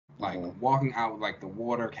Like walking out with like the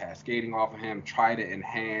water cascading off of him, trident in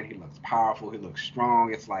hand. He looks powerful. He looks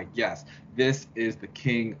strong. It's like, yes, this is the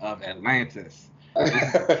King of Atlantis. This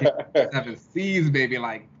is the King of the Seven Seas, baby.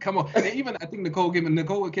 Like, come on. And even I think Nicole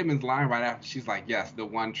Kidman's line right after, she's like, yes, the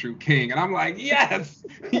one true king. And I'm like, yes,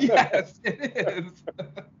 yes, it is.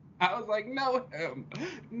 I was like, know him.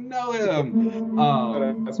 Know him.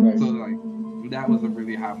 That's right. So like that was a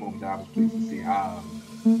really high moment that I was pleased to see. I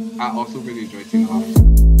also really enjoyed seeing a lot of.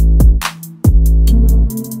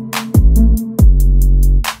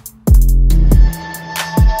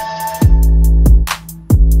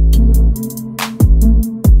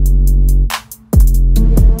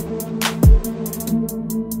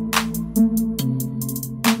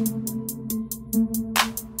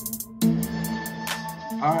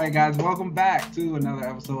 All right, guys, welcome back to another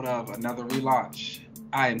episode of Another Relaunch.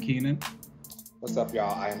 I am Keenan. What's up,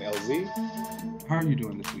 y'all? I am LZ. How are you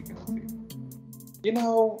doing this week, LZ? You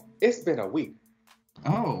know, it's been a week.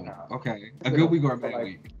 Oh, okay. A good week or a bad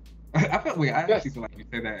week? I actually feel like you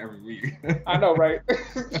say that every week. I know, right?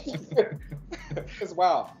 It's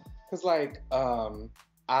wild. Because, like,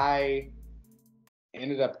 I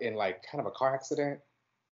ended up in, like, kind of a car accident.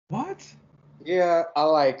 What? Yeah,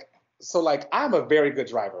 I'm a very good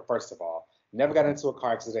driver, first of all. Never got into a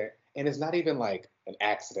car accident. And it's not even, like, an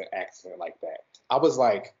accident like that. I was,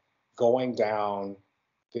 like, going down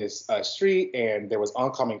this street, and there was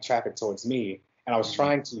oncoming traffic towards me. And I was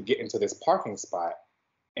trying to get into this parking spot.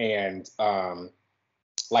 And,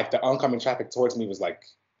 like, the oncoming traffic towards me was, like,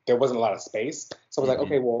 there wasn't a lot of space. So I was like,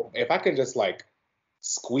 okay, well, if I can just, like,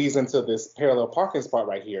 squeeze into this parallel parking spot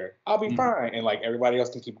right here, I'll be fine. And, like, everybody else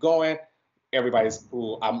can keep going. Everybody's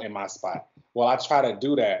cool. I'm in my spot. Well, I try to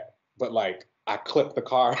do that, but, like, I clipped the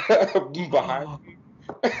car behind me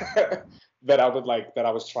that I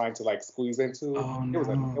was trying to, like, squeeze into. Oh, no.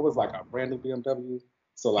 It was like a brand new BMW.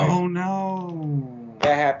 So, like, oh no,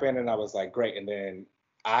 that happened, and I was like, great. And then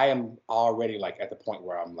I am already, like, at the point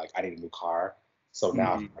where I'm like, I need a new car. So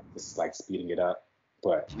now I'm just, like, speeding it up.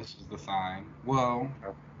 But this is the sign. Well,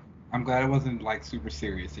 I'm glad it wasn't, like, super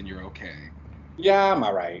serious and you're okay. Yeah, I'm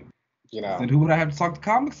all right. You know. Then who would I have to talk to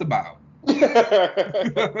comics about?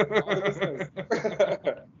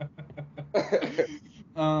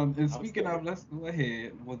 And speaking of, let's go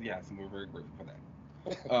ahead. Well, yes, and we're very grateful for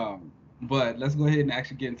that. But let's go ahead and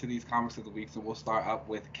actually get into these comics of the week. So we'll start up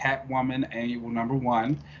with Catwoman Annual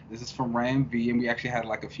 #1. This is from Ram V, and we actually had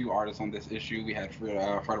like a few artists on this issue. We had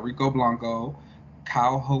Federico Blanco,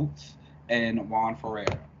 Kyle Holtz, and Juan Ferrer.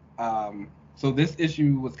 So this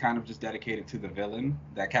issue was kind of just dedicated to the villain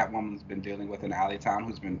that Catwoman's been dealing with in Alleytown,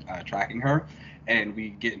 who's been tracking her. And we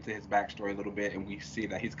get into his backstory a little bit, and we see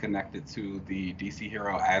that he's connected to the DC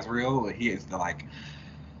hero Azrael. He is the like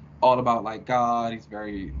all about like God. He's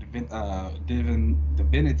very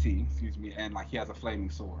divinity, excuse me, and like he has a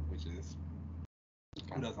flaming sword, which is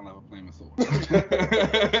who doesn't love a flaming sword?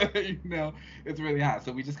 You know, it's really hot.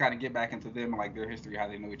 So we just kind of get back into them, like their history, how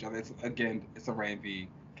they know each other. It's a Ram V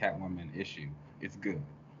Catwoman issue. It's good.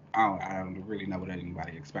 I don't really know what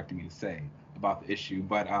anybody expected me to say about the issue,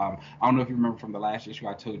 but I don't know if you remember from the last issue,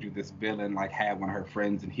 I told you this villain like had one of her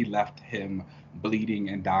friends and he left him bleeding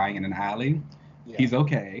and dying in an alley. Yeah. He's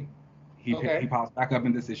okay. He pops back up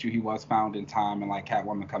in this issue. He was found in time, and like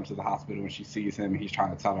Catwoman comes to the hospital and she sees him. And he's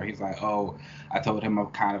trying to tell her. He's like, "Oh, I told him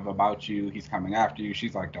kind of about you. He's coming after you."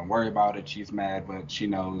 She's like, "Don't worry about it." She's mad, but she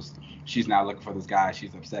knows she's not looking for this guy.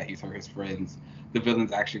 She's upset. He's hurt his friends. The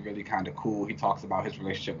villain's actually really kind of cool. He talks about his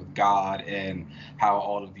relationship with God and how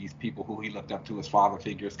all of these people who he looked up to as father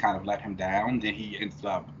figures kind of let him down, and he ends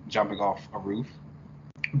up jumping off a roof.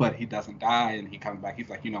 But he doesn't die, and he comes back. He's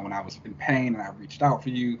like, you know, when I was in pain and I reached out for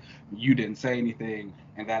you, you didn't say anything,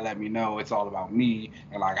 and that let me know it's all about me,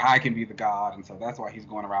 and like I can be the God, and so that's why he's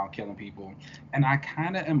going around killing people. And I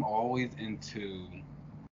kind of am always into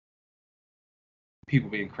people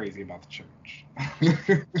being crazy about the church.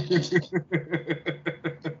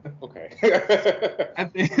 Okay. I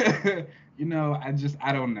think, you know,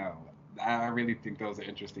 I don't know. I really think those are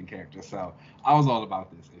interesting characters. So I was all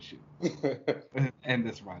about this issue and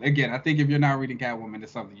this run. Again, I think if you're not reading Catwoman,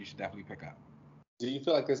 it's something you should definitely pick up. Do you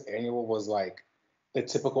feel like this annual was like the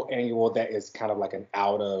typical annual that is kind of like an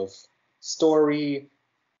out of story,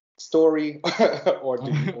 or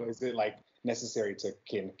is it like necessary to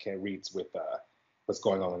can reads with what's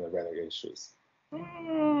going on in the regular issues?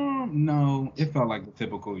 No, it felt like the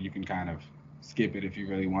typical. You can kind of skip it if you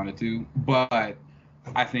really wanted to, but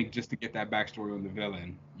I think just to get that backstory on the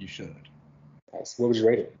villain, you should. Nice. What would you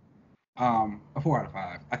rate it? A 4 out of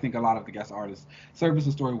 5. I think a lot of the guest artists service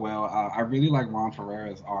the story well. I really like Ron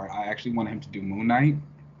Ferreira's art. I actually wanted him to do Moon Knight,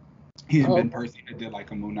 He and Ben Oh, Percy had did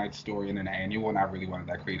like a Moon Knight story in an annual, and I really wanted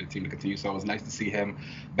that creative team to continue. So it was nice to see him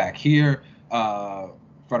back here.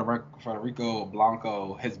 Federico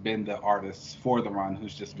Blanco has been the artist for the run,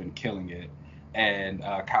 who's just been killing it. And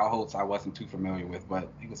Kyle Holtz, I wasn't too familiar with, but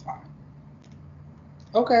he was fine.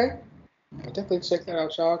 okay. I'll definitely check that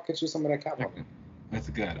out, y'all. Get you some of that Catwoman. That's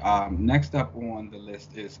good. Next up on the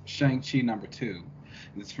list is Shang-Chi #2.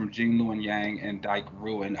 This is from Jing Luen Yang and Dyke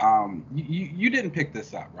Ruin. You didn't pick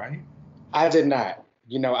this up, right? I did not.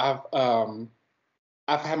 You know,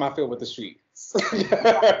 I've had my fill with the streets.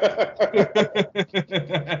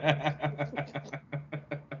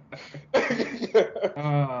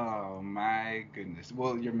 Oh my goodness.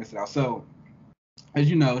 Well, you're missing out. So, as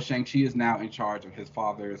you know, Shang-Chi is now in charge of his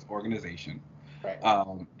father's organization. Right.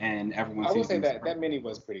 And everyone I will seems say to that mini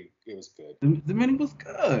was pretty. It was good. the mini was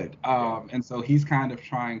good. And so he's kind of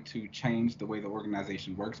trying to change the way the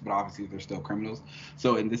organization works, but obviously they're still criminals.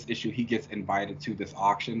 So in this issue, he gets invited to this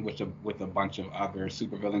auction with a bunch of other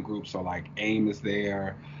supervillain groups. So like AIM is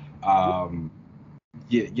there. Um,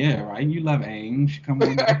 yeah, right. You love AIM. She come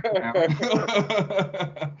on back now.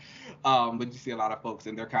 But you see a lot of folks,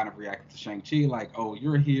 and they're kind of reacting to Shang-Chi like, "Oh,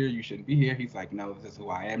 you're here. You shouldn't be here." He's like, "No, this is who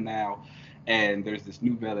I am now." And there's this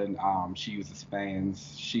new villain. She uses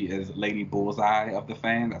fans. She is Lady Bullseye of the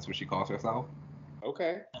fan. That's what she calls herself.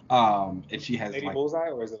 Okay. And she has Lady like Bullseye,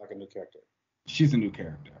 or is it like a new character? she's a new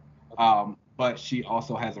character. Okay. But she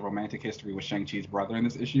also has a romantic history with Shang-Chi's brother in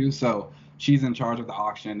this issue. So she's in charge of the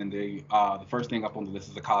auction, and the first thing up on the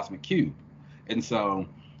list is a cosmic cube. And so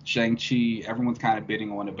Shang-Chi, everyone's kind of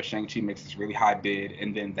bidding on it, but Shang-Chi makes this really high bid,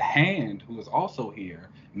 and then the Hand, who is also here,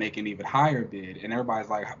 make an even higher bid, and everybody's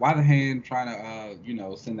like, "Why the Hand trying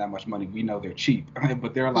to, send that much money? We know they're cheap,"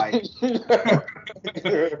 but they're like,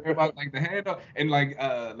 everybody's like the Hand, and like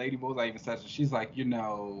Lady Bullseye even says, she's like,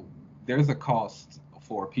 there's a cost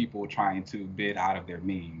for people trying to bid out of their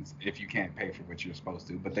means if you can't pay for what you're supposed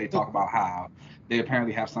to. But they talk about how they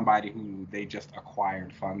apparently have somebody who they just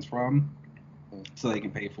acquired funds from so they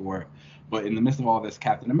can pay for it. But in the midst of all this,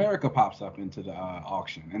 Captain America pops up into the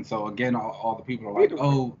auction. And so again, all the people are like,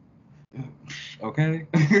 "Oh, okay."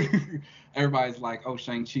 Everybody's like, "Oh,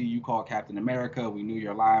 Shang-Chi, you called Captain America. We knew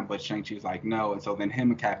your line." But Shang-Chi's like, "No." And so then him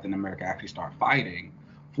and Captain America actually start fighting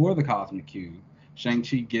for the Cosmic Cube.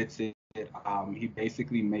 Shang-Chi gets it. He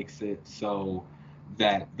basically makes it so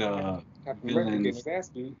that the Captain America getting villains. his ass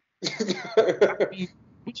beat.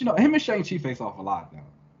 But him and Shang-Chi face off a lot though.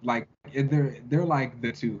 Like they're like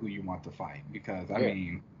the two who you want to fight because I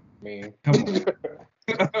mean, come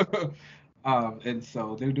on. And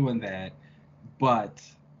so they're doing that, but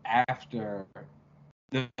after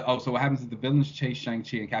so what happens is the villains chase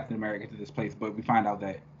Shang-Chi and Captain America to this place, but we find out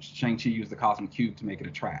that Shang-Chi used the Cosmic Cube to make it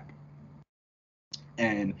a trap.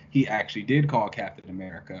 And he actually did call Captain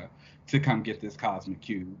America to come get this Cosmic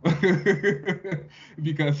Cube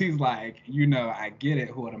because he's like, I get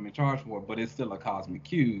it, what I'm in charge for, but it's still a Cosmic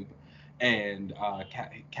Cube. And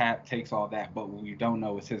Cap takes all that, but what we don't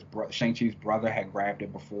know is Shang-Chi's brother had grabbed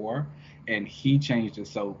it before, and he changed it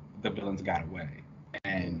so the villains got away.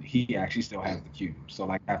 And he actually still has the cube. So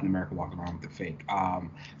like Captain America walking around with the fake.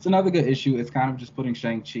 It's another good issue. It's kind of just putting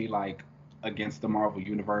Shang-Chi like against the Marvel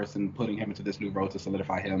universe and putting him into this new role to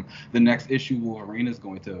solidify him. The next issue, Wolverine is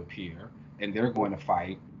going to appear, and they're going to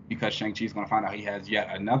fight because Shang-Chi is going to find out he has yet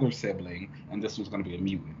another sibling, and this one's going to be a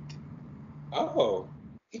mutant. Oh,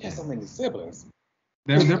 he has so many siblings.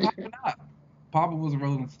 They're popping up. Papa was a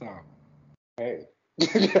Rolling Stone. Hey.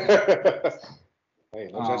 Hey,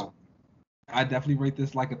 no judgment. I definitely rate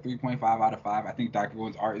this like a 3.5 out of 5. I think Dr.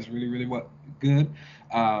 Ruin's art is really, really good.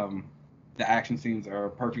 The action scenes are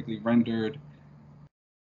perfectly rendered.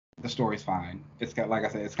 The story's fine. It's got, like I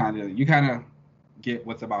said, it's you kind of get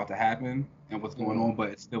what's about to happen and what's going on, but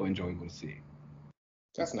it's still enjoyable to see.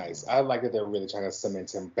 That's nice. I like that they're really trying to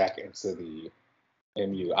cement him back into the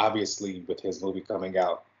MU. Obviously, with his movie coming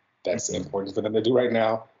out, that's important for them to do right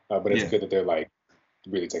now. But it's good that they're like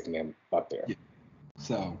really taking him up there. Yeah.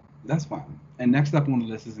 So that's fun. And next up on the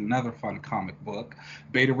list is another fun comic book,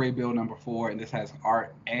 Beta Ray Bill #4, and this has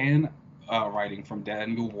art and writing from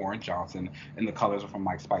Daniel Warren Johnson, and the colors are from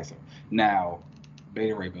Mike Spicer. Now,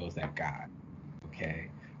 Beta Ray Bill is that guy. Okay.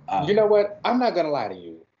 You know what? I'm not gonna lie to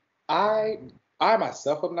you. I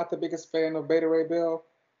myself am not the biggest fan of Beta Ray Bill,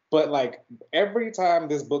 but like every time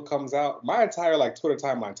this book comes out, my entire like Twitter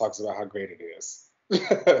timeline talks about how great it is.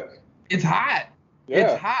 It's hot.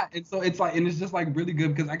 Yeah. It's hot. And so it's like, and it's just like really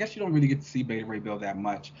good because I guess you don't really get to see Beta Ray Bill that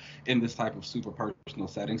much in this type of super personal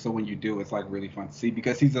setting. So when you do, it's like really fun to see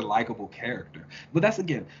because he's a likable character. But that's,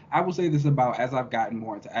 again, I will say this about as I've gotten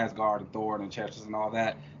more into Asgard and Thor and Churches and all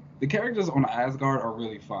that, the characters on Asgard are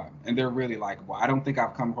really fun and they're really likable. I don't think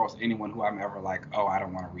I've come across anyone who I'm ever like, oh, I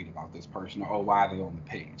don't want to read about this person, or oh, why are they on the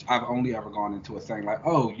page? I've only ever gone into it saying like,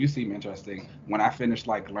 oh, you seem interesting. When I finish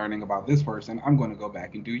like learning about this person, I'm going to go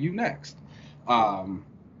back and do you next. Um,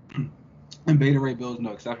 and Beta Ray Bill is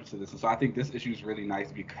no exception to this. And so I think this issue is really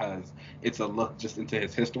nice because it's a look just into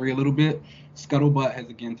his history a little bit. Scuttlebutt has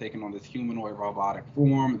again taken on this humanoid robotic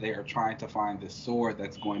form. They are trying to find this sword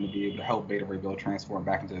that's going to be able to help Beta Ray Bill transform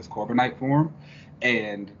back into his Corbinite form.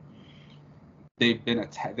 And they've been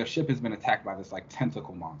attacked. Their ship has been attacked by this like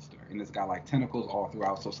tentacle monster, and it's got like tentacles all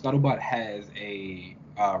throughout. So Scuttlebutt has a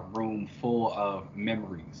room full of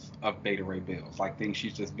memories of Beta Ray Bills, like things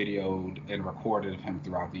she's just videoed and recorded of him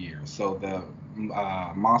throughout the years. So the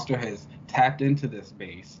monster has tapped into this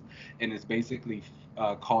base, and is basically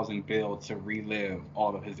causing Bill to relive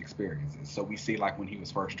all of his experiences. So we see like when he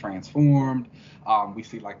was first transformed. We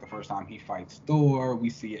see like the first time he fights Thor.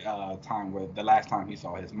 We see a time where the last time he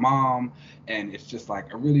saw his mom, and it's just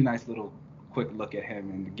like a really nice little quick look at him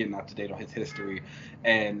and getting up to date on his history.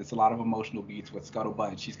 And it's a lot of emotional beats with Scuttlebutt,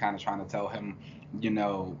 and she's kind of trying to tell him, you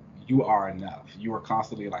know, you are enough. You are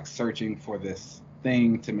constantly like searching for this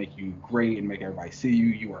thing to make you great and make everybody see you.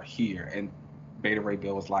 You are here. And Beta Ray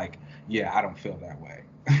Bill was like, yeah, I don't feel that way.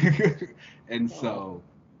 And so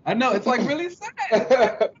I know it's like really sad.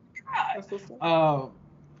 That's so sad.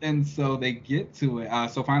 And so they get to it.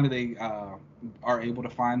 So finally, they are able to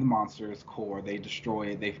find the monster's core. They destroy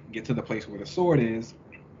it. They get to the place where the sword is.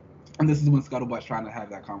 And this is when Scuttlebutt's trying to have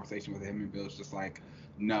that conversation with him. And Bill's just like,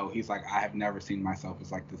 no. He's like, I have never seen myself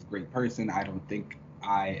as like this great person. I don't think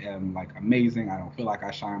I am like amazing. I don't feel like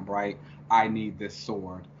I shine bright. I need this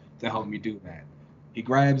sword to help me do that. He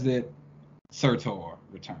grabs it. Surtur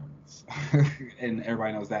returns, and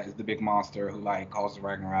everybody knows that is the big monster who like caused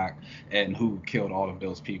Ragnarok and who killed all of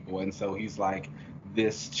Bill's people. And so he's like,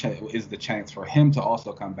 this is the chance for him to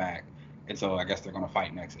also come back. And so I guess they're gonna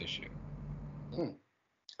fight next issue.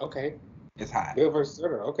 Okay. It's hot. Bill versus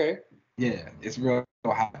Surtur. Okay. Yeah, it's real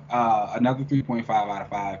hot. Another 3.5 out of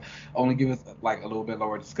 5. Only give us like a little bit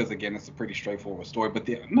lower just because again it's a pretty straightforward story. But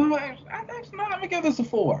I'm gonna give this a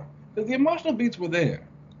 4 because the emotional beats were there.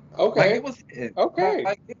 Okay. Like it was hitting. Okay.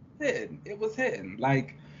 Like it was hitting. It was hitting.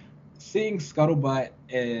 Like seeing Scuttlebutt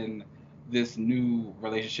in this new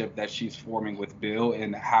relationship that she's forming with Bill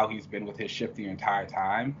and how he's been with his ship the entire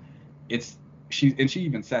time. She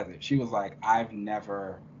even says it. She was like, I've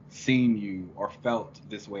never seen you or felt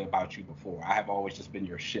this way about you before. I have always just been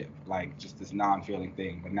your ship, like just this non-feeling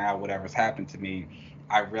thing. But now whatever's happened to me,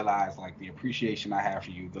 I realize like the appreciation I have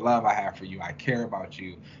for you, the love I have for you, I care about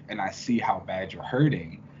you, and I see how bad you're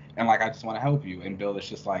hurting. And like I just want to help you. And Bill is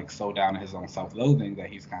just like so down in his own self-loathing that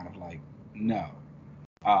he's kind of like, no.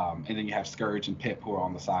 And then you have Scourge and Pip who are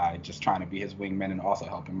on the side just trying to be his wingmen and also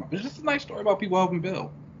help him. It's just a nice story about people helping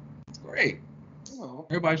Bill. It's great. Oh.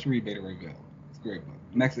 Everybody should read Beta Ray Bill. It's a great book.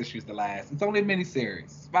 Next issue is the last. It's only a miniseries.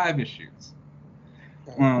 It's 5 issues.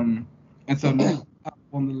 And so next up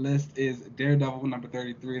on the list is Daredevil number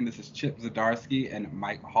 33, and this is Chip Zdarsky and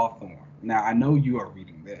Mike Hawthorne. Now I know you are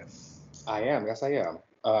reading this. I am. Yes, I am.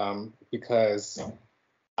 Because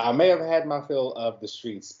I may have had my fill of the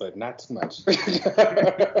streets, but not too much.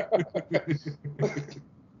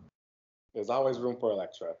 There's always room for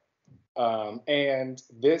Elektra. And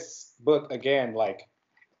this book, again, like,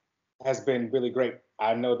 has been really great.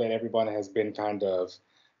 I know that everyone has been kind of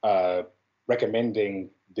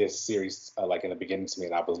recommending this series, like in the beginning to me,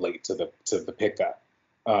 and I was late to the pickup.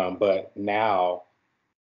 But now,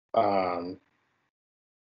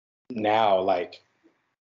 like,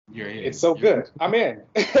 You're in. It's so good. I'm in.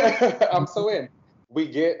 I'm so in. We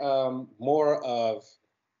get more of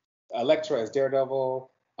Elektra as Daredevil,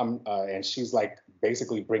 and she's like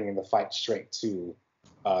basically bringing the fight straight to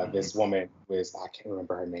this woman with, I can't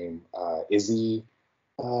remember her name, Izzy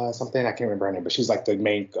something. I can't remember her name, but she's like the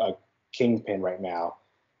main kingpin right now,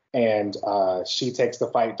 and she takes the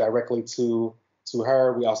fight directly to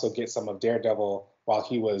her. We also get some of Daredevil while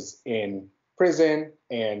he was in prison,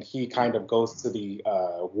 and he kind of goes to the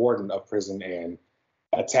warden of prison and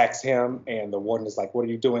attacks him, and the warden is like, what are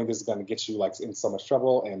you doing? This is going to get you like in so much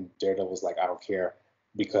trouble. And Daredevil's like, I don't care,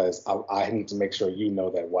 because I need to make sure you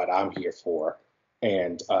know that what I'm here for,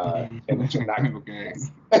 and that you're not okay.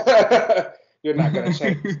 you're not going to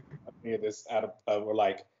change any of this out of or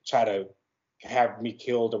like try to have me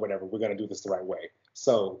killed or whatever. We're going to do this the right way.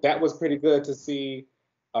 So that was pretty good to see.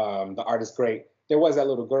 The art is great. There was that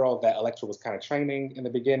little girl that Elektra was kind of training in the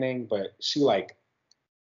beginning, but she like,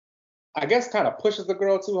 I guess, kind of pushes the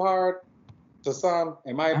girl too hard to some,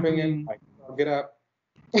 in my opinion. Like, get up.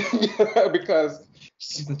 Because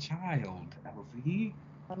she's a child, Elsie.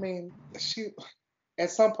 I mean, at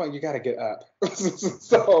some point you got to get up.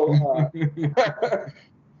 So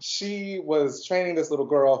she was training this little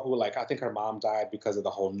girl who, like, I think her mom died because of the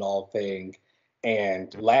whole null thing.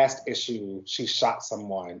 And last issue, she shot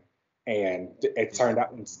someone, and it turned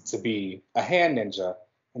out to be a hand ninja.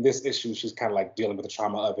 And this issue, she's kind of like dealing with the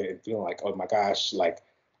trauma of it and feeling like, oh my gosh, like,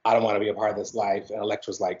 I don't want to be a part of this life. And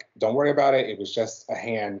Elektra's like, don't worry about it. It was just a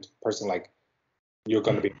hand person, like, you're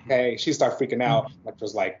going to be okay. She started freaking out.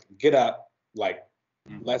 Elektra's like, get up, like,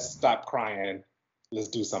 let's stop crying. Let's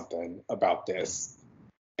do something about this.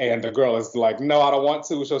 And the girl is like, no, I don't want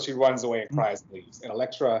to. So she runs away and cries, leaves. And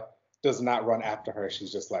Elektra does not run after her.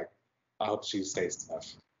 She's just like, I hope she stays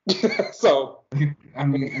tough. So, I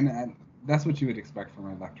mean, and that's what you would expect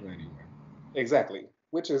from Elektra anyway. Exactly,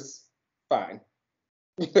 which is fine.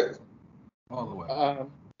 All the way.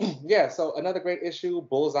 Yeah, so another great issue.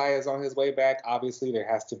 Bullseye is on his way back. Obviously, there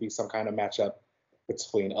has to be some kind of matchup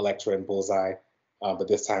between Elektra and Bullseye. But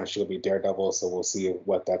this time she'll be Daredevil, so we'll see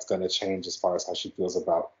what that's going to change as far as how she feels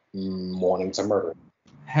about wanting to murder.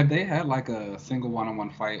 Have they had like a single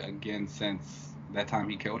one-on-one fight again since that time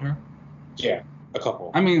he killed her? Yeah, a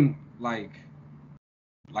couple. I mean, like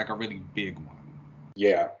a really big one.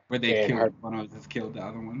 Yeah. Where they killed one of us, killed the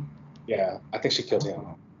other one. Yeah, I think she killed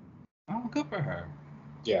him. Oh, good for her.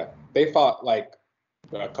 Yeah, they fought like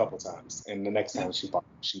a couple times, and the next time she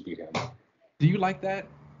beat him. Do you like that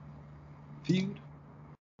feud?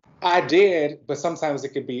 I did, but sometimes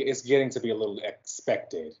it's getting to be a little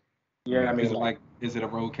expected. You know what I mean? Is it a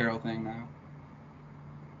Road Carol thing now?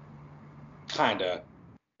 Kinda.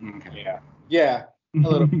 Okay. Yeah, a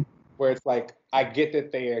little. Where it's like, I get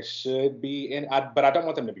that there should be, but I don't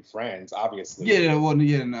want them to be friends, obviously. Yeah, well,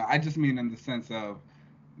 yeah, no, I just mean in the sense of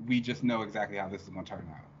we just know exactly how this is going to turn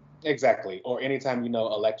out. Exactly. Or anytime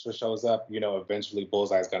Elektra shows up, eventually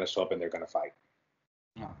Bullseye is going to show up and they're going to fight.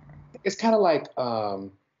 Okay. It's kind of like,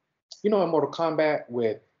 in Mortal Kombat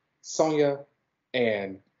with Sonya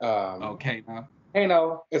and Kano.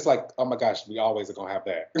 It's like, oh my gosh, we always are going to have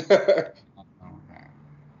that. Okay.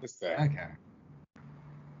 It's that. Okay.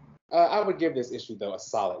 I would give this issue, though, a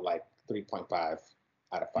solid, 3.5 out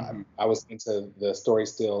of 5. Mm-hmm. I was into the story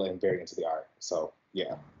still and very into the art. So,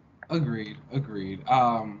 yeah. Agreed.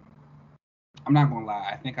 I'm not going to lie.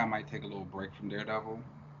 I think I might take a little break from Daredevil.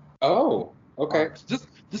 Oh, okay. Just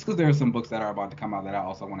because there are some books that are about to come out that I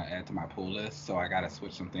also want to add to my pull list. So I got to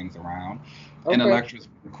switch some things around. Okay. And Elektra's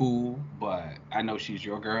cool, but I know she's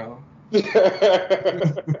your girl.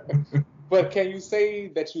 But can you say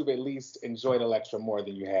that you've at least enjoyed Elektra more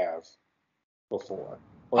than you have before?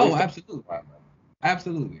 Oh, absolutely.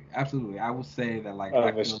 Absolutely. I will say that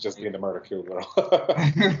I feel just being the murder kill girl.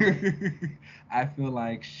 I feel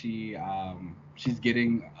like she's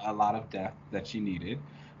getting a lot of depth that she needed.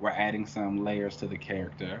 We're adding some layers to the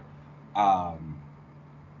character. I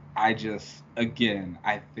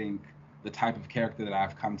think the type of character that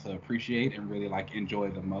I've come to appreciate and really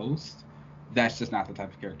enjoy the most, that's just not the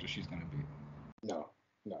type of character she's going to be. No.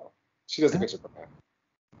 She doesn't get your back.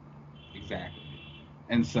 Exactly.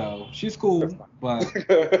 And so she's cool, but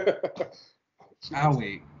I'll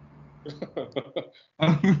wait.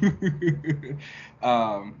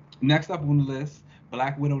 Next up on the list,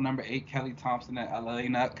 Black Widow number 8, Kelly Thompson and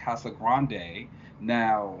Elena Casagrande.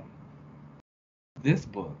 Now, this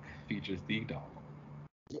book features the doll,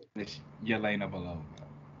 it's Yelena Belova.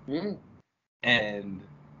 Mm-hmm. And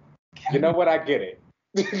Kelly, you know what? I get it.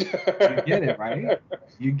 You get it, right?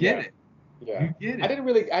 You get it. Yeah. You get it.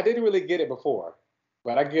 I didn't really get it before,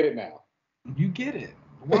 but I get it now. You get it.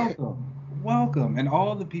 Welcome. And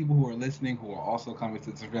all the people who are listening who are also coming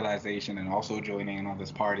to this realization and also joining in on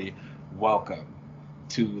this party, welcome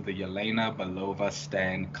to the Yelena Belova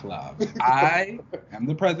Stan Club. I am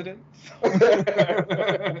the president.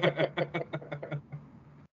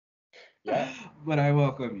 Yeah. But I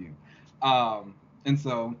welcome you. And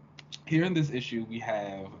so here in this issue, we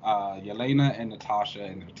have Yelena and Natasha,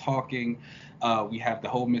 and they're talking. We have the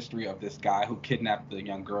whole mystery of this guy who kidnapped the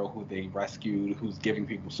young girl who they rescued, who's giving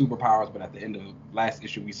people superpowers. But at the end of last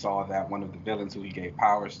issue, we saw that one of the villains who he gave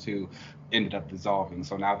powers to ended up dissolving.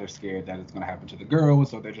 So now they're scared that it's going to happen to the girl. And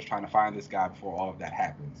so they're just trying to find this guy before all of that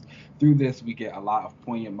happens. Through this, we get a lot of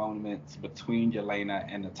poignant moments between Yelena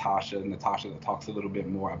and Natasha. Natasha talks a little bit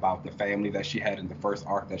more about the family that she had in the first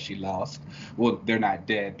arc that she lost. Well, they're not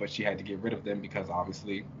dead, but she had to get rid of them because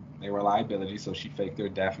obviously they were a liability. So she faked their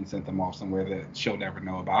death and sent them off somewhere that she'll never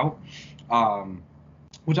know about,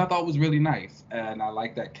 which I thought was really nice. And I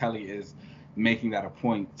like that Kelly is making that a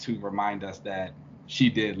point to remind us that she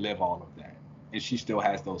did live all of that. and she still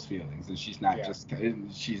has those feelings, and she's not just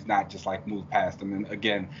like moved past them. And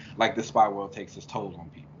again, like the spy world takes its toll on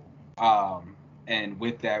people. And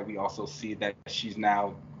with that, we also see that she's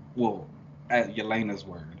now, well, at Yelena's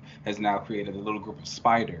word, has now created a little group of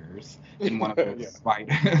spiders, and one of those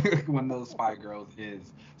one of those spy girls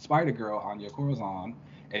is Spider Girl Anya Corazon,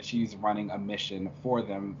 and she's running a mission for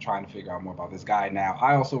them, trying to figure out more about this guy. Now,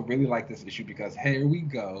 I also really like this issue because here we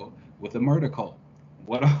go with the murder cult.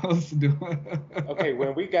 What else do? Okay,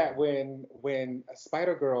 when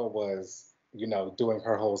Spider Girl was, doing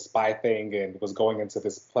her whole spy thing and was going into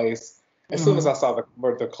this place, as soon as I saw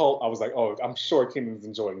the cult, I was like, oh, I'm sure Keenan's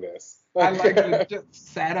enjoying this. I like to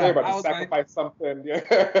just sat up. They're about I to was sacrifice like, something. Yeah.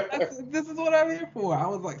 this is what I'm here for. I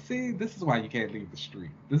was like, see, this is why you can't leave the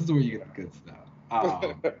street. This is where you get the good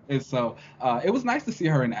stuff. And so it was nice to see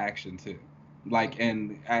her in action too. Like,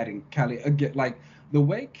 and adding Kelly again, like the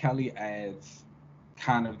way Kelly adds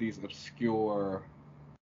kind of these obscure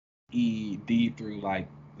D through like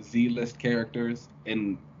Z-list characters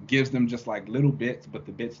and gives them just like little bits, but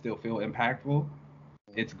the bits still feel impactful.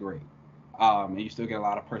 It's great. And you still get a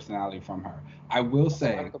lot of personality from her. I will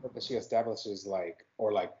say, I like the way that she establishes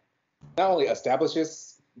not only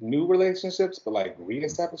establishes new relationships, but like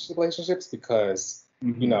reestablishes relationships, because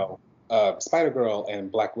Spider Girl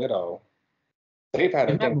and Black Widow, they've had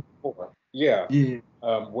a thing before. Yeah.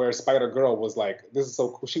 Where Spider Girl was like, this is so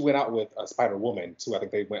cool. She went out with a Spider Woman too. I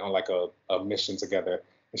think they went on like a mission together.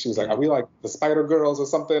 And she was like, are we like the Spider Girls or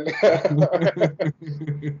something? And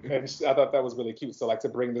I thought that was really cute. So like to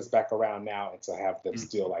bring this back around now and to have them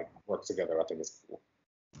still like work together, I think is cool.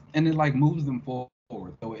 And it like moves them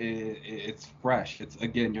forward. So it's fresh. It's,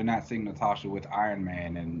 again, you're not seeing Natasha with Iron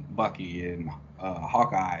Man and Bucky and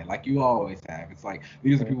Hawkeye like you always have. It's like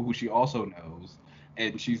these are people who she also knows,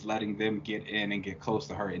 and she's letting them get in and get close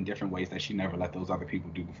to her in different ways that she never let those other people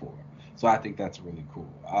do before. So I think that's really cool.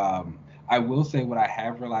 I will say what I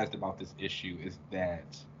have realized about this issue is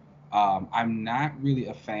that I'm not really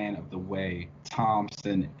a fan of the way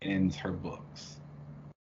Thompson ends her books.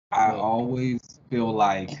 I always feel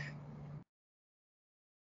like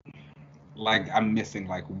I'm missing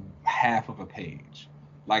like half of a page.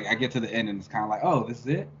 Like I get to the end and it's kind of like, oh, this is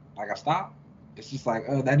it? Like I stop? It's just like,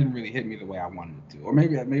 oh, that didn't really hit me the way I wanted it to. Or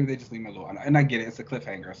maybe they just leave me a little, and I get it, it's a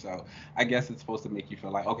cliffhanger, so I guess it's supposed to make you feel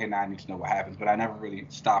like, okay, now I need to know what happens, but I never really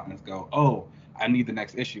stop and go, oh, I need the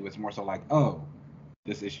next issue. It's more so like, oh,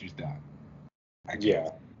 this issue's done.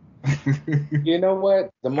 Yeah. You know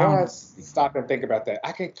what? The more I stop and think about that,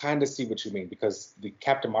 I can kind of see what you mean, because the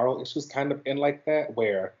Captain Marvel issues kind of end like that,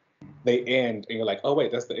 where they end and you're like, oh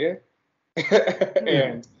wait, that's the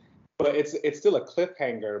end. But it's still a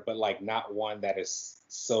cliffhanger, but like not one that is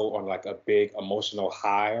so on like a big emotional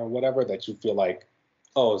high or whatever that you feel like,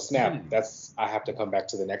 oh snap, I have to come back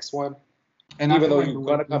to the next one. And even though like you're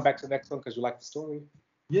gonna come back to the next one because you like the story.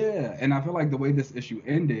 Yeah, and I feel like the way this issue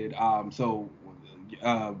ended,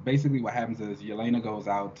 basically what happens is Yelena goes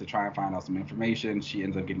out to try and find out some information. She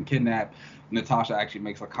ends up getting kidnapped. Natasha actually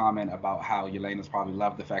makes a comment about how Yelena's probably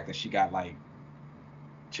loved the fact that she got like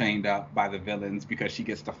chained up by the villains because she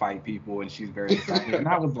gets to fight people and she's very excited. And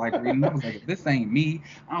I was like, if this ain't me,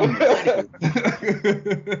 I don't know what it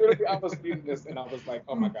is. I was reading this and I was like,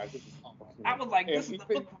 oh my God, this is awful. I was like, this is the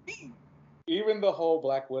book for me. Even the whole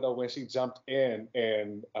Black Widow, when she jumped in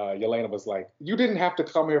and Yelena was like, you didn't have to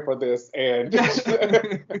come here for this. And she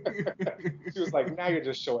was like, now you're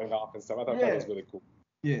just showing off and stuff. I thought that was really cool.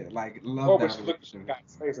 Yeah, like, love that. When she looked at the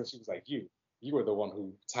guy's face and she was like, you were the one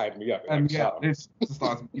who tied me up. Yes,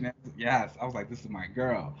 I was like, this is my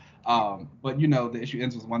girl. But the issue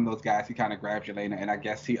ends with one of those guys. He kind of grabs Yelena, and I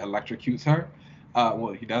guess he electrocutes her.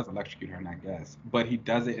 Well, he does electrocute her, and I guess, but he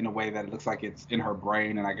does it in a way that it looks like it's in her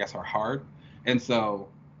brain and I guess her heart. And so,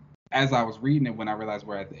 as I was reading it, when I realized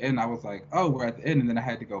we're at the end, I was like, oh, we're at the end, and then I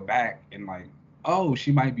had to go back and like, oh,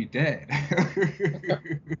 she might be dead.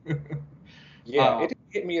 Yeah, it didn't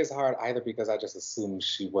hit me as hard either because I just assumed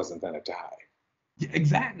she wasn't gonna die. Yeah,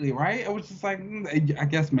 exactly, right? It was just like, I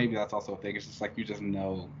guess maybe that's also a thing. It's just like you just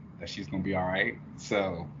know that she's gonna be all right.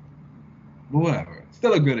 So, but whatever.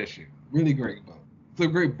 Still a good issue. Really great book. It's a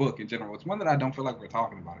great book in general. It's one that I don't feel like we're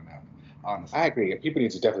talking about enough, honestly. I agree. People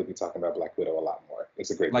need to definitely be talking about Black Widow a lot more.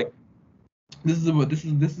 It's a great book. This is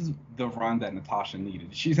the run that Natasha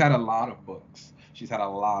needed. She's had a lot of books.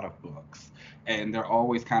 And they're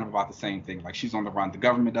always kind of about the same thing. Like, she's on the run. The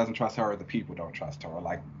government doesn't trust her, or the people don't trust her, or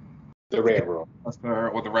like the Red Room. Trust her,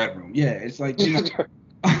 or the Red Room. Yeah, it's like, it's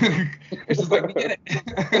just like, we get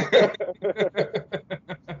it.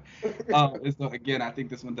 And so again, I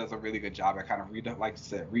think this one does a really good job at kind of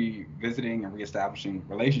revisiting and reestablishing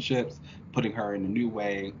relationships, putting her in a new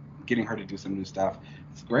way, getting her to do some new stuff.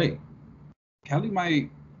 It's great. Kelly's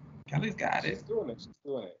got it. She's doing it. She's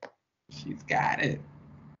doing it. She's got it.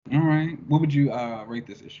 All right. What would you rate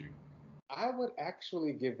this issue? I would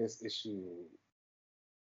actually give this issue.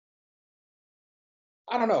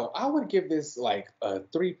 I don't know. I would give this like a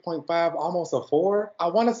 3.5, almost a 4. I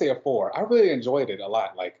want to say a 4. I really enjoyed it a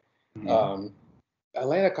lot. Like,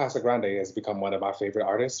 Elena Casagrande has become one of my favorite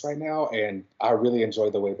artists right now, and I really enjoy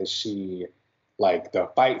the way that she, like, the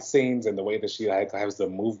fight scenes and the way that she like has the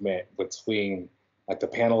movement between like the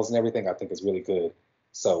panels and everything. I think is really good.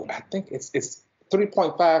 So I think it's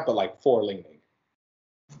 3.5, but like 4 leaning.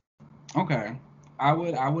 Okay. I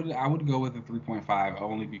would go with a 3.5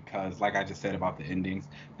 only because, like I just said about the endings,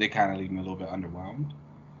 they kind of leave me a little bit underwhelmed.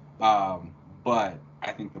 But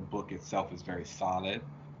I think the book itself is very solid.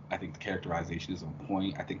 I think the characterization is on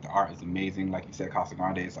point. I think the art is amazing. Like you said,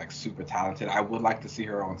 Casagrande is like super talented. I would like to see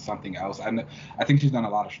her on something else. I think she's done a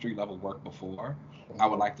lot of street level work before. I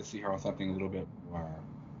would like to see her on something a little bit more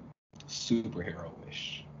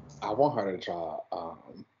superhero-ish. I want her to draw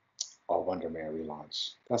a Wonder Man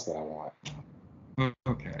relaunch. That's what I want.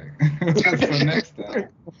 Okay. So next up.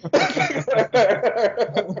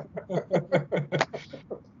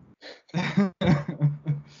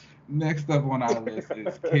 Next up on our list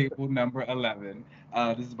is Cable number 11.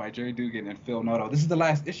 This is by Jerry Dugan and Phil Noto. This is the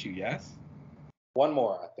last issue, yes? One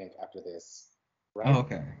more, I think, after this. Right? Oh,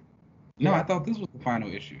 okay. No, I thought this was the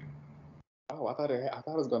final issue. Oh, I thought it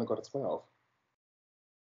was going to go to 12.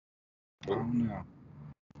 I don't know.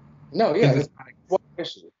 No, yeah, it's one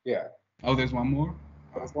issue. Yeah. Oh, there's one more?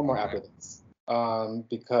 There's one more after this.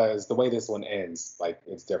 Because the way this one ends, like,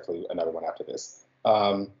 it's definitely another one after this.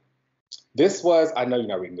 This was, I know you're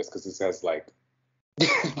not reading this because it says, like...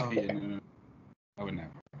 Oh, yeah, no. I would never.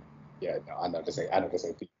 Yeah, no, I know the same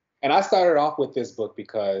thing. And I started off with this book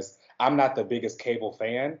because I'm not the biggest Cable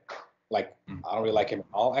fan. Like, I don't really like him at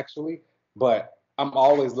all, actually. But I'm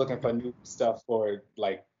always looking for new stuff for,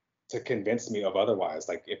 like, to convince me of otherwise.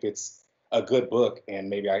 Like, if it's a good book and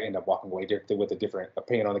maybe I end up walking away with a different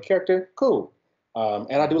opinion on the character, cool.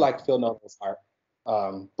 And I do like Phil Noto's art.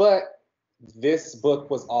 But this book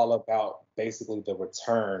was all about basically the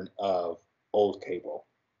return of old Cable.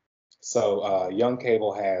 So young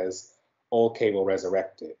Cable has old Cable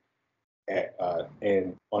resurrected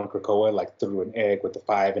on Krakoa, like through an egg with the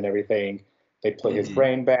 5 and everything. They put his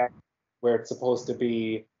brain back where it's supposed to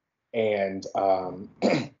be, and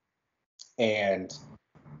and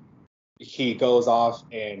he goes off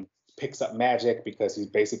and picks up magic because he's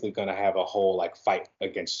basically going to have a whole like fight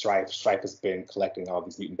against Strife. Strife has been collecting all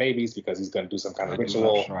these mutant babies because he's going to do some kind of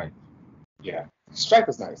ritual. Yeah, Strife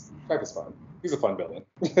is nice. Strife is fun. He's a fun villain.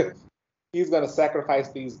 He's going to sacrifice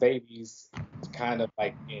these babies kind of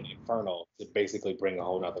like in Infernal to basically bring a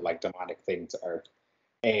whole other like demonic thing to Earth.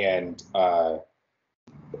 And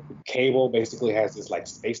Cable basically has this like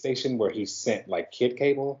space station where he sent like Kid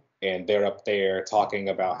Cable, and they're up there talking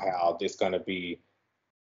about how this going to be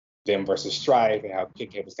them versus Strife and how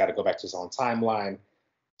Kid Cable's got to go back to his own timeline.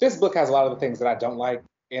 This book has a lot of the things that I don't like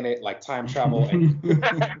in it, like time travel and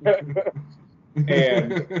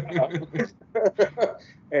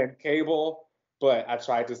Cable. But I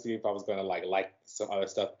tried to see if I was gonna like some other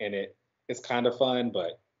stuff in it. It's kind of fun,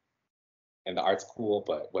 and the art's cool,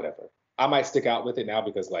 but whatever. I might stick out with it now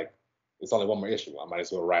because like it's only one more issue. I might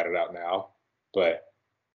as well write it out now. But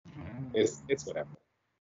it's whatever.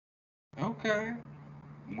 Okay.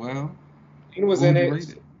 Well, He was in it.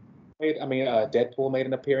 Deadpool made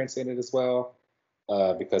an appearance in it as well.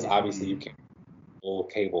 Because obviously you can't pull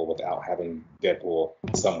Cable without having Deadpool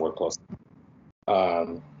somewhere close. I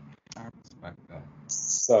respect that.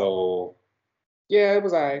 So yeah, it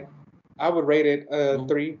was I would rate it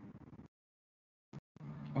 3.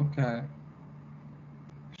 Okay.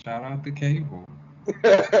 Shout out to Cable.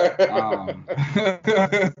 It's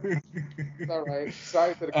all right.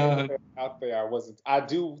 Sorry to the Cable fans out there. I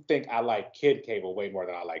do think I like Kid Cable way more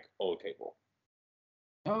than I like old Cable.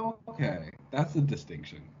 Oh, okay. That's a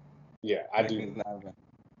distinction. Yeah, I do.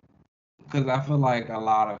 Because I feel like a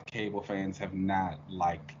lot of Cable fans have not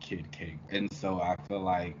liked Kid Cable. And so I feel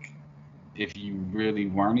like if you really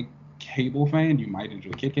weren't a Cable fan, you might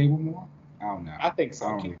enjoy Kid Cable more. I don't know. I think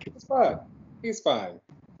so. He's fun. He's fine.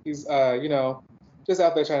 He's, just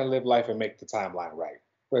out there trying to live life and make the timeline right.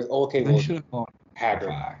 Whereas old Cable should have called haggard.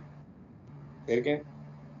 Wi-Fi. Say it again?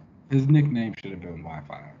 His nickname should have been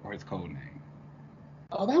Wi-Fi, or his code name.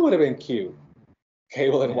 Oh, that would have been cute.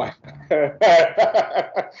 Cable and Wi-Fi.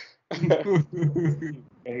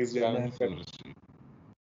 And he's young.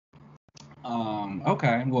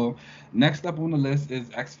 Okay, well, next up on the list is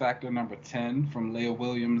X Factor number 10 from Leah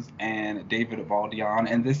Williams and David Valdian,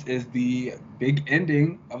 and this is the big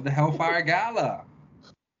ending of the Hellfire Gala.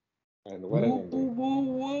 And what an Woo, woo, ending. woo,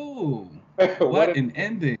 woo. What What an an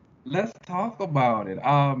ending. Let's talk about it.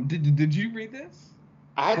 Did you read this?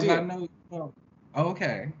 I Because I did. know. Oh,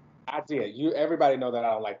 okay. I did. Everybody know that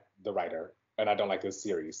I don't like the writer and I don't like this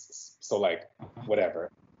series. So like Uh-huh. whatever.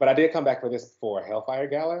 But I did come back for this for Hellfire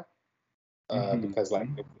Gala, Mm-hmm. because like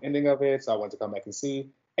it's the ending of it, so I wanted to come back and see.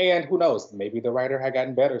 And who knows, maybe the writer had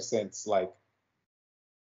gotten better since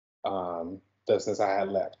um since I had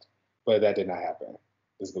left. But that did not happen.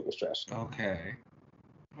 This book was trash. Okay.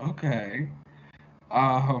 Okay.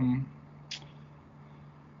 Um.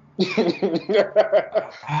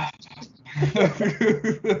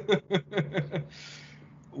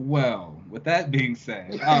 Well, with that being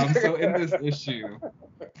said, so in this issue,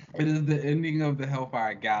 it is the ending of the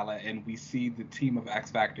Hellfire Gala, and we see the team of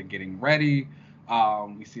X Factor getting ready.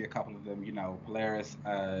 We see a couple of them, Polaris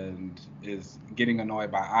and is getting annoyed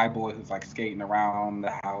by iBoy, who's like skating around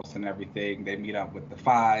the house and everything. They meet up with the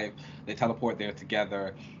five. They teleport there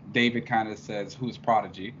together. David kind of says, "Who's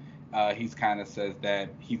Prodigy?" He's kind of says that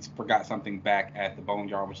he's forgot something back at the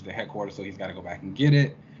Boneyard, which is the headquarters, so he's got to go back and get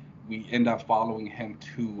it. We end up following him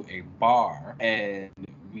to a bar, and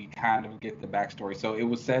we kind of get the backstory. So it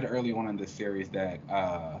was said early on in this series that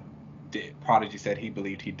Prodigy said he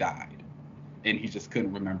believed he died, and he just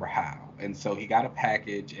couldn't remember how. And so he got a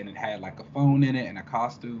package, and it had like a phone in it and a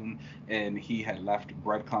costume, and he had left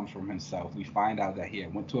breadcrumbs from himself. We find out that he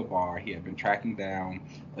had went to a bar. He had been tracking down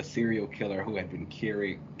a serial killer who had been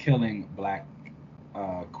killing black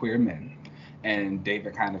queer men, and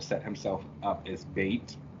David kind of set himself up as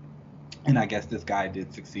bait, and I guess this guy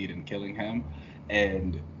did succeed in killing him,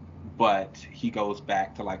 and but he goes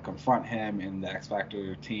back to like confront him, and the X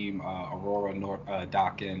Factor team, Aurora,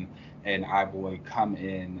 Dakin, and iBoy come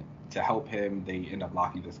in to help him. They end up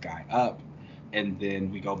locking this guy up, and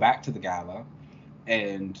then we go back to the gala,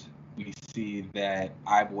 and we see that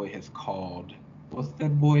iBoy has called, what's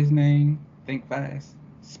that boy's name? Think fast.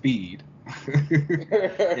 Speed.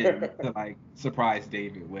 And to like surprise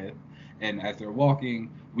David with. And as they're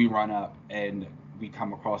walking, we run up and we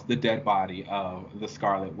come across the dead body of the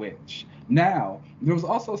Scarlet Witch. Now, there was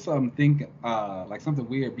also like something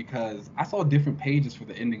weird because I saw different pages for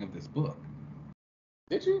the ending of this book.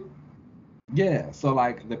 Did you? Yeah, so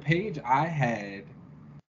like the page I had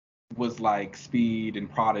was like Speed and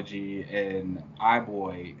Prodigy and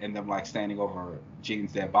iBoy and them like standing over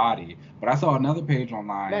Jean's dead body. But I saw another page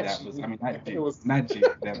online Not that was, I Gene. mean, not It Jean, was. not Jean's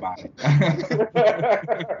dead body.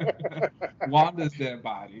 Wanda's dead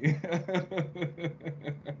body.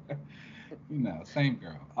 Same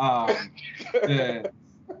girl. The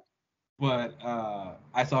but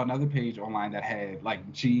I saw another page online that had like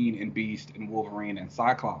Jean and Beast and Wolverine and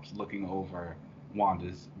Cyclops looking over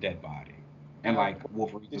Wanda's dead body, and Now, like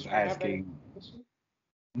Wolverine did was you not have that asking, issue?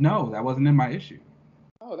 no, that wasn't in my issue.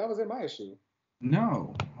 Oh, that was in my issue.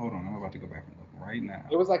 No, hold on, I'm about to go back and look right now.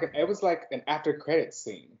 It was like an after credit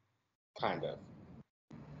scene, kind of,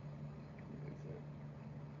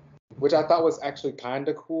 which I thought was actually kind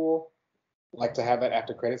of cool, like to have that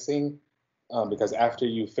after credit scene, because after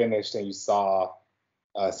you finished and you saw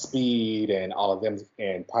Speed and all of them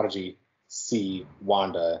and Prodigy see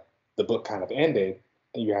Wanda, the book kind of ended,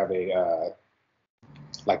 and you have a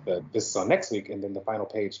like the this is on next week, and then the final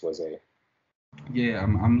page was a. Yeah,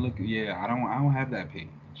 I'm looking. Yeah, I don't have that page.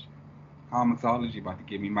 Comicsology about to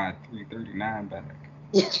give me my 339 back.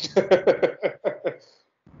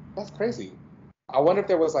 That's crazy. I wonder if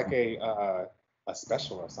there was like a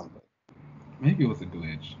special or something. Maybe it was a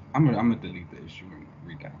glitch. I'm gonna delete the issue and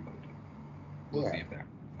re-download it. We'll see Yeah. if that.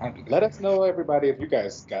 I'll do that Let us later. know, everybody, if you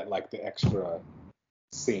guys got like the extra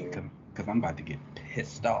scene. Cause I'm about to get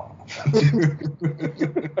pissed off.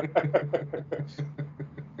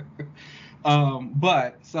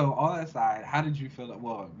 But so all that aside, how did you feel?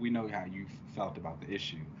 Well, we know how you felt about the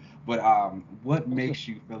issue, but what makes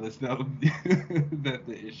you feel as though that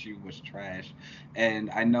the issue was trash? And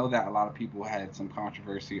I know that a lot of people had some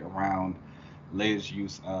controversy around Leia's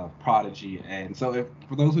use of Prodigy, and so if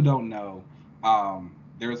for those who don't know,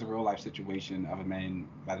 there is a real life situation of a man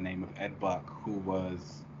by the name of Ed Buck who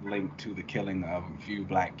was linked to the killing of a few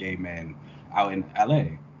black gay men out in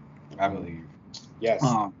LA, I Mhm. believe. Yes,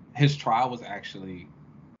 His trial was actually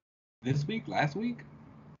this week, last week,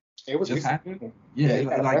 it was just recent. happened. Yeah, Yeah, he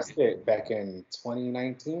got like arrested back in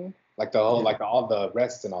 2019. Like the whole, yeah, like all the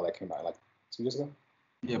arrests and all that came out like 2 years ago.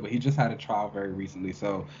 yeah, but he just had a trial very recently,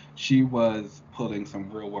 so she was pulling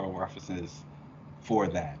some real world references for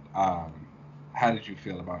that. How did you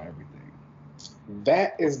feel about everything?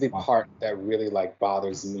 That is the part that really like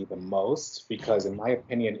bothers me the most, because in my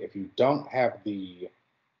opinion, if you don't have the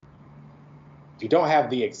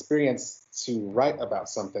experience to write about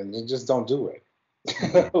something, then just don't do it.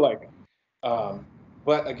 Like,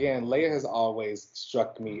 but again, Leia has always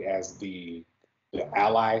struck me as the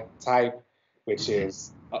ally type, which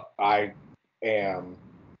is I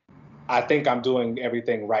think I'm doing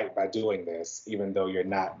everything right by doing this, even though you're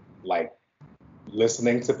not like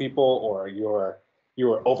listening to people, or you're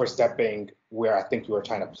overstepping where I think you are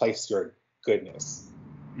trying to place your goodness,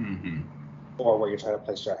 or where you're trying to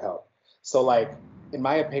place your help. So like, in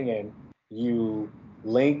my opinion, you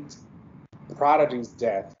linked Prodigy's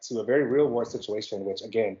death to a very real world situation, which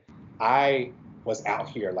again, I was out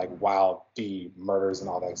here like while the murders and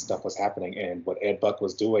all that stuff was happening, and what Ed Buck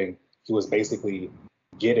was doing, he was basically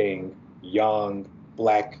getting young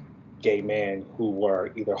black gay men who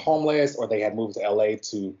were either homeless or they had moved to LA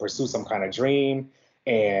to pursue some kind of dream,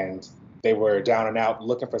 and they were down and out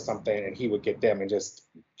looking for something, and he would get them and just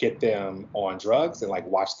get them on drugs and like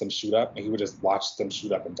watch them shoot up, and he would just watch them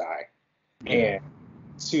shoot up and die. And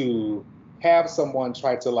to have someone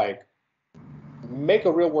try to like make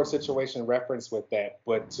a real world situation reference with that,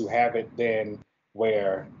 but to have it then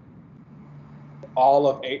where all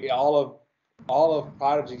of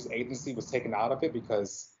Prodigy's agency was taken out of it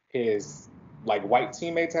because his like white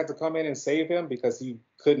teammates had to come in and save him because he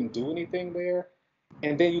couldn't do anything there.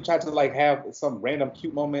 And then you try to like have some random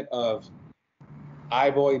cute moment of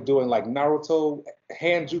Boy doing like Naruto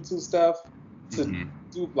hand jutsu stuff to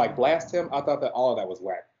do like blast him. I thought that all of that was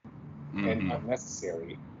whack and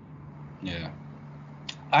unnecessary. Yeah,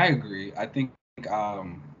 I agree. I think a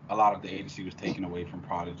lot of the agency was taken away from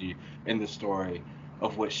Prodigy in the story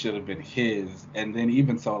of what should have been his, and then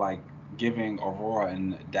even so, like giving Aurora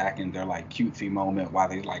and Dakin their like cutesy moment while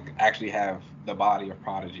they like actually have the body of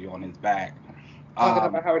Prodigy on his back. Talking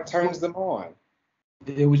about how it turns them on.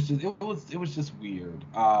 It was just weird.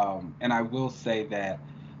 And I will say that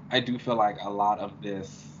I do feel like a lot of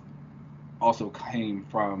this also came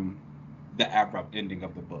from the abrupt ending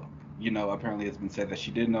of the book. You know, apparently it's been said that she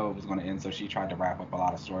didn't know it was going to end, so she tried to wrap up a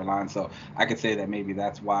lot of storylines. So I could say that maybe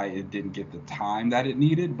that's why it didn't get the time that it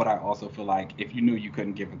needed. But I also feel like if you knew you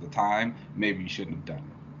couldn't give it the time, maybe you shouldn't have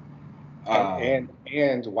done it.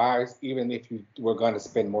 And why, even if you were going to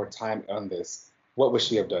spend more time on this, what would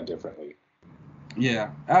she have done differently? Yeah,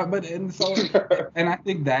 and I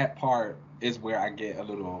think that part is where I get a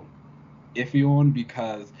little iffy on,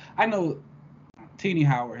 because I know Teenie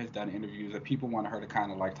Howard has done interviews that people want her to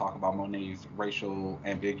kind of like talk about Monet's racial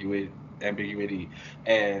ambiguity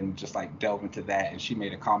and just like delve into that. And she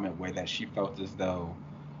made a comment where that she felt as though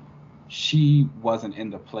she wasn't in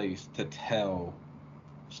the place to tell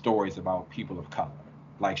stories about people of color.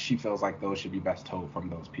 Like she feels like those should be best told from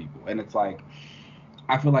those people. And it's like,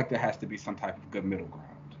 I feel like there has to be some type of good middle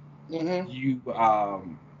ground. You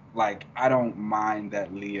like, I don't mind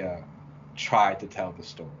that Leah tried to tell the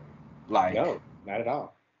story. Like, no, not at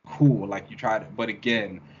all. Cool, like you tried, but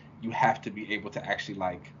again, you have to be able to actually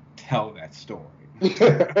like tell that story.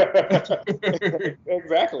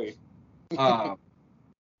 Exactly.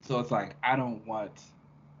 So it's like, I don't want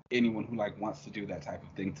anyone who like wants to do that type of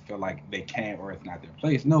thing to feel like they can't or it's not their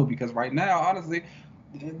place. No, because right now, honestly,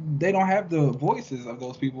 they don't have the voices of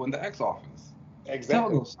those people in the X office.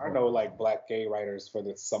 Exactly. There are no like black gay writers for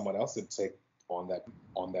someone else to take on that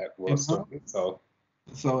world story.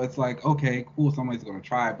 So it's like, okay, cool, somebody's going to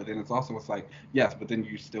try, but then it's like, yes, but then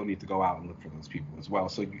you still need to go out and look for those people as well,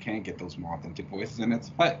 so you can get those more authentic voices, and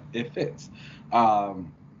it fits.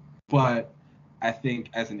 But I think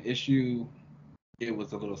as an issue, it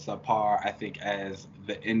was a little subpar. I think as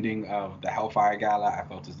the ending of the Hellfire Gala, I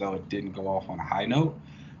felt as though it didn't go off on a high note.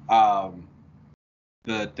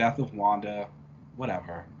 The death of Wanda,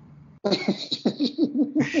 whatever.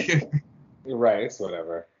 Right, it's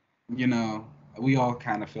whatever. You know, we all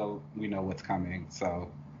kind of feel we know what's coming, so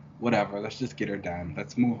whatever. Let's just get her done.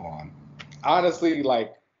 Let's move on. Honestly,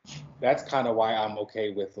 like, that's kind of why I'm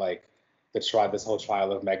okay with like this whole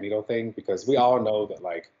trial of Magneto thing, because we all know that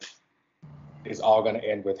like it's all gonna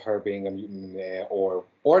end with her being a mutant or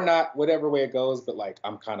not, whatever way it goes. But like,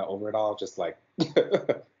 I'm kind of over it all. Just like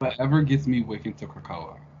whatever gets me Wiccan to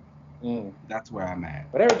Krakoa. That's where I'm at.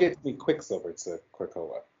 Whatever gets me Quicksilver to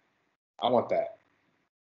Krakoa. I want that.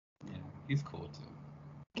 Yeah, he's cool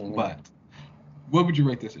too. But what would you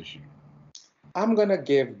rate this issue? I'm gonna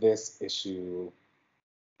give this issue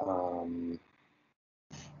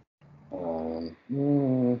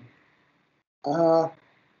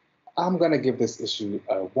I'm gonna give this issue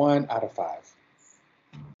a 1 out of 5.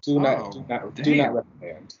 Do not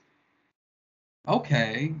recommend.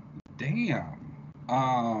 Okay,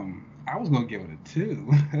 Damn. I was gonna give it a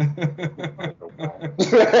 2.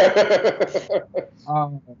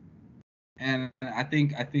 um, and I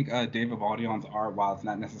think David Baldion's art, while it's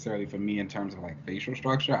not necessarily for me in terms of like facial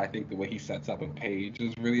structure, I think the way he sets up a page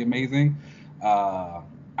is really amazing.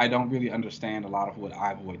 I don't really understand a lot of what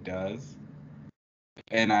Ivoy does,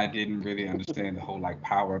 and I didn't really understand the whole like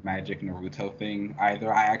power magic Naruto thing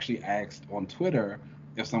either. I actually asked on Twitter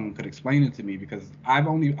if someone could explain it to me because I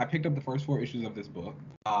picked up the first 4 issues of this book,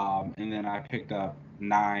 and then I picked up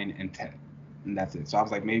 9 and 10, and that's it. So I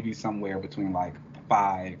was like maybe somewhere between like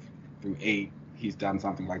 5 through 8, he's done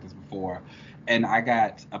something like this before, and I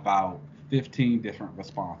got about 15 different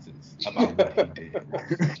responses about what he did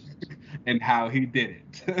and how he did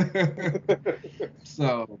it.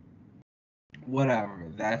 So whatever,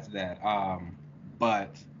 that's that.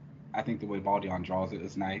 But I think the way Baldion draws it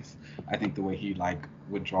is nice. I think the way he like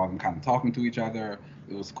would draw them kind of talking to each other,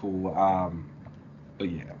 it was cool. But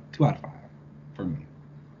yeah, 2 out of 5 for me.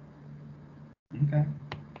 Okay.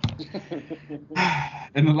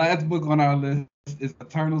 And the last book on our list is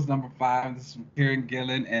Eternals #5. This is from Kieran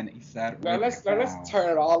Gillen and Isad Now let's turn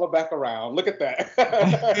it all back around. Look at that.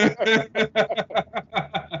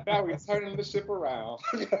 Now we're turning the ship around.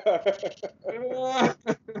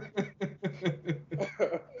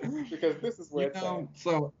 Because this is where it's at.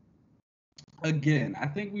 So again, I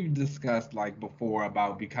think we've discussed like before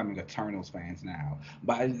about becoming Eternals fans now,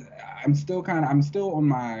 but I'm still on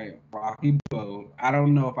my rocky boat. I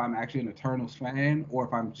don't know if I'm actually an Eternals fan or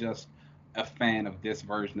if I'm just a fan of this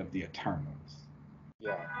version of the Eternals.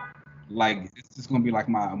 Yeah. Like it's just gonna be like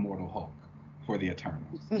my Immortal Hulk for the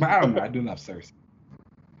Eternals. But I don't know. I do love Cersei.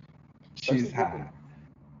 She's high.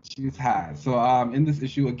 She's high. So in this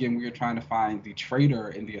issue again, we are trying to find the traitor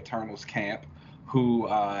in the Eternals camp who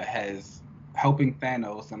has helping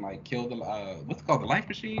Thanos and like kill the what's it called, the life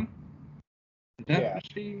machine? The death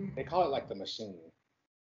machine? They call it like the machine.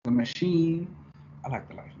 The machine. I like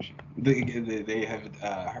the life machine. They have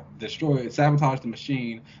sabotaged the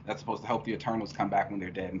machine that's supposed to help the Eternals come back when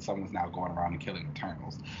they're dead, and someone's now going around and killing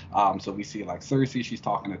Eternals. So we see like Cersei, she's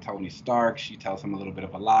talking to Tony Stark. She tells him a little bit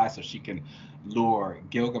of a lie so she can lure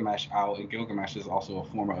Gilgamesh out, and Gilgamesh is also a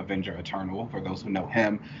former Avenger Eternal, for those who know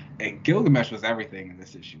him. And Gilgamesh was everything in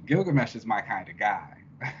this issue. Gilgamesh is my kind of guy.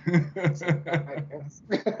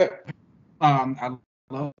 I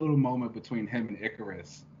love a little moment between him and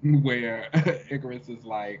Icarus where Icarus is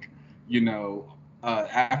like,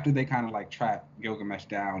 after they kind of like trap Gilgamesh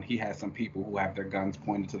down, he has some people who have their guns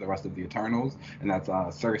pointed to the rest of the Eternals, and that's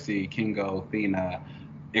Cersei, Kingo, Athena,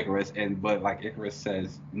 Icarus, but like Icarus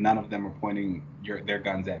says, none of them are pointing their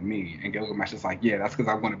guns at me, and Gilgamesh is like, yeah, that's because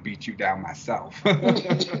I want to beat you down myself. And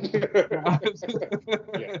I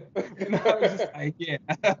was just like, yeah.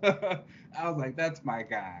 I was like, that's my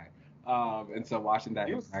guy. And so watching that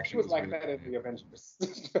interaction was like really that in the Avengers.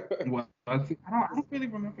 Well, I don't really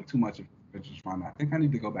remember too much of Avengers from it. I think I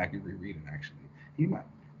need to go back and reread it. Actually,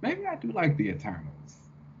 maybe I do like the Eternals.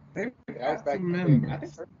 Maybe I remember. I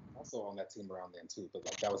think also on that team around then too, but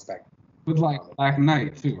like that was back with like Black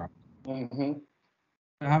Knight too, right? Mm-hmm.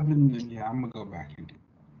 I'm gonna go back and do it.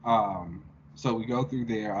 So we go through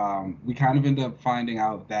there. We kind of end up finding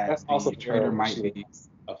out that that's the also traitor might be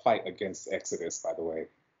a fight against Exodus, by the way.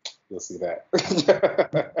 You'll see that.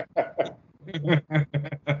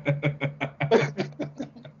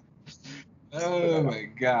 Oh my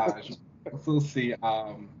gosh. So see,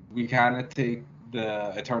 we kind of take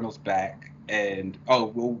the Eternals back, and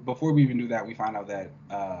before we even do that, we find out that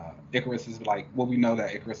Icarus is we know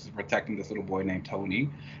that Icarus is protecting this little boy named Tony,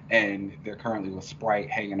 and they're currently with Sprite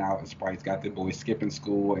hanging out, and Sprite's got the boys skipping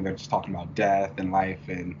school, and they're just talking about death and life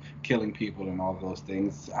and killing people and all those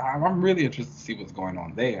things. I'm really interested to see what's going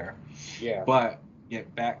on there. Yeah. But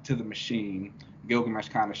get back to the machine. Gilgamesh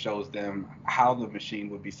kind of shows them how the machine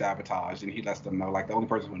would be sabotaged, and he lets them know like the only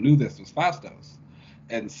person who knew this was Faustos.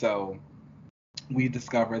 And so we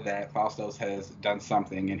discover that Faustos has done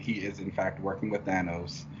something, and he is in fact working with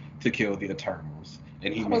Thanos to kill the Eternals.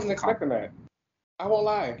 And he I wasn't expecting that. I won't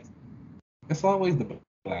lie. It's always the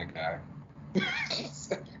black guy.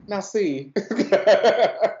 Now see.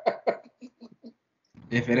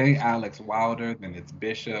 If it ain't Alex Wilder, then it's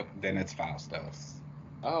Bishop, then it's Faustos.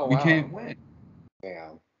 Oh, wow. We can't win.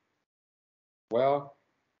 Damn. Well,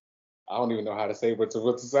 I don't even know how to say what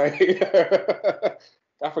to say.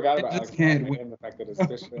 I forgot about Alex Wilder and the fact that it's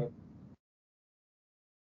Bishop.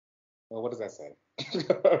 Well, what does that say?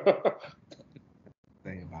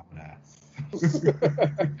 Say about us.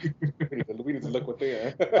 we need to look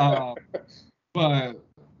within.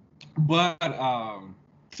 But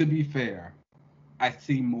to be fair, I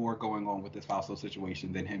see more going on with this Fausto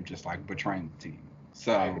situation than him just like betraying the team.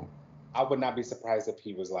 So I would not be surprised if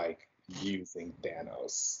he was like using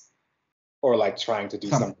Thanos or like trying to do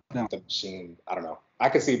something with the machine. I don't know. I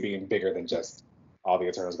could see it being bigger than just all the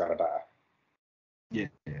Eternals gotta die. Yeah,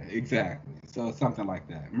 exactly. So something like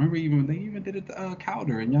that. Remember, they even did it to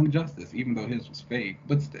Calder and Young Justice, even though his was fake,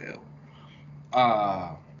 but still.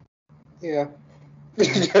 Yeah.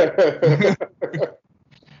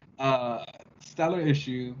 Stellar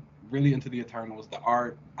issue. Really into the Eternals. The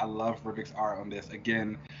art, I love Rivik's art on this.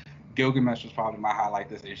 Again, Gilgamesh was probably my highlight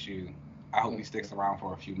this issue. I hope he sticks around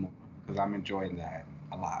for a few more because I'm enjoying that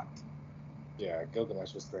a lot. Yeah,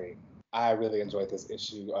 Gilgamesh was great. I really enjoyed this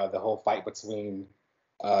issue. The whole fight between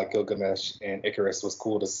Gilgamesh and Icarus was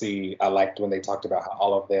cool to see. I liked when they talked about how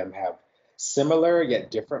all of them have similar yet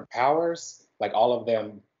different powers. Like all of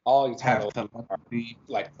them, all Eternals have telepathy.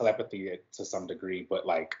 Like telepathy to some degree, but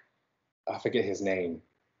like I forget his name.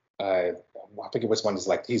 I forget which one is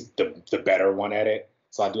like he's the better one at it.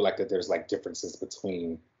 So I do like that there's like differences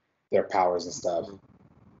between their powers and stuff.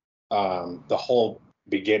 The whole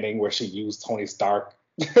beginning where she used Tony Stark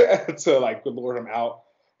to like lure him out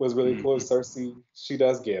was really cool. Cersei, she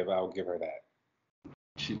does give. I'll give her that.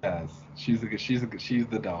 She does. She's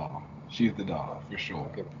the doll. She's the doll for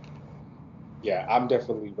sure. Okay. Yeah, I'm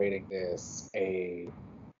definitely rating this a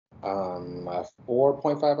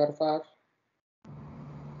 4.5 out of 5.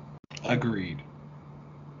 Agreed.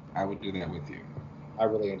 I would do that with you. I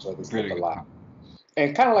really enjoyed this book a lot.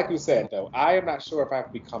 And kind of like you said, though, I am not sure if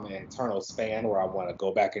I've become an Eternals fan where I want to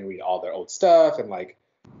go back and read all their old stuff and like,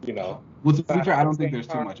 you know. Well, to be fair, I don't think there's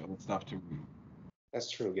too much old stuff to read. That's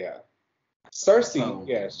true, yeah. Cersei,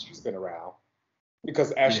 yeah, she's been around.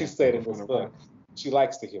 Because as she said in this book, she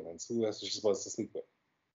likes the humans. Who else is she supposed to sleep with?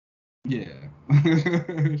 Yeah.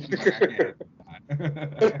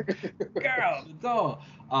 Girl, the doll.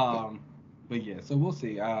 But yeah, so we'll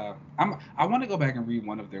see. I want to go back and read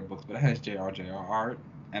one of their books, but it has JR art,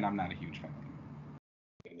 and I'm not a huge fan.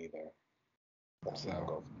 Me neither.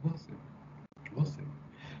 So we'll see.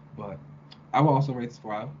 But I will also rate this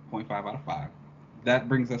 5.5 out of 5. That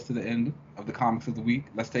brings us to the end of the comics of the week.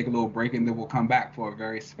 Let's take a little break, and then we'll come back for a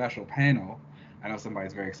very special panel. I know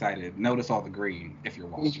somebody's very excited. Notice all the green if you're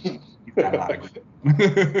watching. You've got a lot of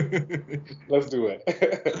green. Let's do it.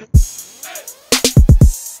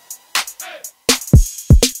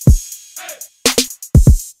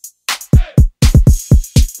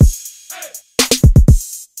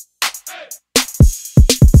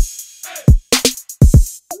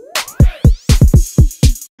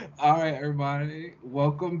 All right, everybody.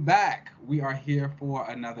 Welcome back. We are here for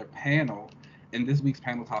another panel. And this week's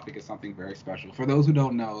panel topic is something very special. For those who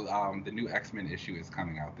don't know, the new X-Men issue is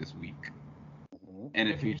coming out this week. And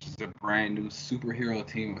it features a brand new superhero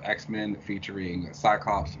team of X-Men featuring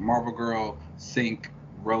Cyclops, Marvel Girl, Synch,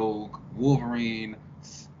 Rogue, Wolverine,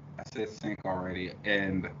 I said Synch already,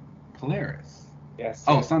 and Polaris. Yes.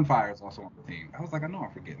 Oh, Sunfire is also on the team. I was like, I know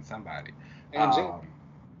I'm forgetting somebody. And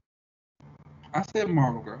I said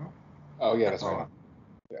Marvel Girl. Oh, yeah, that's right.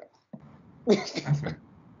 Yeah. That's right.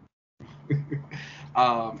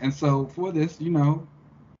 And so for this, Mr.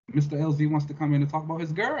 LZ wants to come in and talk about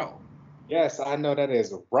his girl. Yes, I know that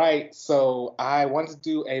is right. So I wanted to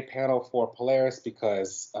do a panel for Polaris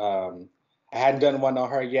because I hadn't done one on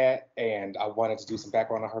her yet, and I wanted to do some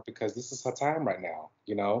background on her because this is her time right now,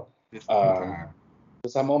 This is her time.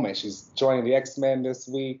 It's her moment. She's joining the X-Men this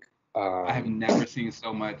week. I have never seen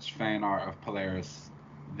so much fan art of Polaris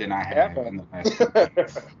than I have in the last 2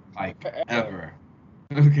 weeks. Like, ever.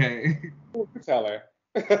 Okay. Tell her.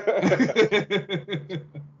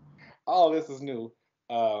 All this is new.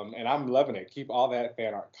 And I'm loving it. Keep all that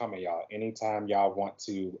fan art coming, y'all. Anytime y'all want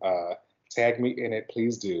to tag me in it,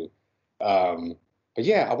 please do. But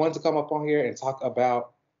yeah, I wanted to come up on here and talk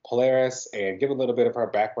about Polaris and give a little bit of her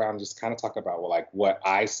background, just kind of talk about what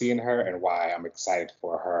I see in her and why I'm excited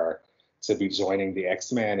for her to be joining the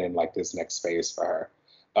X-Men in like this next phase for her.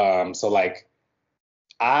 So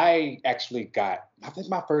I actually I think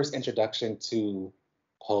my first introduction to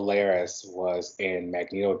Polaris was in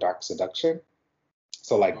Magneto Dark Seduction.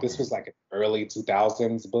 So this was like an early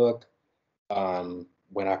 2000s book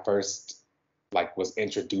when I first was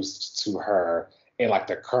introduced to her in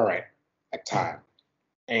the current time.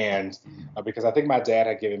 And because I think my dad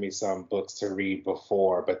had given me some books to read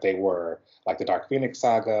before, but they were like the Dark Phoenix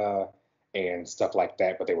saga and stuff like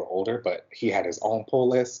that, but they were older, but he had his own pull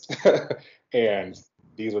list. And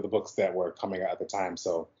these were the books that were coming out at the time.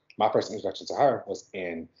 So my first introduction to her was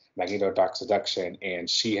in Magneto Dark Seduction, and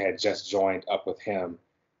she had just joined up with him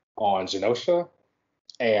on Genosha.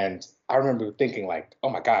 And I remember thinking like, oh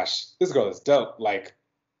my gosh, this girl is dope. Like,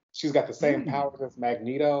 she's got the same Mm. powers as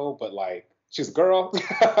Magneto, but like, she's a girl.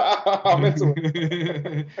 I'm into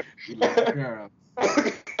it. You like girls.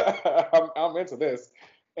 I'm into this.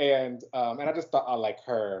 And I just thought like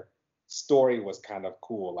her story was kind of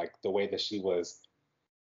cool, like the way that she was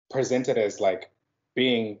presented as like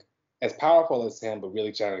being as powerful as him, but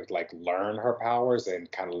really trying to like learn her powers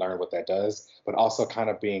and kind of learn what that does, but also kind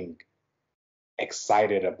of being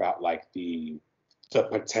excited about like the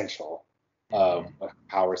potential of what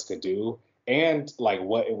powers could do and like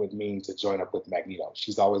what it would mean to join up with Magneto.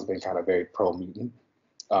 She's always been kind of very pro mutant.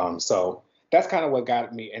 So that's kind of what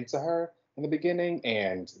got me into her in the beginning.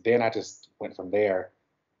 And then I just went from there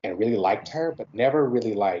and really liked her, but never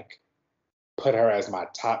really like put her as my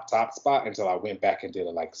top spot until I went back and did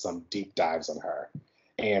like some deep dives on her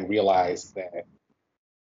and realized that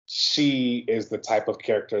she is the type of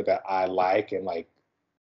character that I like, and like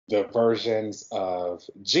the versions of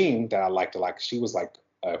Jean that I liked a lot. She was like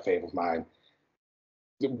a fave of mine.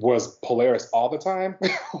 Was Polaris all the time,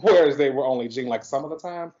 whereas they were only Jean like some of the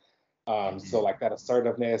time. So like that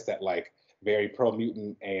assertiveness, that like very pro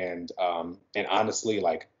mutant, and honestly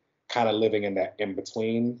like kind of living in that in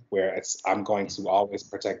between where it's I'm going to always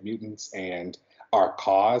protect mutants and our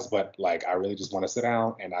cause, but like I really just want to sit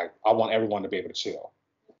down and I want everyone to be able to chill.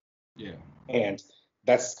 Yeah. And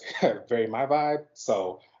that's very my vibe.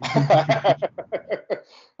 So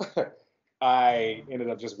I ended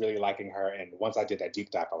up just really liking her. And once I did that deep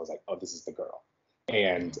dive, I was like, oh, this is the girl.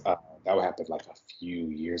 And that happened like a few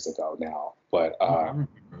years ago now. But I remember.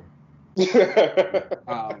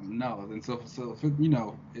 No, and so for, you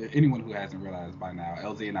know, anyone who hasn't realized by now,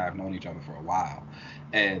 LZ and I have known each other for a while,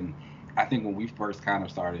 and I think when we first kind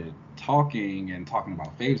of started talking and talking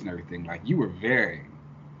about faves and everything, like you were very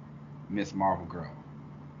Miss Marvel girl.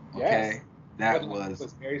 yes, Okay, that but it was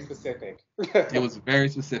was very specific. it was very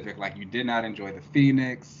specific. Like you did not enjoy the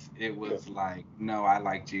Phoenix. It Yeah. was like, no, I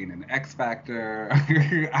like Jean and X Factor.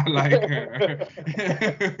 I like her.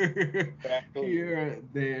 Exactly. Here,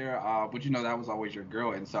 there. But you know, that was always your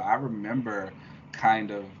girl. And so I remember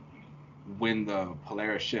kind of when the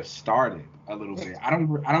Polaris shift started a little bit. I don't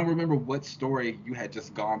remember what story you had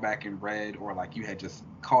just gone back and read, or like you had just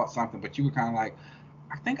caught something, but you were kind of like,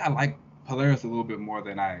 I think I like Polaris a little bit more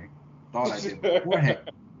than I thought I did beforehand.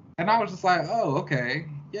 And I was just like, oh, okay,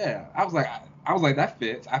 yeah. I was like, that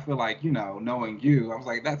fits. I feel like, you know, knowing you, I was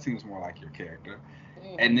like, that seems more like your character.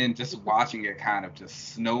 And then just watching it kind of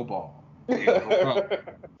just snowball and grow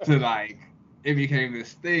to like, it became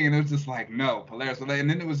this thing, and it was just like, no, Polaris. And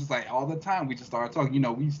then it was just like all the time we just started talking. You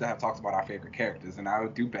know, we used to have talks about our favorite characters, and I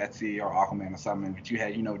would do Betsy or Aquaman or something, but you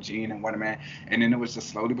had, you know, Jean and Wonder Man, and then it was just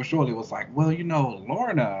slowly but surely, it was like, well, you know,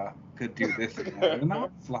 Lorna could do this and that, and I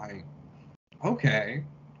was like, okay,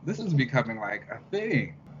 this is becoming like a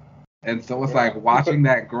thing. And so it's like watching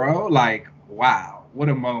that grow, like, wow, what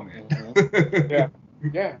a moment. Mhm. Yeah,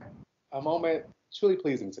 yeah. A moment truly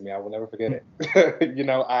pleasing to me. I will never forget it. You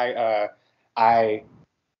know, I I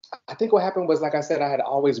think what happened was, like I said, I had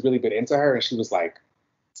always really been into her, and she was like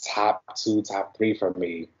top two, top three for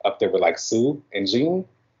me, up there with like Sue and Jean.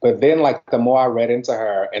 But then, like the more I read into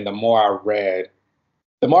her, and the more I read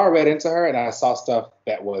into her, and I saw stuff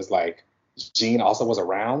that was like Jean also was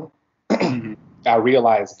around. Mhm. I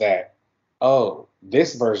realized that, oh,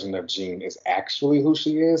 this version of Jean is actually who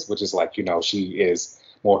she is, which is like, you know, she is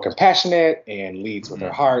more compassionate and leads with her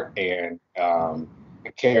Mhm. heart, and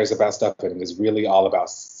cares about stuff, and is really all about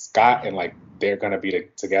Scott, and like they're gonna be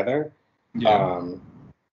together. Yeah. Um,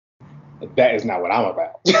 that is not what I'm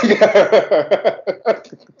about.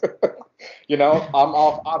 You know, I'm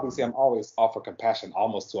always all for compassion,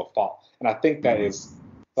 almost to a fault. And I think that Mhm. is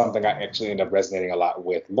something I actually end up resonating a lot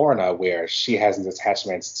with Lorna, where she has these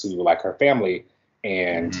attachments to like her family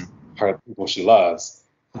and Mhm. her people she loves,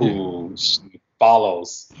 Yeah. who she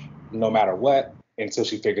follows no matter what, until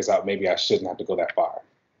she figures out maybe I shouldn't have to go that far.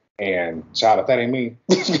 And child, if that ain't me,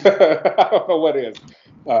 I don't know what is.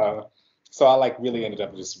 Uh, so I like really ended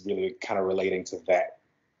up just really kind of relating to that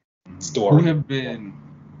Who story. have been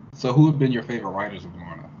who have been your favorite writers of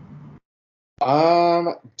Lorna?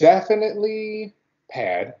 Definitely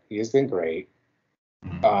Pad. He has been great.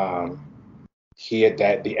 Mhm. Um, he had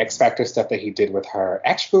that the X Factor stuff that he did with her.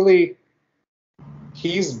 Actually,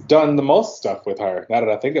 he's done the most stuff with her. Now that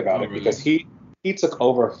I think about Oh, it, really? because he took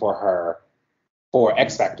over for her for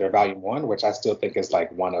X Factor Volume One, which I still think is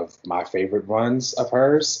like one of my favorite runs of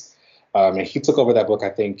hers. And he took over that book, I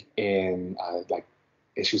think, in like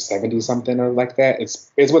issue 70 something or like that.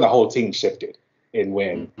 It's when the whole team shifted, and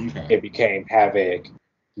when Okay. it became Havoc,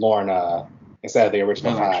 Lorna, instead of the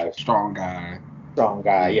original They're like five. strong guy. strong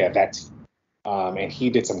guy. Yeah, Yeah. that's and he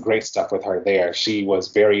did some great stuff with her there. She was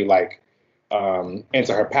very like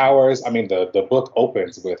into her powers. I mean, the book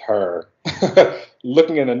opens with her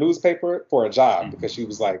looking in a newspaper for a job because she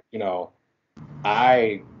was like,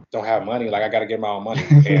 I don't have money. Like I got to get my own money.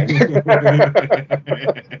 And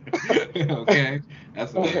Okay,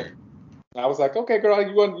 that's hilarious. I was like, okay, girl,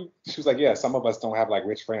 you want? She was like, yeah. Some of us don't have like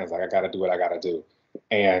rich friends. Like I got to do what I got to do.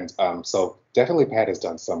 And so definitely Pat has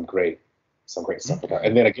done some great stuff with her. Okay.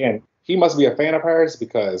 And then again, he must be a fan of hers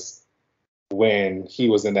because when he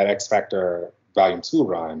was in that X Factor Volume 2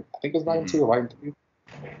 run, I think it was Volume 2 Hmm. or Volume 3.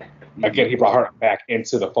 Again, he Hmm. brought her back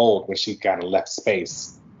into the fold when she kind of left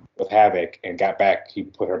space with Havoc and got back. He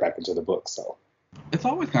put her back into the book. So. It's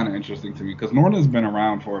always kind of interesting to me because Lorna's been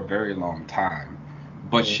around for a very long time,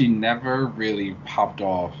 but Mhm. she never really popped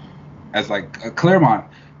off as like a Claremont.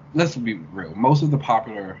 Let's be real. Most of the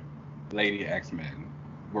popular Lady X-Men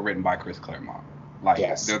were written by Chris Claremont. Like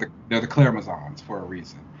Yes. they're the Claremonts for a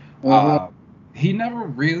reason. Hmm. Uh, he never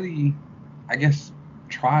really, I guess,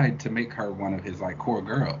 tried to make her one of his like core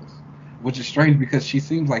girls, which is strange because she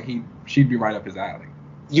seems like she'd be right up his alley.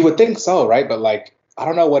 You would think so, right? But like, I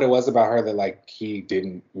don't know what it was about her that like he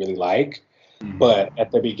didn't really like. Hmm. But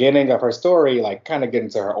at the beginning of her story, like kind of getting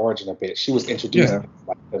to her origin a bit, she was introduced Yeah. as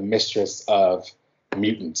like the mistress of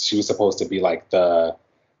mutants. She was supposed to be like the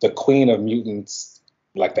queen of mutants,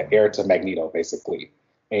 like the heir to Magneto, basically.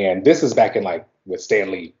 And this is back in like with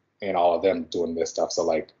Stan Lee and all of them doing this stuff. So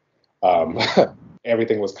like um Hmm.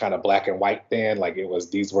 everything was kind of black and white then. Like it was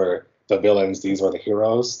these were the villains, these were the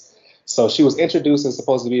heroes. So she was introduced as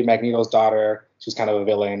supposed to be Magneto's daughter. She was kind of a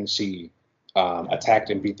villain. She attacked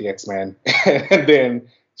and beat the X-Men, and then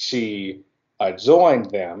she joined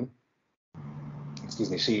them. Excuse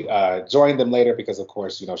me. She joined them later because, of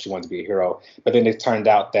course, she wanted to be a hero. But then it turned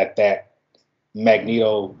out that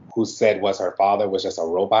Magneto, who said was her father, was just a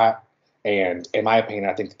robot. And in my opinion,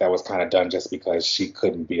 I think that was kind of done just because she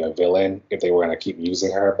couldn't be a villain if they were going to keep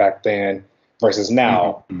using her back then. Versus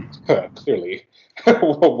now, Hmm. clearly,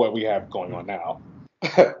 what we have going on now.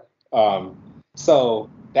 um, so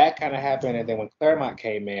that kind of happened, and then when Claremont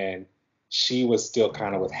came in, she was still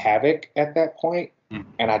kind of with Havoc at that point,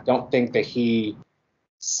 and I don't think that he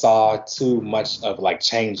saw too much of like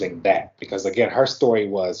changing that because again, her story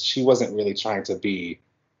was she wasn't really trying to be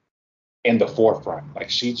in the forefront.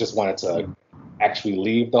 Like she just wanted to actually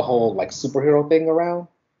leave the whole like superhero thing around.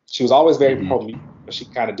 She was always very Hmm. pro mutant, but she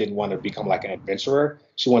kind of didn't want to become like an adventurer.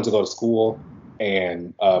 She wanted to go to school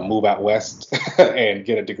and move out west and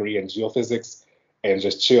get a degree in geophysics and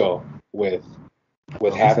just chill with Oh,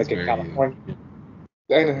 this is Havoc in very you. California.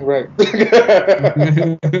 Ain't it right?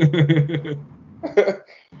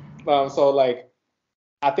 So like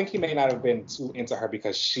I think he may not have been too into her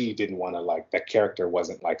because she didn't want to like that character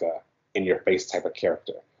wasn't like a in your face type of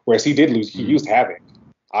character. Whereas he Mm. used Havoc.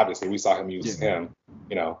 Obviously, we saw him use Yeah. him,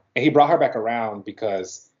 and he brought her back around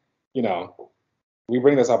because, you know, we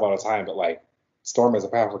bring this up all the time, but like Storm is a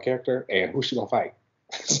powerful character, and who's she gonna fight?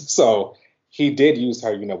 So he did use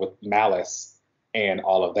her, with malice and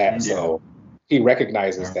all of that. Yeah. So he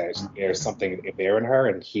recognizes that there's something there in her,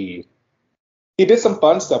 and he did some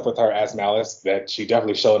fun stuff with her as Malice that she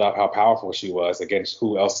definitely showed up how powerful she was against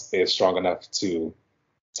who else is strong enough to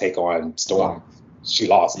take on Storm. Well, She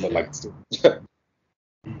lost, but yeah. like,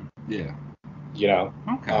 Yeah. you know.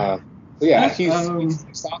 Okay. Um, so yeah, This he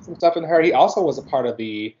saw some stuff in her. He also was a part of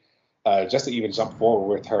the just to even jump forward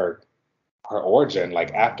with her origin,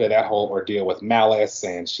 like after that whole ordeal with Malice,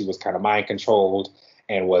 and she was kind of mind controlled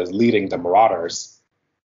and was leading the Marauders.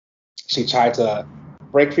 She tried to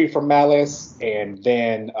break free from Malice, and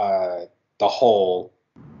then the whole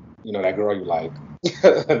that girl you like.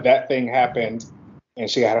 That thing happened, and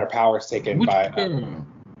she had her powers taken which by girl?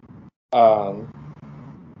 um,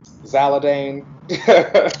 Zaladane.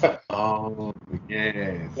 Oh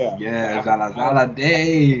yes, Yeah, yes, I, Zala I don't Zala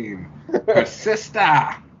Dane, her sister.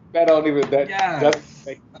 that don't even that doesn't Yes.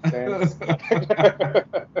 make sense.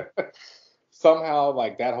 Somehow,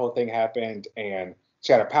 like that whole thing happened, and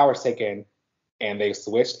she had her powers taken, and they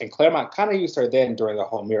switched. And Claremont kind of used her then during the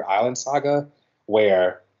whole Mirror Island saga,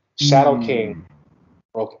 where Shadow King Hmm.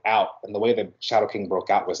 broke out, and the way that Shadow King broke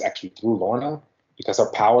out was actually through Lorna because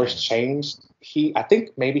her powers Yeah. changed. I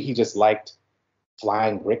think maybe he just liked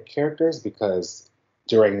flying brick characters because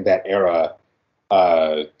during that era,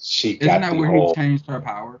 she Isn't got that the where he whole changed her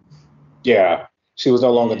powers? yeah. She was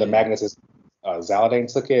no longer the Yeah. Magnus.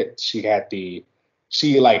 Zaladane took it.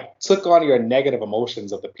 She like took on your negative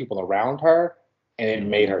emotions of the people around her, and it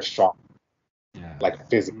made Hmm. her strong, Yes. like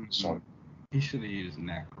physically Hmm. strong. He should have used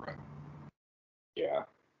Necro. Yeah.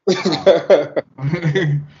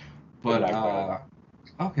 Um, But Ignite, whatever.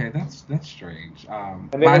 okay, that's strange. And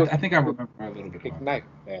But then it was I think I remember a little bit about that. Ignite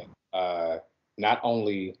that not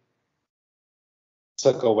only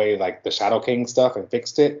took away like the Shadow King stuff and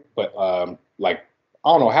fixed it, but like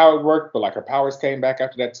I don't know how it worked, but like her powers came back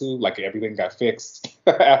after that too. Like everything got fixed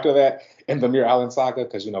after that in the Mirror Island saga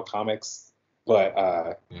because you know comics.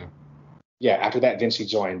 But Yeah. yeah, after that, then she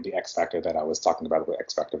joined the X Factor that I was talking about with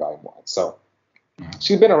X Factor Volume One. So Yeah.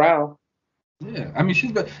 she's been around. Yeah, I mean,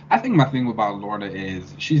 she's been. I think my thing about Lorna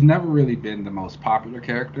is she's never really been the most popular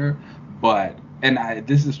character, but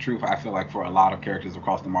this is true. I feel like for a lot of characters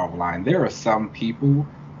across the Marvel line, there are some people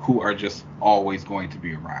who are just always going to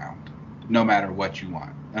be around, no matter what you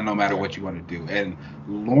want and no matter Yeah. what you want to do. And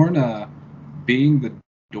Lorna, being the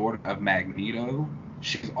daughter of Magneto,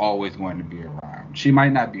 she's always going to be around. She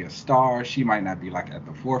might not be a star, she might not be like at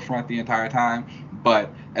the forefront the entire time, but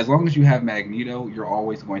as long as you have Magneto, you're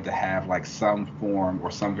always going to have like some form or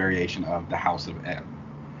some variation of the House of M.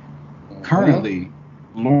 Mm-hmm. Currently,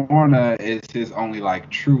 Lorna is his only like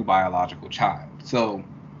true biological child. So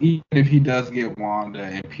even if he does get Wanda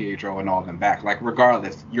and Pietro and all them back, like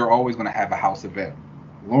regardless, you're always going to have a House of M.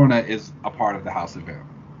 Lorna is a part of the House of M.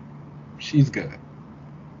 She's good.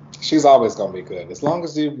 She's always going to be good. As long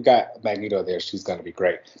as you've got Magneto there, she's going to be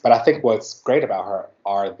great. But I think what's great about her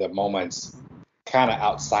are the moments kind of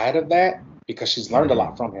outside of that because she's learned a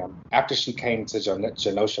lot from him. After she came to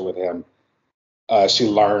Genosha with him, she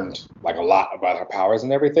learned like a lot about her powers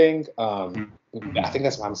and everything. I Mm-hmm. think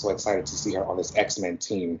that's why I'm so excited to see her on this X-Men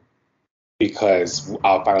team because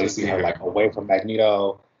I'll finally To see see her her like away from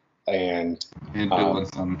Magneto and and doing um,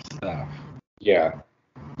 some stuff. yeah,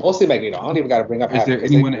 mostly Magneto. I don't even got to bring up Is Havoc there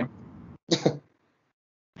because they. anyone?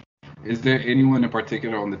 Is there anyone in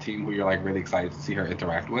particular on the team who you're like really excited to see her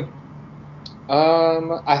interact with?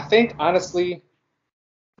 I think honestly,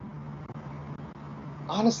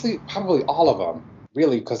 probably all of them,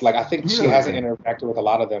 really, because like I think she hasn't Really? interacted with a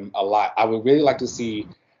lot of them a lot. I would really like to see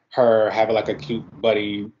her have like a cute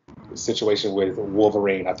buddy situation with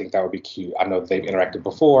Wolverine. I think that would be cute. I know they've interacted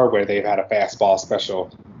before where they've had a fastball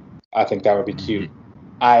special. I think that would be Mm-hmm. cute.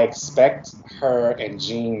 I expect her and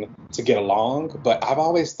Jean to get along, but I've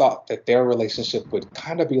always thought that their relationship would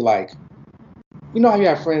kind of be like, you know how you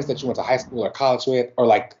have friends that you went to high school or college with, or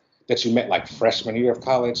like that you met like freshman year of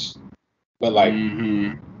college, but like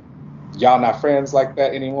Mm-hmm. y'all not friends like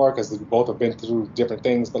that anymore because we both have been through different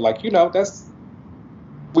things. But like, you know, that's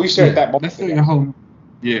we shared Yeah, that moment that's still your together. whole.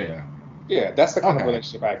 Yeah. Yeah, that's the kind of Okay.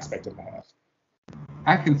 relationship I expect them to have.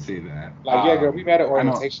 I can see that. Like, yeah, girl, we met at I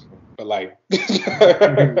know. orientation, but like,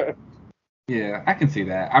 Yeah, I can see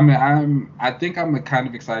that. I think I'm kind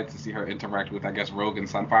of excited to see her interact with, I guess, Rogue and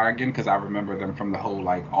Sunfire again, because I remember them from the whole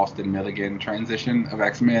like Austin Milligan transition of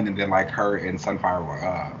X-Men, and then like her and Sunfire were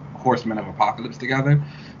Horsemen of Apocalypse together.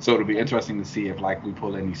 So it'll be interesting to see if like we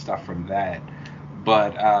pull any stuff from that.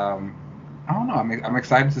 But I don't know. I'm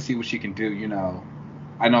excited to see what she can do. You know,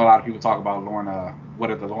 I know a lot of people talk about Lorna.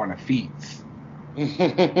 What are the Lorna feats?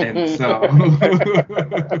 And so,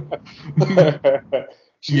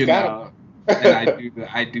 she's you got know, and them.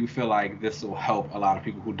 I do feel like this will help a lot of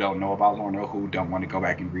people who don't know about Lorna, who don't want to go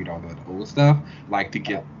back and read all the old stuff, like to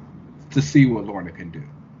get to see what Lorna can do.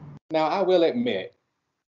 Now, I will admit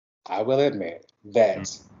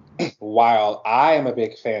that while I am a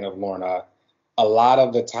big fan of Lorna, a lot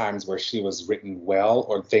of the times where she was written well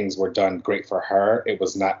or things were done great for her, it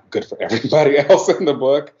was not good for everybody else in the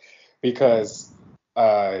book because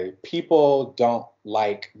people don't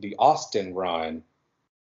like the Austen run,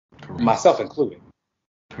 Correct. myself included.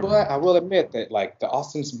 But I Correct. will admit that like the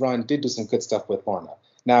Austen's run did do some good stuff with Lorna.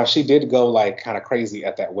 Now she did go like kind of crazy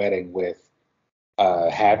at that wedding with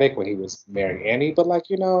Havoc when he was marrying Annie, but like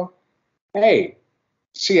hey,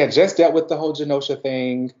 she had just dealt with the whole Genosha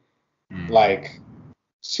thing. Mm. Like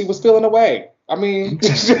she was feeling away. I mean,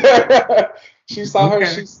 Okay. she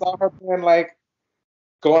Okay. saw her being like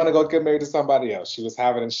going to go get married to somebody else. She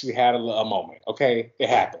had a moment. Okay, it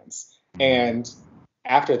happens. Mm. And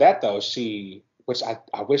after that though, which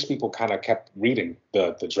I wish people kind of kept reading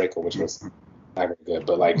the Draco, which was not very good,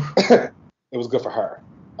 but like it was good for her.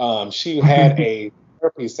 She had a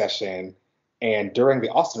therapy session, and during the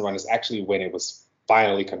Austen run is actually when it was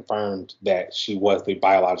finally confirmed that she was the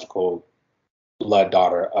biological blood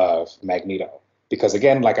daughter of Magneto. Because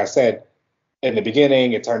again, like I said in the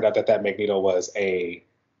beginning, it turned out that Magneto was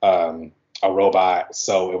um, a robot,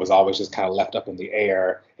 so it was always just kind of left up in the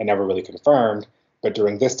air and never really confirmed. But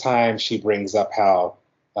during this time, she brings up how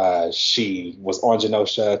she was on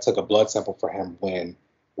Genosha, took a blood sample for him when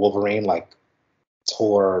Wolverine like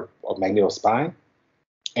tore Magneto's spine,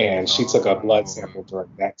 And she took a blood sample during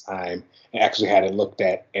that time and actually had it looked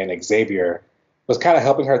at. And Xavier was kind of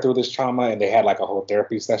helping her through this trauma, and they had like a whole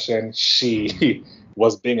therapy session. She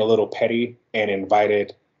was being a little petty and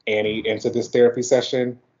invited Annie into this therapy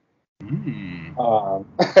session. Um,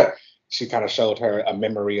 she kind of showed her a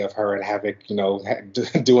memory of her and Havoc,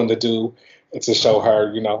 doing the do to show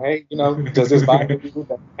her, hey, does this bother you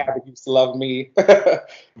that Havoc used to love me?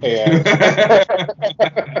 And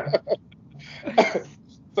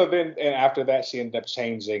so then, and after that, she ended up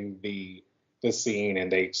changing the scene,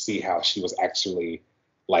 and they see how she was actually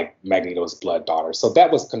like Magneto's blood daughter. So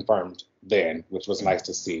that was confirmed then, which was nice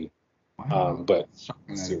to see. Wow. But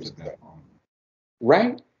seriously,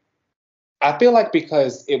 right? I feel like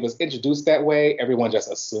because it was introduced that way, everyone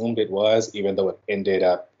just assumed it was, even though it ended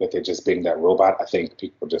up with it just being that robot. I think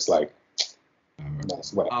people were just like,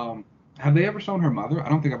 that's what. Have they ever shown her mother? I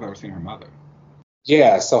don't think I've ever seen her mother.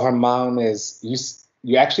 Yeah, so her mom is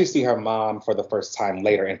you actually see her mom for the first time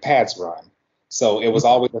later in Pad's run. So it was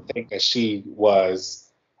always the thing that she was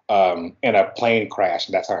in a plane crash,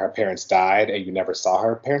 and that's how her parents died, and you never saw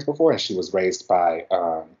her parents before, and she was raised by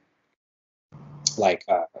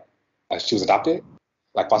she was adopted,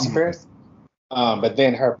 like foster parents. But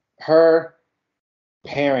then her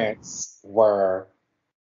parents were,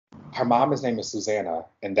 her mom is named Susanna,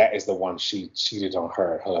 and that is the one she cheated on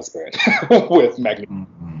her husband with Magneto.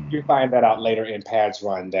 You find that out later in Pad's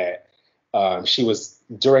run that she was,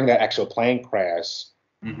 during that actual plane crash,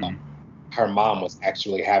 her mom was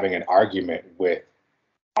actually having an argument with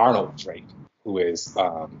Arnold Drake, who is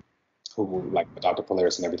who like adopted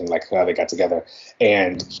Polaris and everything, like how they got together,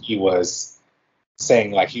 and he was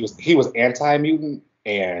saying like he was anti-mutant,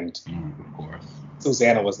 and of course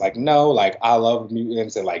Susanna was like, no, like I love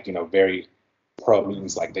mutants, and like very pro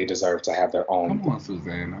mutants, like they deserve to have their own. Come on,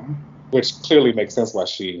 Susanna. Which clearly makes sense why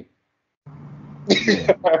she,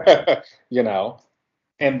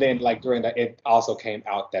 And then like during that, it also came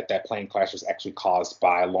out that that plane crash was actually caused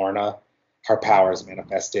by Lorna. Her powers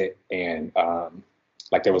manifested, and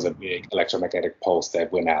like there was a big electromagnetic pulse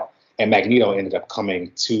that went out, and Magneto ended up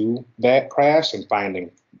coming to that crash and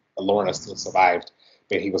finding Lorna still survived.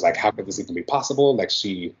 But he was like, how could this even be possible? Like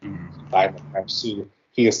she died in the crash too.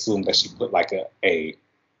 He assumed that she put like a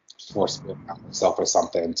force field on herself or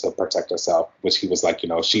something to protect herself, which he was like,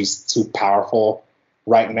 she's too powerful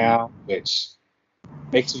right now, which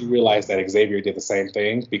makes you realize that Xavier did the same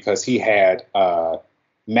thing because he had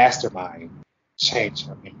Mastermind change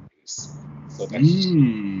her memories so that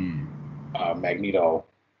Magneto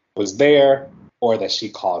was there, or that she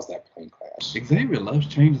caused that plane crash. Xavier loves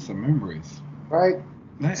changing some memories. Right?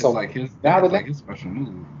 That's like his special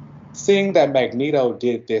move. Seeing that Magneto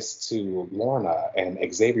did this to Lorna and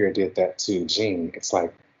Xavier did that to Jean, it's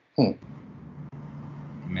like,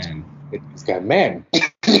 Men. It's got men.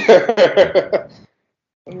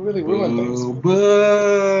 It really ruined things.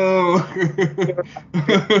 Boo!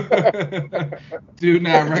 Do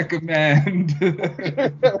not recommend.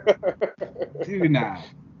 Do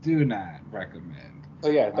not recommend. So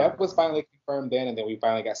yeah, that was finally confirmed then, and then we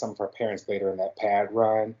finally got some of her parents later in that Pad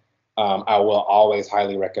run. I will always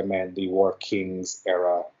highly recommend the War of Kings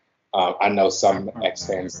era. I know some X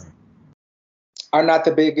fans are not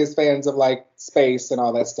the biggest fans of like space and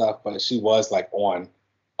all that stuff, but she was like on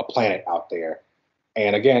a planet out there.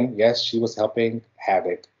 And again, yes, she was helping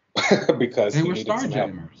Havoc because they were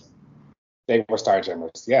Starjammers. They were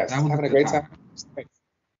Starjammers. Yes, having a great time. I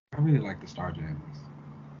really like the Starjammers.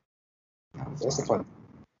 That's a fun.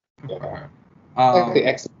 Yeah. Like the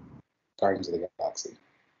X Guardians of the Galaxy.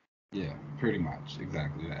 Yeah, pretty much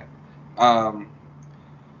exactly that.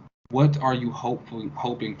 What are you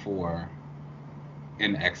hoping for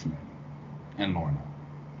in X-Men and Lorna?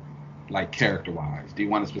 Like character-wise, do you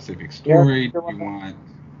want a specific story? Do you want?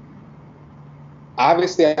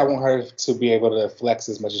 Obviously, I want her to be able to flex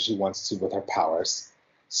as much as she wants to with her powers.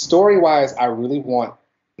 Story-wise, I really want,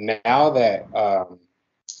 now that,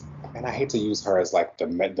 and I hate to use her as like the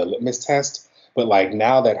litmus test, but like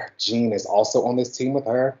now that Jean is also on this team with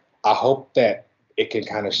her, I hope that it can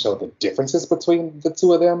kind of show the differences between the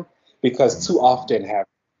two of them, because too often have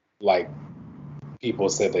like people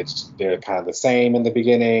said that they're kind of the same in the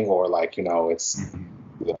beginning, or like, it's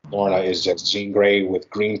Lorna is just Jean Grey with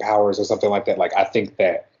green powers or something like that. Like, I think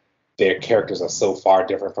that their characters are so far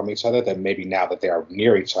different from each other that maybe now that they are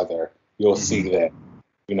near each other, you'll see that,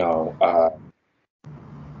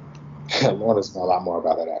 Lorna's know a lot more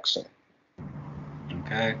about that action.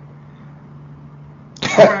 Okay.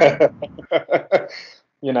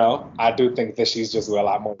 I do think that she's just a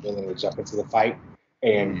lot more willing to jump into the fight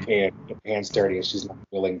and get hands dirty, and she's not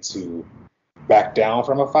willing to back down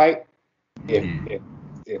from a fight if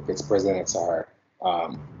if it's presented to her.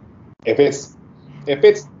 If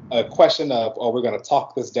it's a question of, oh, we're gonna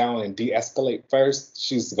talk this down and de-escalate first,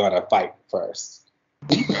 she's gonna fight first.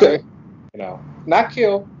 Not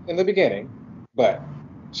kill in the beginning, but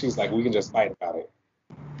she's like, we can just fight about it.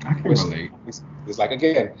 I can relate. It's like,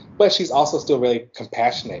 again, but she's also still really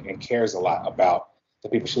compassionate and cares a lot about the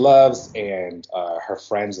people she loves and her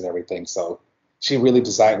friends and everything. So she really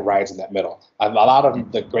rides in that middle. A lot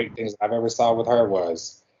of the great things I've ever saw with her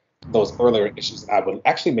was those earlier issues. And I would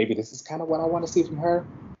actually, maybe this is kind of what I want to see from her.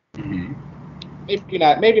 Mm-hmm.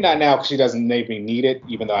 Maybe not now because she doesn't maybe need it,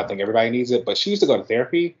 even though I think everybody needs it. But she used to go to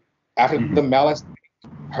therapy after the Malice.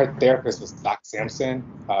 Her therapist was Doc Samson,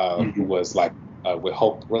 who was like with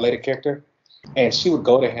Hulk related character, and she would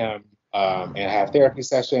go to him and have therapy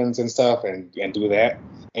sessions and stuff and do that.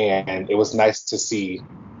 And it was nice to see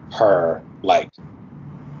her like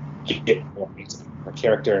get more into her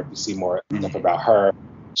character. We see more stuff about her.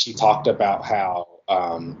 She talked about how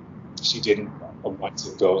she didn't want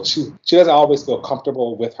to go. She doesn't always feel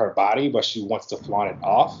comfortable with her body, but she wants to flaunt it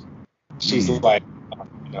off. She's like,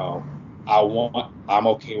 I'm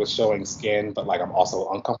okay with showing skin, but like I'm also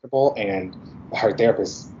uncomfortable. And her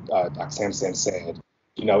therapist, Dr. Sampson, said,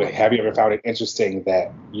 have you ever found it interesting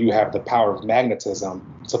that you have the power of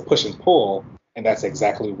magnetism to push and pull, and that's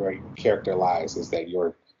exactly where your character lies, is that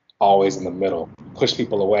you're always in the middle, push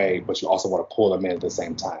people away, but you also want to pull them in at the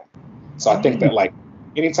same time. So I think that like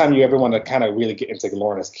anytime you ever want to kind of really get into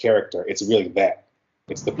Lorna's character, it's really that.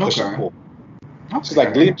 It's the push and pull. Okay. She's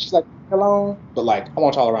like, leave alone, but like I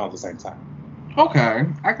want y'all around at the same time. Okay,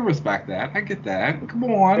 I can respect that. I get that. Come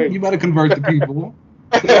on, you better convert the people.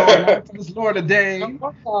 This Lorna Dane.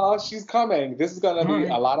 She's coming. This is gonna be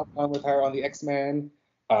a lot of fun with her on the X-Men.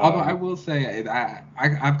 Although I will say,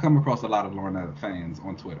 I've come across a lot of Lorna fans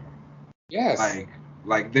on Twitter. Yes.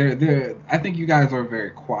 Like they're. I think you guys are a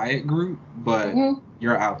very quiet group, but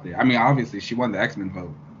you're out there. I mean, obviously, she won the X-Men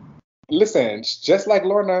vote. Listen, just like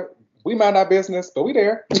Lorna, we mind our business, but we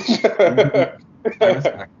there.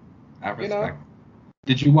 I respect.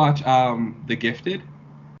 Did you watch The Gifted?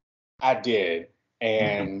 I did,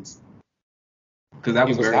 and because that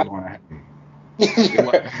was very Lorna happy.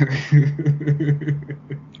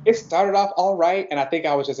 It started off all right, and I think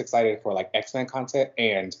I was just excited for like X-Men content,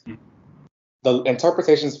 and the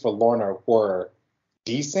interpretations for Lorna were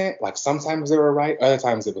decent. Like sometimes they were right, other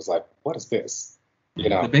times it was like, what is this?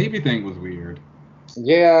 The baby thing was weird.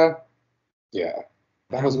 Yeah,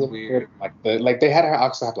 that was really weird. Like they had her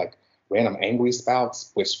also have like random angry spouts,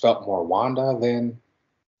 which felt more Wanda than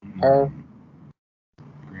her.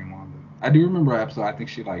 Green Wanda. I do remember an episode. I think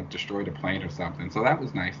she like destroyed a plane or something. So that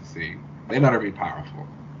was nice to see. They let her be powerful.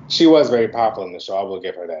 She was very powerful in the show. I will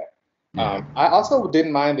give her that. Yeah. I also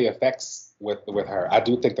didn't mind the effects with her. I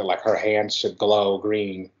do think that like her hands should glow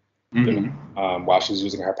green while she's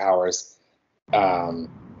using her powers. And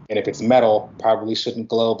if it's metal, probably shouldn't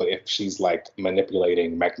glow. But if she's like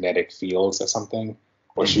manipulating magnetic fields or something,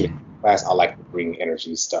 or shooting glass, I like the green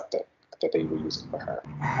energy stuff that they were using for her.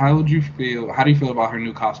 How do you feel about her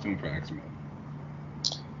new costume for X-Men?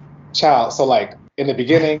 Child, so like in the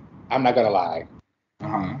beginning, I'm not gonna lie.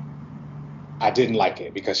 I didn't like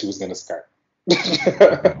it because she was in a skirt.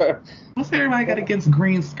 What's everybody got against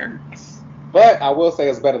green skirts? But I will say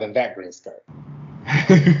it's better than that green skirt.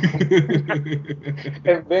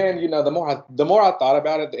 And then, the more I thought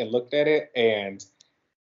about it and looked at it, and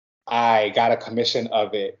I got a commission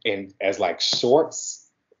of it as like shorts.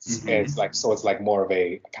 And it's like, so it's like more of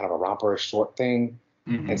a kind of a romper short thing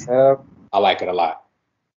instead of, I like it a lot.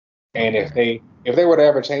 And if they were to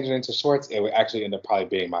ever change it into shorts, it would actually end up probably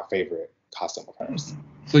being my favorite costume of hers.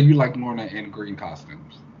 So you like Lorna in green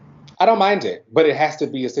costumes? I don't mind it, but it has to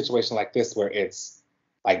be a situation like this where it's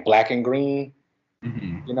like black and green,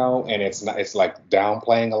 and it's like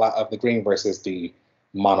downplaying a lot of the green versus the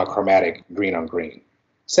monochromatic green on green.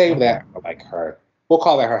 Save that for like her. We'll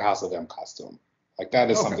call that her House of M costume. Like that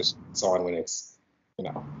is something she's on when it's,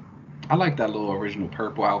 I like that little original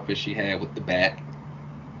purple outfit she had with the bat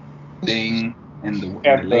thing and the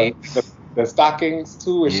legs. The stockings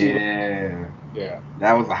too. Yeah.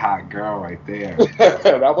 That was a hot girl right there.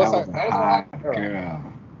 that was a hot girl.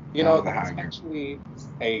 That's actually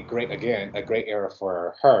a great era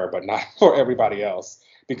for her, but not for everybody else,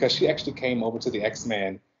 because she actually came over to the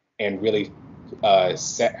X-Men and really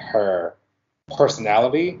set her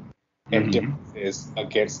personality and differences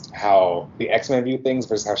against how the X-Men view things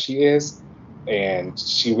versus how she is. And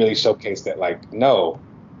she really showcased that, like, no,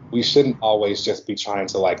 we shouldn't always just be trying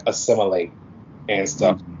to like assimilate and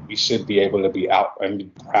stuff. We should be able to be out and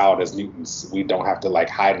be proud as mutants. We don't have to like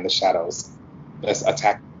hide in the shadows. Let's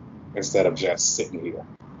attack instead of just sitting here.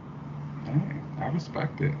 I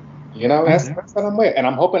respect it. You know, that's what I'm with. And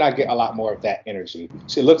I'm hoping I get a lot more of that energy.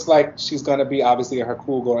 She looks like she's going to be obviously in her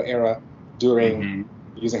cool girl era during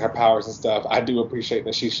using her powers and stuff. I do appreciate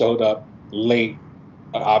that she showed up late,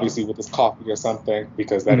 obviously with this coffee or something,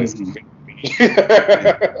 because that is me.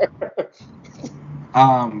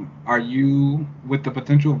 Are you, with the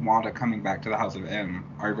potential of Wanda coming back to the House of M,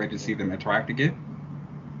 are you ready to see them interact again?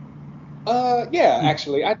 Yeah,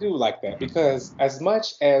 actually, I do like that because as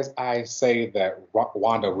much as I say that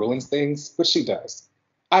Wanda ruins things, which she does,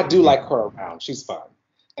 I do like her around. She's fun,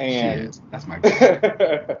 and that's my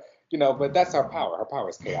girl. you know, but that's her power. Her power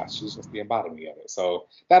is chaos. She's just the embodiment of it. So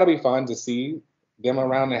that'll be fun to see them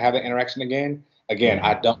around and have an interaction again. Again,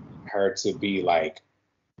 I don't want her to be like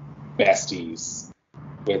besties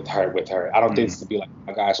with her. I don't think it's to be like, oh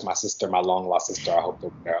my gosh, my sister, my long lost sister. I hope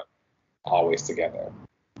that we're always together.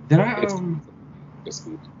 Did I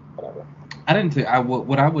whatever. I didn't say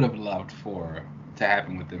what I would have loved for to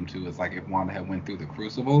happen with them too is like if Wanda had went through the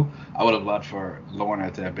Crucible, I would have loved for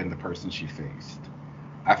Lorna to have been the person she faced.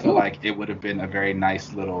 I feel like it would have been a very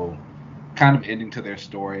nice little kind of ending to their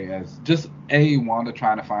story as just Wanda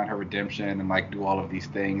trying to find her redemption and like do all of these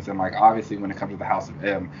things, and like obviously when it comes to the House of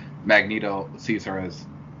M, Magneto sees her as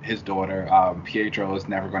his daughter. Pietro is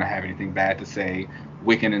never going to have anything bad to say.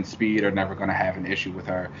 Wiccan and Speed are never going to have an issue with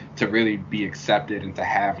her. To really be accepted and to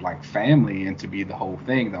have like family and to be the whole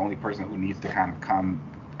thing, the only person who needs to kind of come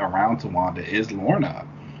around to Wanda is Lorna.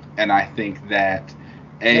 And I think that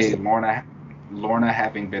Lorna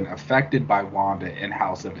having been affected by Wanda in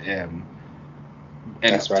House of M,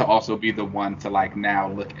 and to also be the one to like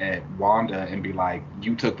now look at Wanda and be like,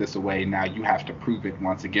 you took this away, now you have to prove it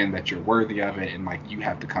once again that you're worthy of it, and like you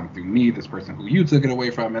have to come through me, this person who you took it away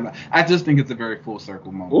from. And I just think it's a very full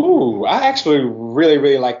circle moment. Ooh, I actually really,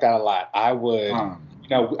 really like that a lot. I would, you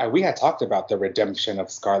know, we had talked about the redemption of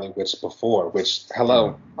Scarlet Witch before, which,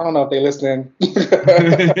 hello, I don't know if they're listening.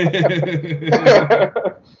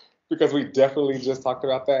 Because we definitely just talked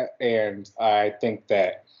about that. And I think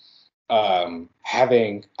that I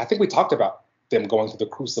think we talked about them going through the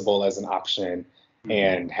Crucible as an option,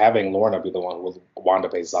 and having Lorna be the one who Wanda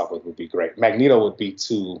pays off with would be great. Magneto would be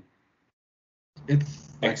too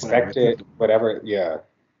expected, whatever. Yeah.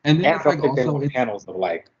 And then it's like also panels of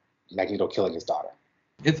like Magneto killing his daughter.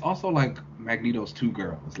 It's also like Magneto's two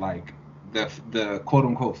girls, like the quote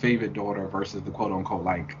unquote favorite daughter versus the quote unquote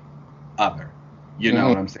like other. You know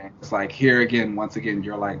what I'm saying? It's like here again, once again,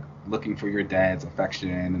 you're like looking for your dad's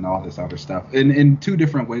affection and all this other stuff in two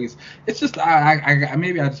different ways. It's just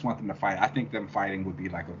maybe I just want them to fight. I think them fighting would be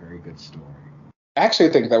like a very good story. I actually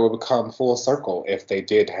think that would become full circle if they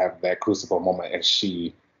did have that Crucible moment and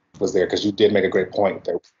she was there, because you did make a great point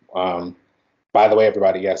there. By the way,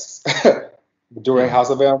 everybody, yes, during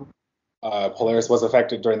House of M, Polaris was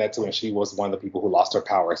affected during that too, and she was one of the people who lost her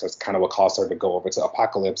powers. That's kind of what caused her to go over to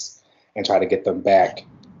Apocalypse and try to get them back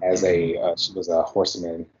as she was a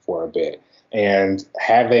horseman for a bit. And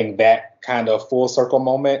having that kind of full circle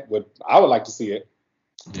moment, I would like to see it.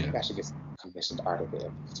 Yeah. I should get some commissioned art of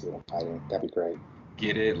it too. That'd be great.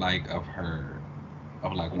 Get it like of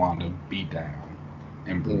Wanda beat down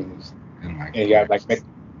and bruised and like. And yeah, like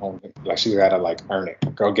she gotta like earn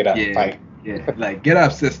it. Girl, get up, fight. Yeah, like get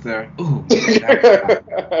up, sister. Ooh.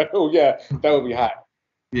 Oh yeah, that would be hot.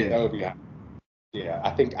 Yeah, that would be hot. Yeah, I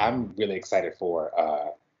think I'm really excited for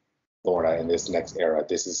Lorna in this next era.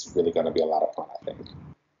 This is really going to be a lot of fun, I think.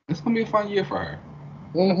 It's going to be a fun year for her.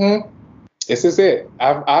 This is it.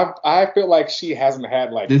 I feel like she hasn't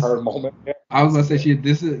had like her moment yet. I was going to say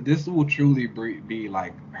this will truly be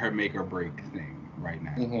like her make or break thing right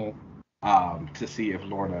now. To see if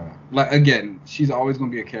Lorna, like again, she's always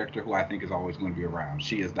going to be a character who I think is always going to be around.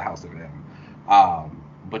 She is the House of M.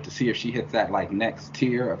 But to see if she hits that like next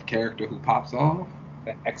tier of character who pops off,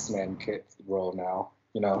 the X-Men kid role now,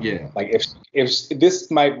 you know, like if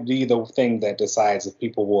this might be the thing that decides if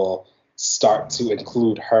people will start to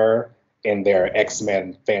include her in their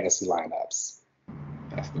X-Men fantasy lineups.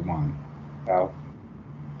 That's the one. You know?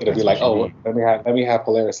 It'll be like, oh, let me have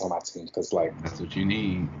Polaris on my team, because like that's what you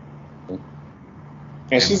need.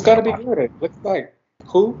 And she's gotta be good. It looks like.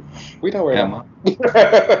 Who? We know where Emma.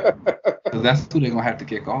 Because that's who they're going to have to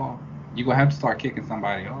kick off. You're going to have to start kicking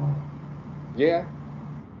somebody off. Yeah.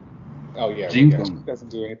 Oh, yeah. She doesn't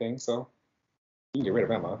do anything, so you can get rid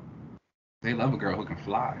of Emma. They love a girl who can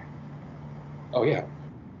fly. Oh, yeah.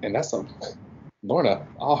 And that's Lorna,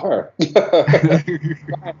 all her. Yeah.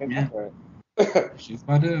 She's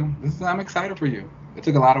my dude. I'm excited for you. It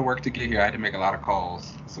took a lot of work to get here. I had to make a lot of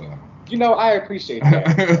calls, so I appreciate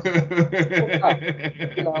that.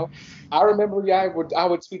 I remember I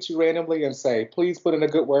would tweet you randomly and say, please put in a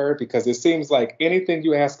good word because it seems like anything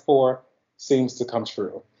you ask for seems to come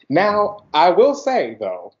true. Now, I will say,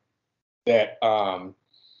 though, that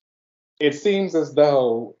it seems as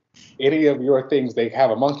though any of your things, they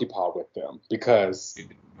have a monkey paw with them because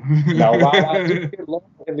while I do get Lorna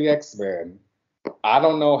in the X-Men, I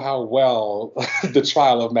don't know how well the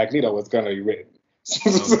trial of Magneto is going to be written.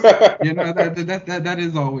 That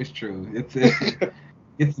is always true. It's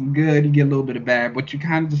good. You get a little bit of bad, but you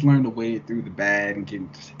kind of just learn to wade through the bad and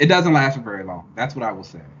it doesn't last for very long. That's what I will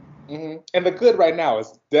say. Mm-hmm. And the good right now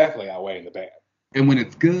is definitely outweighing the bad. And when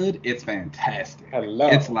it's good, it's fantastic. Hello.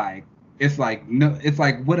 It's like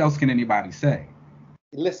what else can anybody say?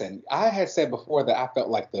 Listen, I had said before that I felt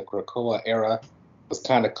like the Krakoa era was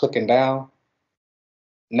kind of clicking down.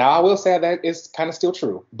 Now I will say that it's kind of still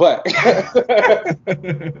true, but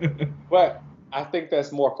but I think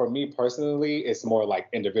that's more for me personally. It's more like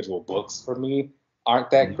individual books for me aren't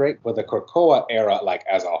that great, but the Krakoa era, like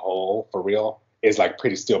as a whole, for real, is like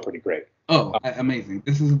still pretty great. Oh, amazing!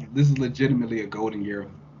 This is legitimately a golden year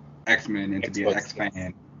of X-Men, and to be an X fan.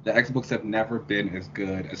 Yes. The X books have never been as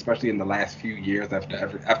good, especially in the last few years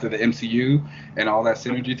after the MCU and all that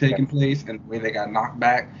synergy taking place and the way they got knocked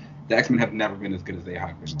back. The X-Men have never been as good as they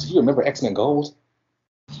have been. Do you remember X-Men Gold?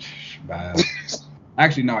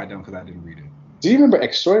 Actually, no, I don't because I didn't read it. Do you remember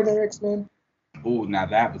Extraordinary X-Men? Oh, now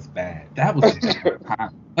that was bad. That was a bad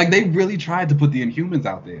time. Like, they really tried to put the Inhumans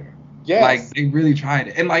out there. Yes. Like, they really tried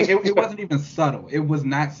it. And, like, it wasn't even subtle. It was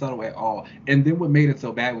not subtle at all. And then what made it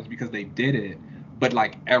so bad was because they did it, but,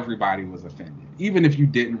 like, everybody was offended. Even if you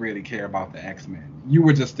didn't really care about the X-Men, you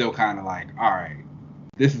were just still kind of like, all right,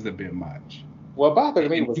 this is a bit much. What bothered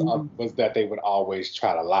me was that they would always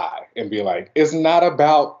try to lie and be like, it's not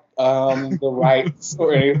about the rights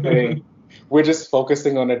or anything. We're just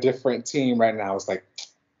focusing on a different team right now. It's like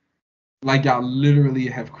y'all literally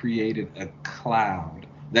have created a cloud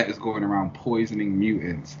that is going around poisoning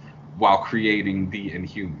mutants while creating the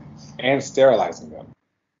Inhumans. And sterilizing them.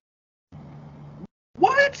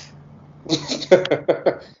 What?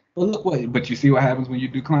 Well, look what. But you see what happens when you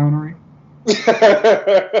do clownery?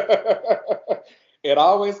 It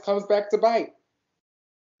always comes back to bite.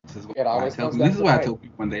 This is what I tell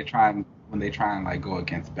people when they try and like go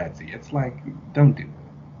against Betsy. It's like, don't do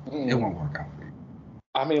it. It won't work out for you.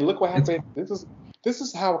 I mean, look what happened. This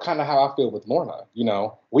is how I feel with Lorna.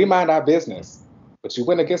 We mind our business, but you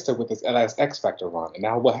went against her with this LS X Factor run, and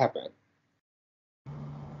now what happened?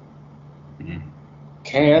 Mm-hmm.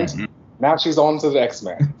 Canned. Mm-hmm. Now she's on to the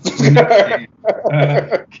X-Men.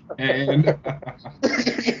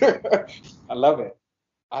 I love it.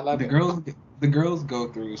 The girls go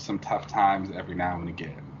through some tough times every now and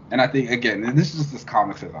again. And I think, again, and this is just this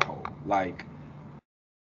comics as a whole. Like,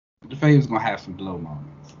 the Fave's gonna have some blow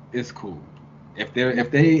moments. It's cool. If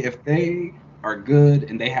they are good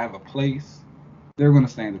and they have a place, they're gonna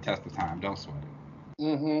stand the test of time. Don't sweat it.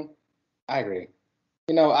 Mm-hmm. I agree.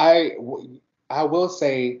 I will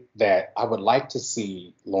say that I would like to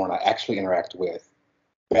see Lorna actually interact with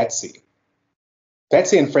Betsy.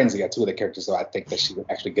 Betsy and Frenzy are two of the characters that I think that she would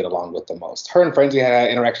actually get along with the most. Her and Frenzy had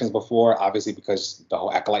interactions before, obviously because the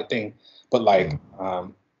whole Acolyte thing. But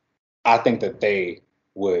I think that they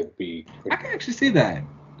would be. I can actually see that.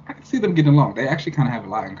 I can see them getting along. They actually kind of have a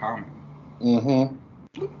lot in common. Mm-hmm.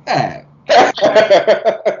 Look at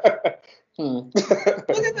that.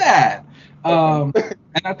 Look at that.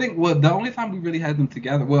 And I think the only time we really had them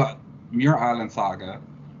together, Muir Island Saga.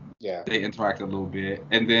 Yeah. They interacted a little bit,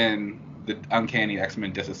 and then the Uncanny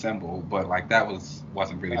X-Men Disassemble, but like that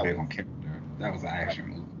wasn't really big on character. That was an action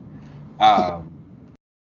movie.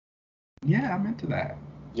 Yeah, I'm into that.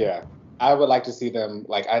 Yeah, I would like to see them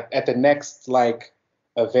like at the next like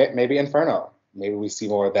event, maybe Inferno. Maybe we see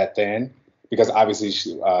more of that then, because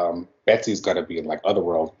obviously Betsy's gonna be in like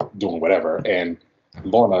Otherworld doing whatever, and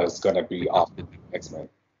Lorna is gonna be off the X-Men.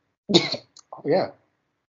 Oh yeah.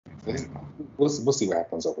 We'll see what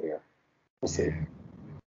happens over there. We'll see.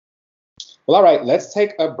 Well, all right, let's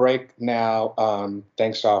take a break now.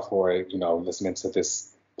 Thanks, y'all, for listening to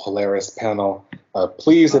this Polaris panel.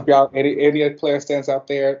 Please, if y'all any player stands out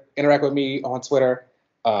there, interact with me on Twitter.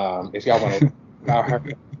 If y'all want to allow her,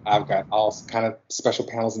 I've got all kind of special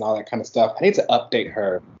panels and all that kind of stuff. I need to update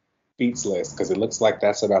her feats list because it looks like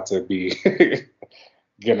that's about to be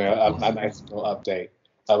getting a nice little update.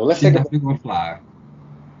 Let's take a break. Fly.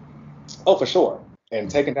 Oh, for sure.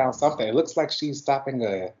 And taking down something. It looks like she's stopping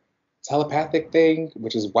a telepathic thing,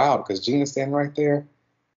 which is wild because Gina's standing right there.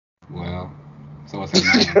 Well, so what's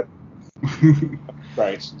her name?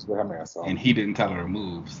 Right, she's with her mask on. And he didn't tell her to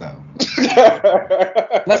move, so.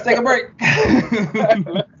 Let's take a break.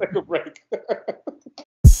 Let's take a break.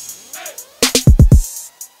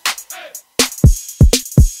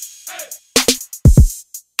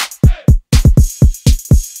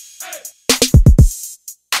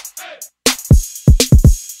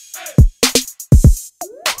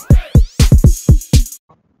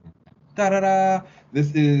 Da-da-da.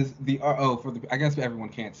 This is the art. Oh, I guess everyone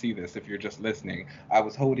can't see this if you're just listening. I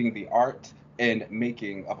was holding the art and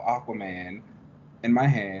making of Aquaman in my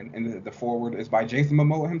hand, and the foreword is by Jason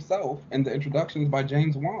Mamoa himself, and the introduction is by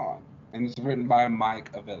James Wan, and it's written by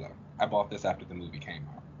Mike Avila. I bought this after the movie came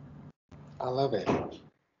out. I love it.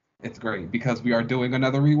 It's great because we are doing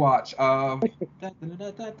another rewatch of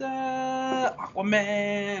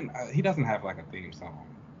Aquaman. He doesn't have like a theme song.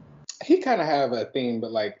 He kind of have a theme,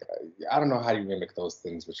 but like I don't know how you mimic those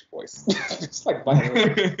things with your voice. Just like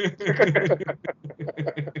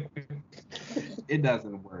it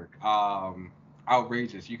doesn't work.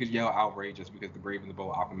 Outrageous. You could yell outrageous because the Brave and the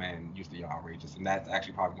Bold Aquaman used to yell outrageous, and that's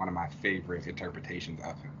actually probably one of my favorite interpretations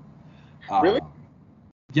of him. Really?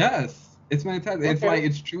 Yes, it's fantastic. Okay. It's like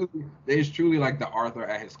it's truly like the Arthur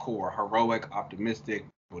at his core, heroic, optimistic,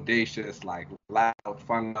 audacious, like loud,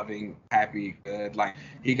 fun-loving, happy, good. Like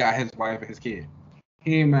he got his wife and his kid.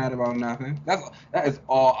 He ain't mad about nothing. That is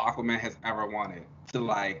all Aquaman has ever wanted, to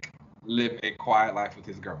like live a quiet life with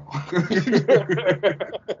his girl.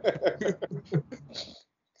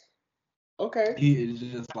 Okay. He is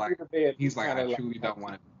just like he's like I truly don't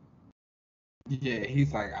want to. Yeah,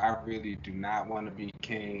 he's like, I really do not want to be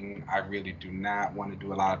king. I really do not want to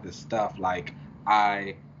do a lot of this stuff. Like,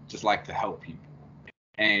 I just like to help people.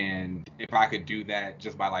 And if I could do that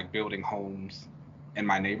just by like building homes in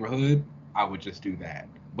my neighborhood, I would just do that.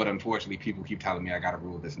 But unfortunately, people keep telling me I gotta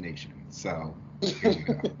rule this nation. So, here you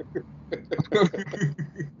go.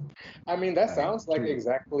 I mean, that sounds like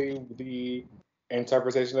exactly the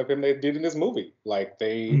interpretation of him they did in this movie. Like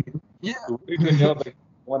they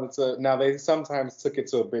wanted to. Now they sometimes took it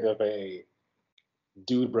to a bit of a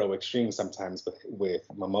dude bro extreme sometimes with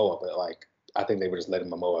Momoa, but like I think they were just letting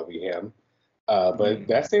Momoa be him. But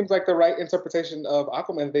that seems like the right interpretation of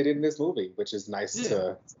Aquaman they did in this movie, which is nice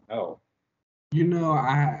to know. You know,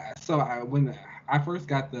 when I first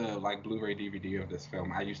got the like Blu-ray DVD of this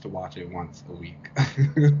film, I used to watch it once a week.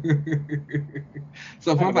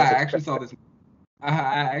 So fun fact, I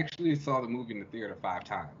actually saw the movie in the theater 5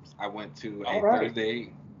 times. I went to an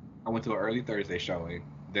early Thursday showing.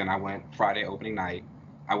 Then I went Friday opening night.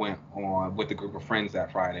 I went on with a group of friends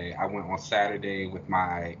that Friday. I went on Saturday with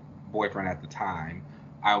my boyfriend at the time.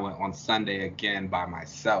 I went on Sunday again by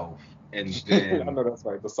myself, and then I know that's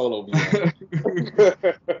right, the solo view.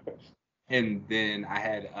 And then I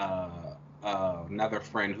had another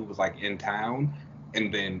friend who was like in town,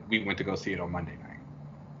 and then we went to go see it on Monday night.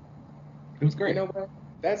 It was great. You know what?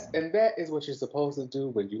 That is what you're supposed to do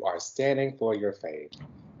when you are standing for your faith.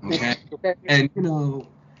 Okay. Okay. And you know,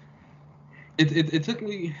 it took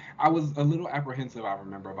me. I was a little apprehensive. I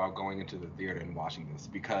remember about going into the theater and watching this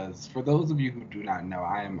because for those of you who do not know,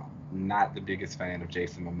 I am not the biggest fan of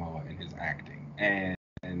Jason Momoa and his acting. And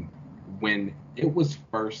when it was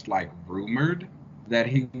first like rumored that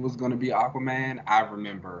he was going to be Aquaman, I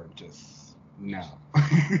remember just no.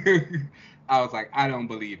 I was like, I don't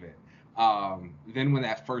believe it. Then when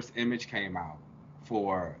that first image came out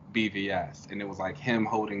for BVS, and it was like him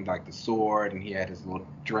holding like the sword, and he had his little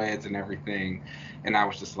dreads and everything, and I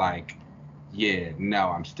was just like, yeah, no,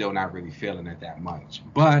 I'm still not really feeling it that much.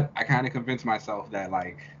 But I kind of convinced myself that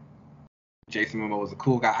like Jason Momoa was a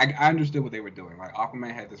cool guy. I understood what they were doing. Like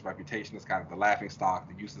Aquaman had this reputation as kind of the laughing stock,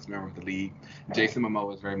 the useless member of the league. Jason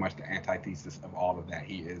Momoa is very much the antithesis of all of that.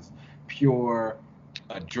 He is pure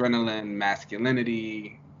adrenaline,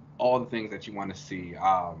 masculinity, all the things that you want to see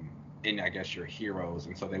in, I guess, your heroes.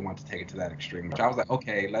 And so they want to take it to that extreme, which I was like,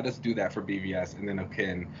 okay, let us do that for BVS. And then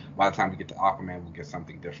again, by the time we get to Aquaman, we'll get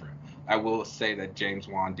something different. I will say that James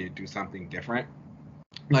Wan did do something different.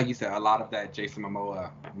 Like you said, a lot of that Jason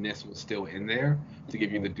Momoa-ness was still in there to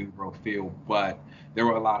give you the dude bro feel, but there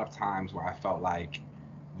were a lot of times where I felt like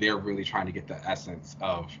they're really trying to get the essence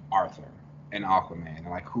of Arthur and Aquaman and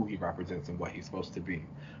like who he represents and what he's supposed to be.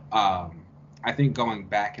 I think going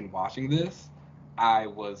back and watching this, I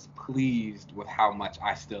was pleased with how much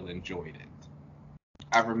I still enjoyed it.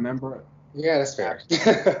 I remember. Yeah, that's fair.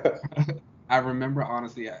 I remember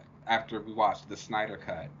honestly after we watched the Snyder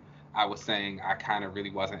Cut, I was saying I kind of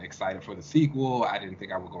really wasn't excited for the sequel. I didn't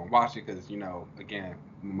think I would go and watch it because, you know, again,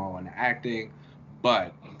 Momoa and the acting.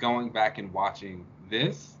 But going back and watching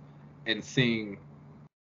this and seeing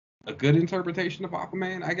a good interpretation of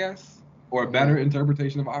Aquaman, I guess, or a better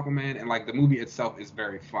interpretation of Aquaman. And like the movie itself is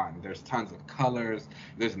very fun. There's tons of colors.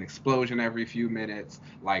 There's an explosion every few minutes.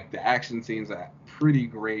 Like the action scenes are pretty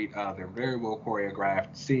great. They're very well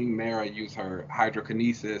choreographed. Seeing Mera use her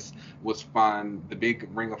hydrokinesis was fun. The big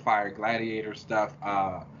Ring of Fire gladiator stuff.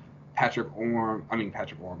 Patrick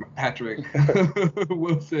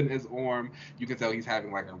Wilson is Orm. You can tell he's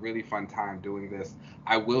having like a really fun time doing this.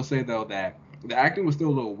 I will say though that the acting was still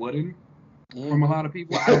a little wooden from a lot of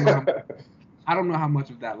people. I don't know how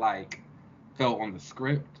much of that like fell on the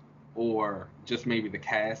script or just maybe the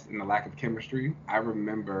cast and the lack of chemistry. I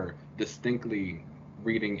remember distinctly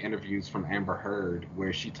reading interviews from Amber Heard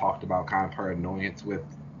where she talked about kind of her annoyance with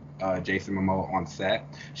Jason Mamoa on set.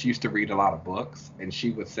 She used to read a lot of books, and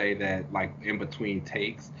she would say that like in between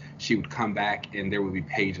takes, she would come back and there would be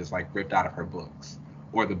pages like ripped out of her books,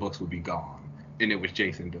 or the books would be gone, and it was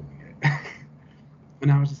Jason doing it.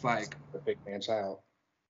 And I was just like, a big man child.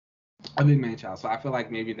 A big man child. So I feel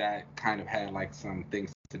like maybe that kind of had like some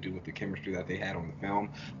things to do with the chemistry that they had on the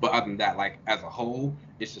film. But other than that, like as a whole,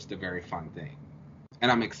 it's just a very fun thing.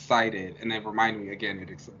 And I'm excited, and it reminded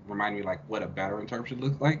me like what a better interpretation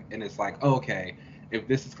looks like, and it's like, oh, okay, if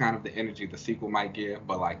this is kind of the energy the sequel might give,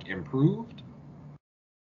 but like improved,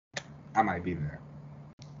 I might be there.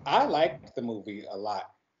 I liked the movie a lot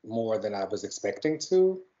more than I was expecting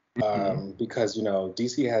to, because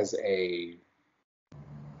DC has a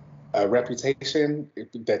reputation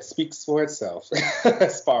that speaks for itself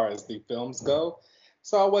as far as the films go.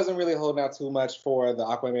 So I wasn't really holding out too much for the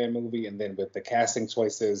Aquaman movie, and then with the casting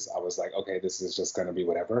choices, I was like, okay, this is just gonna be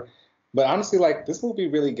whatever. But honestly, like this movie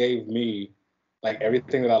really gave me like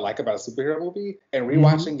everything that I like about a superhero movie. And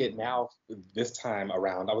rewatching it now this time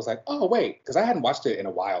around, I was like, oh wait, because I hadn't watched it in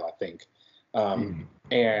a while, I think.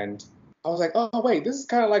 And I was like, oh wait, this is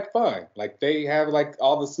kind of like fun. Like they have like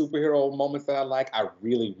all the superhero moments that I like. I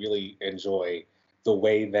really, really enjoy the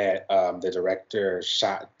way that the director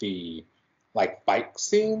shot the like fight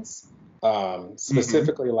scenes,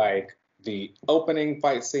 specifically like the opening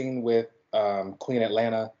fight scene with Queen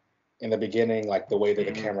Atlanta in the beginning, like the way that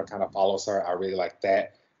the camera kind of follows her. I really like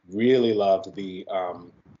that. Really loved the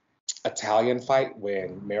Italian fight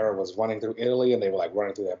when Mera was running through Italy and they were like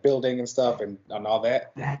running through that building and stuff and all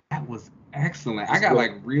that. That was excellent. I got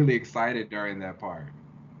like really excited during that part.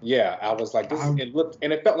 Yeah, I was like, it looked,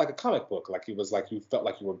 and it felt like a comic book. Like it was like you felt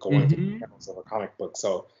like you were going through the panels of a comic book.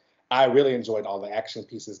 So I really enjoyed all the action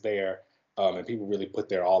pieces there, and people really put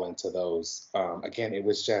their all into those. Again, it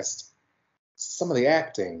was just some of the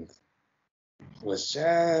acting was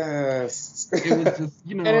just. It was just,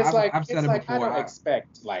 and it's I've said it before. I don't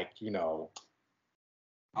expect like an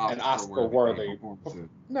Oscar-worthy.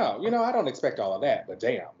 No, I don't expect all of that. But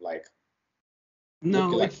damn, like.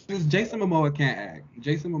 No, it's just Jason Mamoa can't act.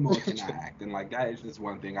 Jason Momoa cannot act, and like that is just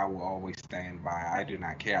one thing I will always stand by. I do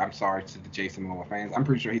not care. I'm sorry to the Jason Momoa fans. I'm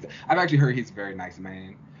pretty sure I've actually heard he's a very nice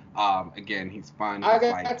man. Again, he's fun. I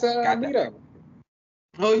got to meet him.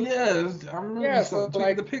 Oh yes, I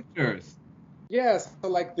remember the pictures. Yes, so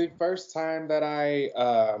like the first time that I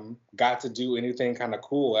got to do anything kind of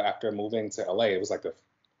cool after moving to LA, it was like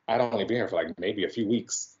I'd only been here for like maybe a few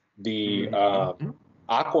weeks. The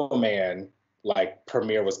Aquaman like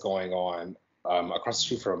premiere was going on across the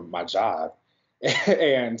street from my job,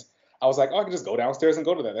 and I was like, oh, I can just go downstairs and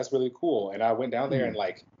go to that. That's really cool. And I went down there and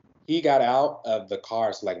like he got out of the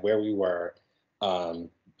car, so like where we were,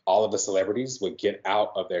 all of the celebrities would get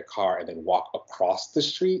out of their car and then walk across the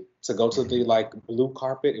street to go to the like blue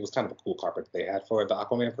carpet. It was kind of a cool carpet that they had for the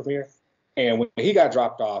Aquaman premiere. And when he got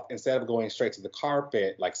dropped off, instead of going straight to the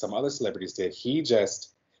carpet like some other celebrities did, he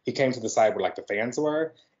came to the side where like the fans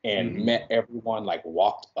were and met everyone, like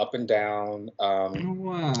walked up and down, up and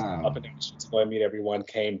down the street to go and meet everyone,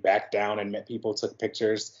 came back down and met people, took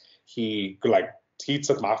pictures. He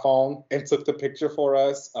took my phone and took the picture for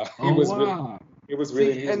us. It was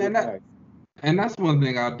really nice. And that's one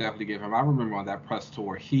thing I'll definitely give him. I remember on that press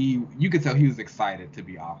tour, you could tell he was excited to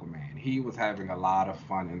be Aquaman. He was having a lot of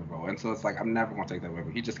fun in the role. And so it's like, I'm never going to take that away,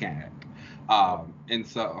 but he just can't act. And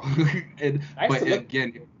so, but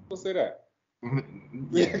again, we'll say that.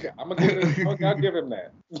 Yeah. I'll give him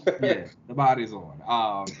that. Yeah, the body's on.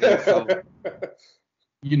 And so,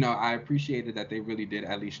 I appreciated that they really did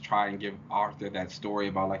at least try and give Arthur that story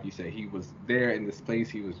about, like you said, he was there in this place.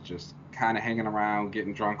 He was just kind of hanging around,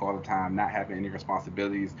 getting drunk all the time, not having any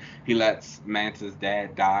responsibilities. He lets Manta's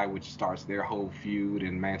dad die, which starts their whole feud,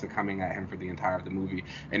 and Manta coming at him for the entire of the movie.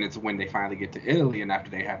 And it's when they finally get to Italy, and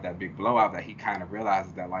after they have that big blowout, that he kind of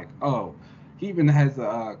realizes that, like, oh, he even has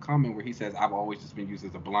a comment where he says, "I've always just been used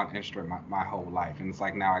as a blunt instrument my whole life, and it's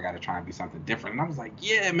like now I got to try and be something different." And I was like,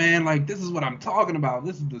 "Yeah, man, like this is what I'm talking about.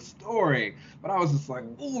 This is the story." But I was just like,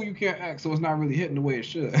 "Oh, you can't act, so it's not really hitting the way it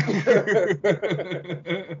should." Yeah,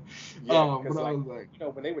 But because I like was like,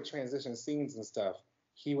 when they would transition scenes and stuff,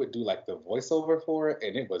 he would do like the voiceover for it,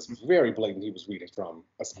 and it was very blatant. He was reading from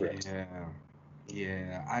a script. yeah,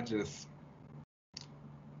 yeah.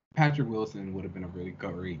 Patrick Wilson would have been a really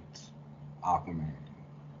great Aquaman.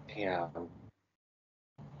 Damn,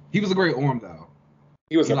 He was a great Orm though.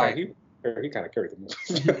 he was He okay. like He kind of carried the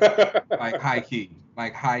like movie. high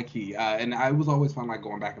key. And it was always fun like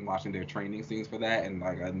going back and watching their training scenes for that, and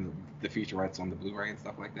like the featurettes on the Blu-ray and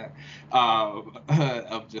stuff like that,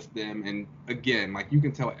 of just them. And again, like you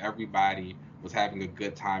can tell everybody was having a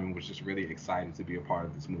good time and was just really excited to be a part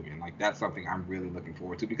of this movie. And like that's something I'm really looking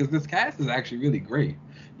forward to because this cast is actually really great.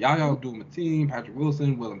 Y'all doing the team: Patrick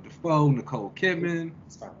Wilson, Willem Dafoe, Nicole Kidman.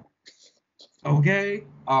 It's fine. Okay.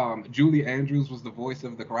 Julie Andrews was the voice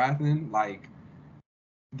of the Grathan. Like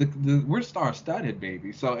we're star studded,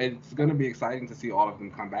 baby. So it's gonna be exciting to see all of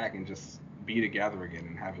them come back and just be together again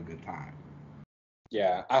and have a good time.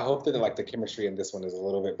 Yeah, I hope that like the chemistry in this one is a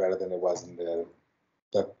little bit better than it was in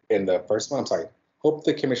the first one. I'm sorry. Hope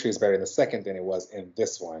the chemistry is better in the second than it was in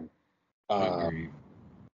this one. Agreed.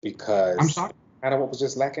 Because I'm shocked. kind of what was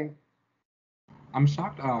just lacking. I'm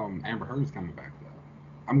shocked. Amber Heard's coming back though.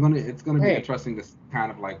 It's gonna be interesting to kind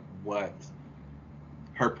of like what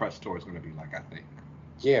her press tour is gonna be like. I think.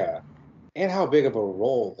 Yeah, and how big of a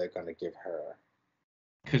role they're gonna give her.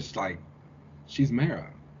 Cause like, she's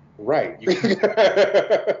Mara. Right. You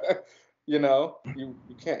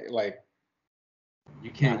can't like.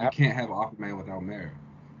 You can't have Aquaman without Mara.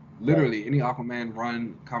 Literally, right. Any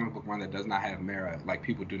Aquaman comic book run that does not have Mara, like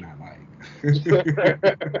people do not like.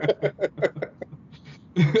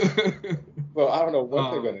 Well, I don't know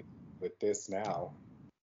what they're gonna do with this now.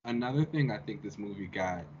 Another thing I think this movie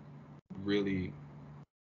got really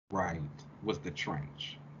right was the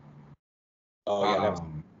trench. Oh yeah,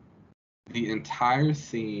 the entire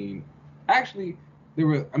scene. Actually, there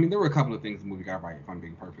were a couple of things the movie got right, if I'm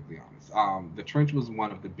being perfectly honest. The trench was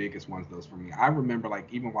one of the biggest ones, those for me. I remember like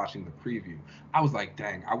even watching the preview, I was like,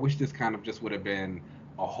 dang, I wish this kind of just would have been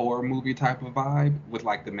a horror movie type of vibe with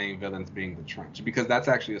like the main villains being the trench, because that's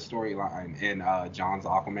actually a storyline in John's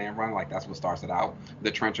Aquaman run. Like that's what starts it out.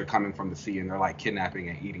 The trench are coming from the sea and they're like kidnapping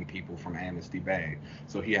and eating people from Amnesty Bay,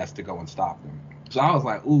 so he has to go and stop them. So I was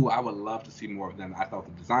like, ooh, I would love to see more of them. I thought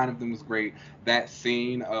the design of them was great. That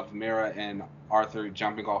scene of Mara and Arthur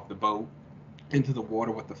jumping off the boat into the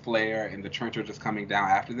water with the flare and the trencher just coming down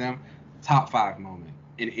after them, top 5 moment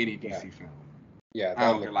in any DC film. Yeah,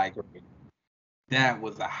 I don't care, like great. That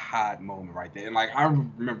was a hot moment right there. And like I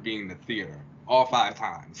remember being in the theater all 5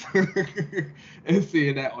 times and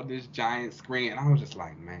seeing that on this giant screen, and I was just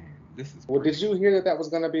like, man, this is. Well, did you hear that was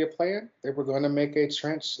going to be a plan? They were going to make a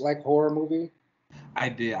trench like horror movie. I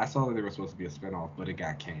did. I saw that there was supposed to be a spinoff, but it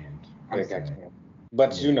got canned. But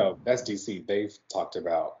that's DC. They've talked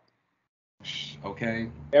about. Okay.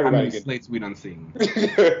 Everybody How many slates we done seen? We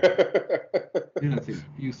done seen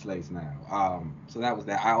a few slates now. So that was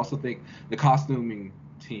that. I also think the costuming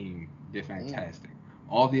team did fantastic.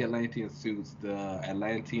 All the Atlantean suits, the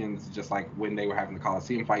Atlanteans, just like when they were having the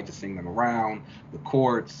Coliseum fight, just seeing them around, the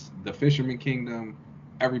courts, the Fisherman Kingdom,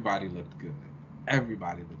 everybody looked good.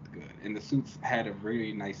 Everybody looked good. And the suits had a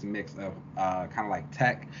really nice mix of kind of like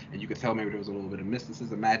tech, and you could tell maybe there was a little bit of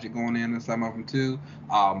mysticism, magic going in some of them too,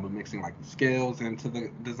 but mixing like the scales into the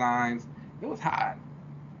designs. It was hot.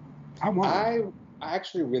 I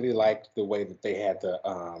actually really liked the way that they had the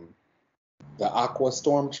Aqua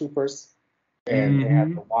Stormtroopers, and they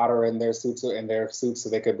had the water in their suits so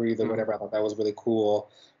they could breathe or whatever. I thought that was really cool.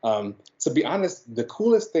 To be honest, the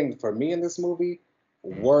coolest thing for me in this movie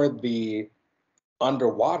were the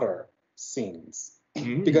underwater scenes,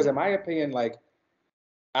 because in my opinion, like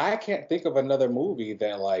I can't think of another movie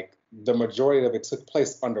that like the majority of it took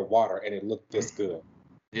place underwater and it looked this good.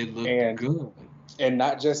 It looked good, and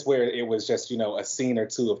not just where it was just a scene or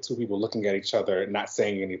two of 2 people looking at each other not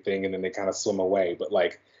saying anything and then they kind of swim away, but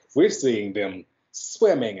like we're seeing them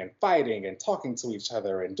swimming and fighting and talking to each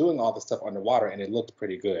other and doing all the stuff underwater, and it looked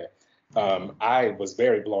pretty good. I was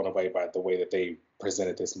very blown away by the way that they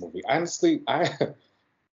presented this movie. Honestly,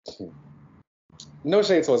 no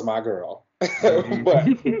shade towards my girl, but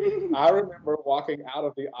I remember walking out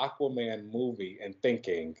of the Aquaman movie and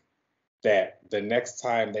thinking that the next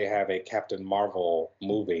time they have a Captain Marvel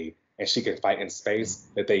movie and she can fight in space,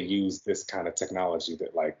 that they use this kind of technology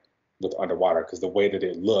that like with underwater, because the way that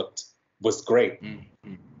it looked was great.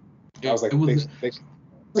 I was like,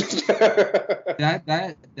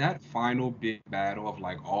 That final big battle of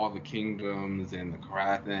like all the kingdoms and the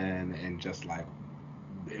Karathan and just like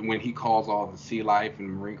when he calls all the sea life and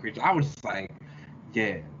marine creatures, I was just like,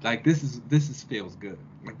 yeah, like this is feels good.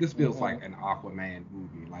 Like this feels like an Aquaman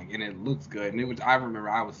movie. Like and it looks good. And it was I remember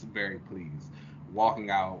I was very pleased walking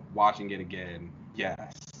out, watching it again.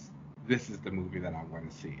 Yes, this is the movie that I want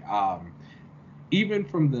to see. Even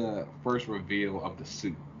from the first reveal of the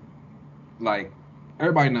suit, like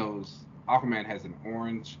everybody knows Aquaman has an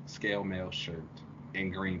orange scale mail shirt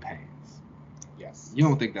and green pants. Yes. You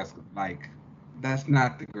don't think that's like that's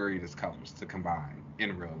not the greatest colors to combine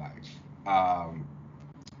in real life.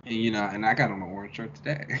 And and I got on an orange shirt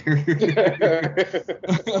today.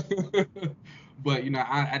 But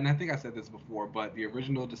I think I said this before, but the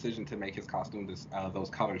original decision to make his costume those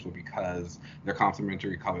colors were because they're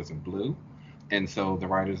complementary colors of blue. And so the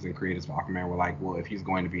writers and creators of Aquaman were like, well, if he's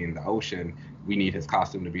going to be in the ocean, we need his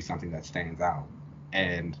costume to be something that stands out.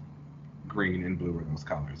 And green and blue were those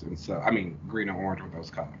colors. And so, I mean, green and orange were those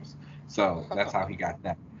colors. So that's how he got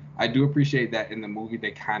that. I do appreciate that in the movie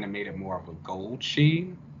they kind of made it more of a gold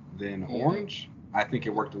sheen than orange. I think it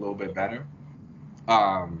worked a little bit better.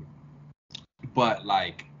 But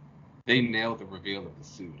like they nailed the reveal of the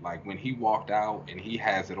suit. Like when he walked out and he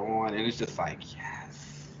has it on, and it's just like,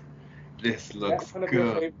 yes, this looks That's one of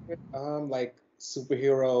your good. favorite like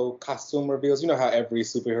superhero costume reveals. You know how every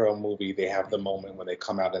superhero movie they have the moment when they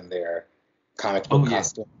come out in their comic book Oh yeah,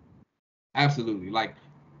 costume. absolutely. Like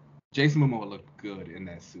Jason Momoa looked good in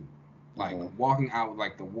that suit. Like Hmm. walking out with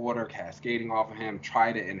like the water cascading off of him,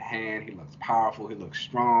 trident in hand. He looks powerful. He looks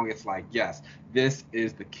strong. It's like, yes, this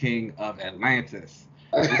is the King of Atlantis.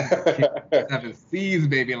 This is the King of the Seven Seas,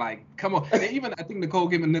 baby. Like, come on. And even I think Nicole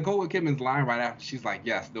Kidman's line right after, she's like,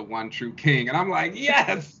 yes, the one true king. And I'm like,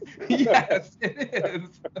 yes, yes, it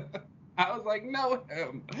is. I was like, know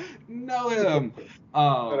him, know him.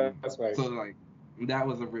 That's right. So like that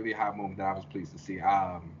was a really high moment that I was pleased to see.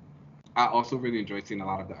 I also really enjoyed seeing a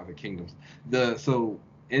lot of the other kingdoms. So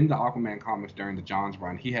in the Aquaman comics during the Johns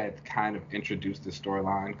run, he had kind of introduced this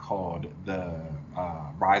storyline called the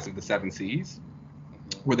Rise of the Seven Seas,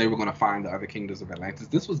 where they were going to find the other kingdoms of Atlantis.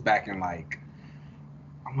 This was back in like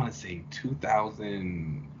I want to say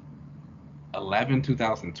 2011,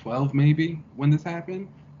 2012 maybe when this happened.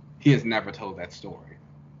 He has never told that story.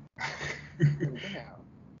 Oh, damn.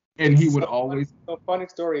 And he would So, always so funny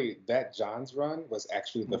story. That John's run was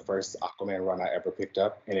actually the first Aquaman run I ever picked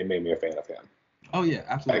up, and it made me a fan of him. oh yeah,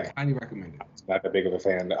 absolutely. Like, Highly recommended. I was not that big of a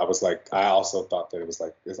fan. I was like, I also thought that it was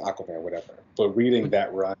like it's Aquaman, whatever. But reading But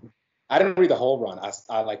that run, I didn't read the whole run.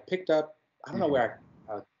 I like picked up. I don't know mhm. where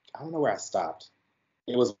I don't know where I stopped.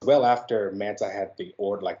 It was well after Manta had the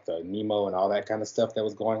like the Nemo and all that kind of stuff that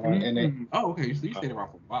was going on in it. Oh, okay. So you Uh, stayed around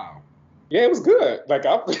for a while. Yeah, it was good. Like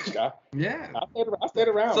Yeah. I stayed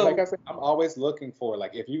around. Like So I said, I'm always looking for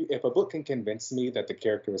like if a book can convince me that the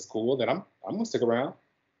character is cool, then I'm gonna stick around.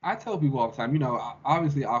 I tell people all the time,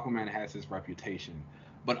 obviously Aquaman has his reputation,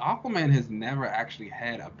 but Aquaman has never actually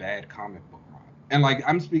had a bad comic book run. And like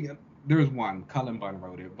I'm speaking, there's one, Cullen Bunn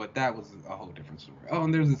wrote it, but that was a whole different story. Oh,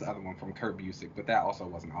 and there's this other one from Kurt Busiek, but that also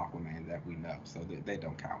wasn't Aquaman that we know, so they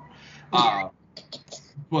don't count. Uh,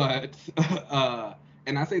 but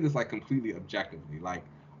and I say this like completely objectively, like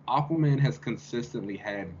Aquaman has consistently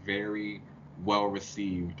had very well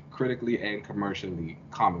received critically and commercially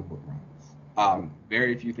comic book runs.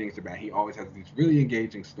 Very few things are bad. He always has these really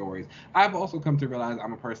engaging stories. I've also come to realize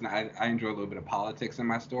I'm a person I enjoy a little bit of politics in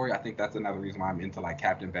my story. I think that's another reason why I'm into like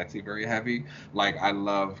Captain Betsy very heavy. Like I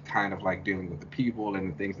love kind of like dealing with the people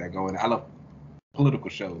and the things that go in. I love political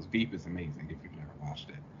shows. Veep is amazing if you've never watched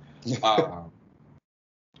it.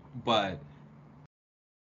 But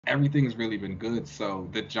everything's really been good. So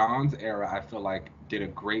the Johns era, I feel like, did a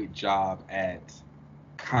great job at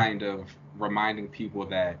kind of reminding people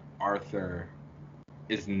that Arthur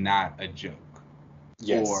is not a joke or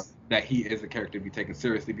Yes. that he is a character to be taken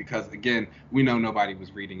seriously because again we know nobody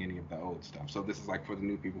was reading any of the old stuff, so this is like for the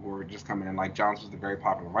new people who are just coming in. Like Johns was a very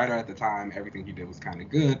popular writer at the time, everything he did was kind of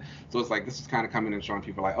good, so it's like this is kind of coming and showing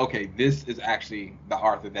people like, okay, this is actually the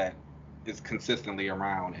Arthur that is consistently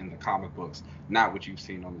around in the comic books, not what you've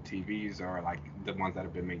seen on the TVs or like the ones that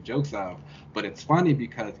have been made jokes of. But it's funny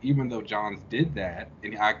because even though Johns did that,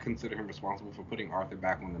 and I consider him responsible for putting Arthur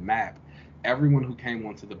back on the map, everyone who came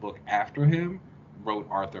onto the book after him wrote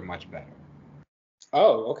Arthur much better.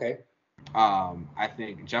 Oh, okay. I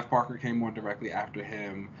think Jeff Parker came on directly after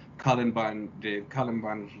him. Cullen Bunn did. Cullen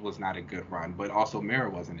Bunn was not a good run, but also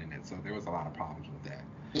Mara wasn't in it, so there was a lot of problems with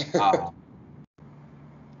that. Uh,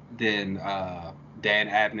 Then Dan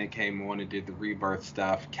Abnett came on and did the Rebirth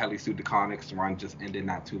stuff. Kelly Sue DeConnick's run just ended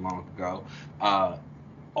not too long ago.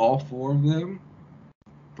 All four of them,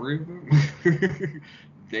 three of them,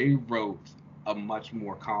 they wrote a much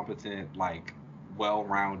more competent, like,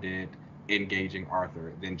 well-rounded, engaging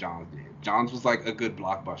Arthur than Johns did. Johns was like a good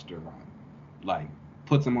blockbuster run. Like,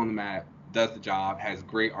 puts him on the map, does the job, has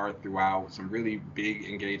great art throughout, some really big,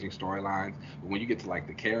 engaging storylines. But when you get to, like,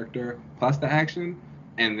 the character plus the action,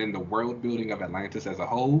 and then the world building of Atlantis as a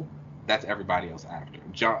whole, that's everybody else after.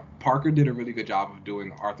 Parker did a really good job of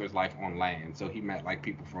doing Arthur's life on land. So he met like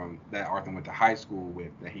people from that Arthur went to high school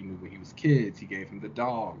with, that he knew when he was kids. He gave him the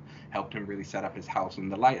dog, helped him really set up his house in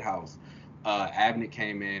the lighthouse. Abnett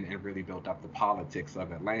came in and really built up the politics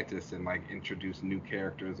of Atlantis and like introduced new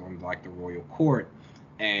characters on like the royal court,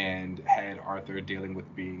 and had Arthur dealing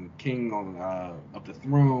with being king on of the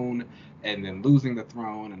throne, and then losing the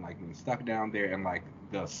throne and like being stuck down there in like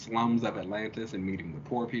the slums of Atlantis and meeting the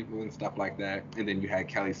poor people and stuff like that. And then you had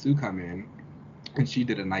Kelly Sue come in, and she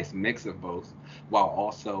did a nice mix of both while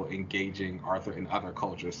also engaging Arthur in other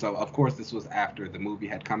cultures. So of course this was after the movie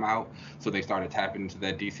had come out, so they started tapping into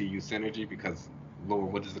that DCU synergy, because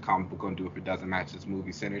Lord, what is the comic book going to do if it doesn't match this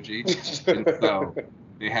movie synergy? And so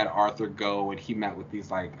they had Arthur go, and he met with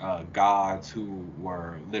these like gods who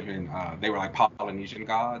were living, they were like Polynesian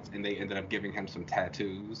gods, and they ended up giving him some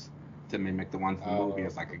tattoos to mimic the ones in the movie,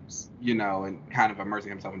 as like and kind of immersing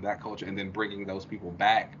himself in that culture, and then bringing those people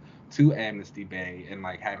back to Amnesty Bay, and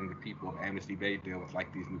like having the people of Amnesty Bay deal with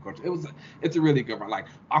like these new cultures. It's a really good run. Like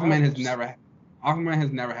Aquaman has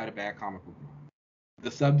never had a bad comic book run.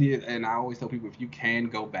 The Sub and I always tell people, if you can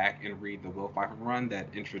go back and read the Will Pfeiffer run that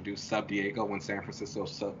introduced Sub Diego when San Francisco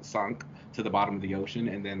sunk to the bottom of the ocean,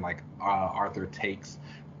 and then like Arthur takes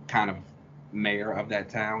kind of mayor of that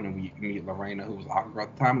town, and we meet Lorena, who was Aqua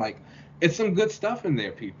at the time. Like, it's some good stuff in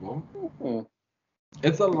there, people. Mm-hmm.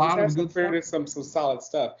 It's a lot of good stuff. Some solid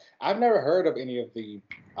stuff. I've never heard of any of the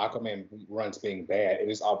Aquaman runs being bad. It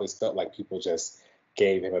just always felt like people just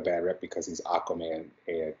gave him a bad rep because he's Aquaman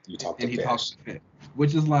and you talk to fish.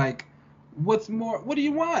 Which is like, what's more? What do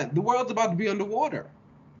you want? The world's about to be underwater.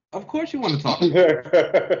 Of course you want to talk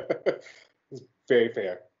to It's very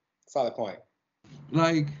fair. Solid point.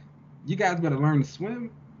 Like, you guys better learn to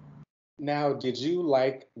swim. Now, did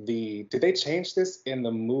they change this in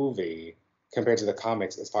the movie compared to the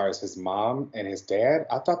comics as far as his mom and his dad?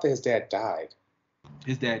 I thought that his dad died.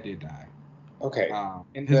 His dad did die. Okay.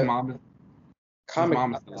 His mom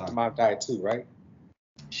died too, right?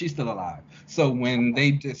 She's still alive. So when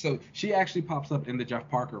they did, so she actually pops up in the Jeff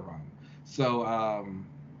Parker run. So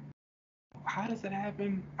how does that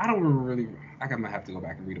happen? I don't really. I'm gonna have to go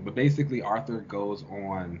back and read it. But basically, Arthur goes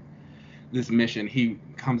on this mission. He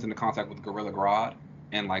comes into contact with Gorilla Grodd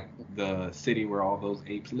and like the city where all those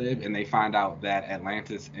apes live, and they find out that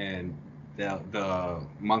Atlantis and the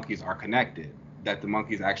monkeys are connected. That the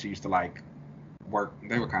monkeys actually used to like work.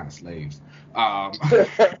 They were kind of slaves. Oh no.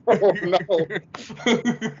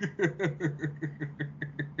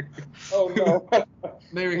 Oh no.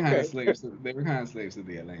 They were kind of slaves. They were kind of slaves to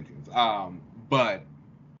the Atlanteans. But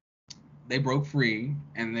they broke free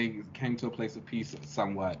and they came to a place of peace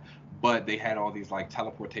somewhat. But they had all these like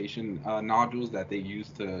teleportation nodules that they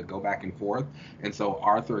used to go back and forth. And so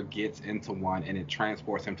Arthur gets into one, and it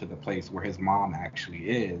transports him to the place where his mom actually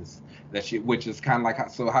is. Which is kind of like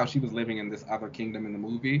how she was living in this other kingdom in the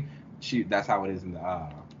movie. That's how it is in the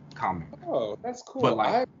comic. Oh, that's cool. But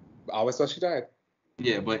like, I always thought she died.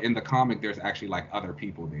 Yeah, but in the comic, there's actually like other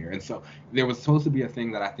people there, and so there was supposed to be a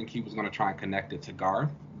thing that I think he was going to try and connect it to Garth,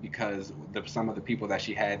 because some of the people that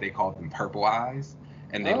she had, they called them Purple Eyes,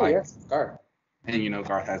 and they yes, Garth. And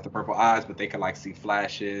Garth has the purple eyes, but they could like see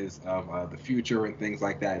flashes of the future and things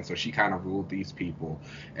like that, and so she kind of ruled these people,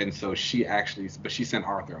 and so she sent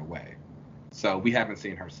Arthur away, so we haven't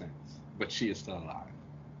seen her since, but she is still alive.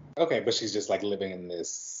 Okay, but she's just like living in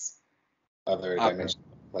this other dimension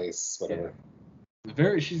place, whatever. Yeah.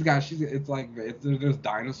 There's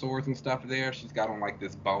dinosaurs and stuff there. She's got on like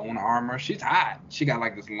this bone armor. She's hot. She got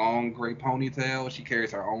like this long gray ponytail. She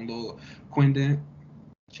carries her own little pendant.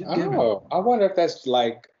 I wonder if that's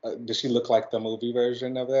like, does she look like the movie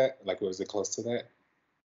version of that? Like, was it close to that?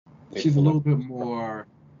 She's a little bit more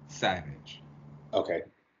savage. Okay.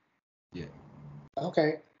 Yeah.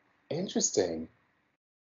 Okay. Interesting.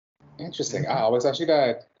 I always thought she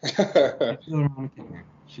died.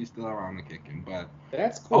 She's still around and kicking, but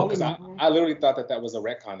that's cool, because I literally thought that was a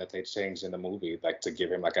retcon that they changed in the movie, like to give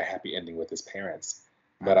him like a happy ending with his parents.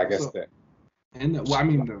 But I guess that. And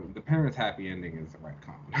the parents' happy ending is a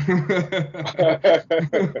retcon.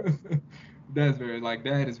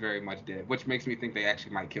 That is very much dead, which makes me think they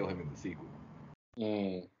actually might kill him in the sequel.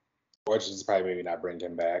 Mm. Or just probably maybe not bring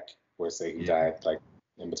him back, or say he Yeah, died like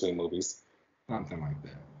in between movies. something like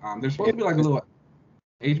that. There's supposed to be like a little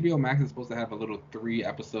HBO Max is supposed to have a little 3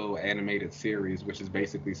 episode animated series, which is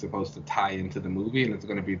basically supposed to tie into the movie, and it's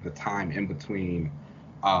going to be the time in between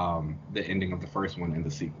the ending of the first one and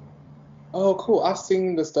the sequel. Oh, cool. I've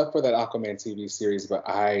seen the stuff for that Aquaman TV series, but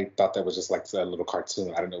I thought that was just like a little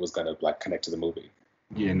cartoon. I didn't know it was gonna like connect to the movie.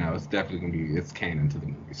 Yeah, no, it's definitely going to be, it's canon to the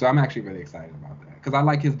movie. So I'm actually really excited about that because I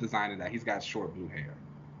like his design of that. He's got short blue hair.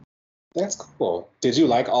 That's cool. Did you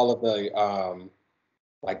like all of the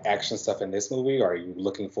like action stuff in this movie, or are you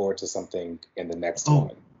looking forward to something in the next Oh,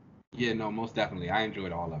 one? yeah, no, most definitely. I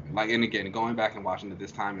enjoyed all of it. Like, and again, going back and watching it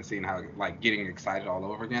this time and seeing how, like, getting excited all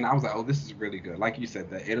over again, I was like, oh, this is really good. Like you said,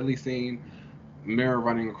 the Italy scene, Mira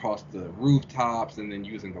running across the rooftops and then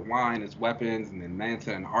using the wine as weapons, and then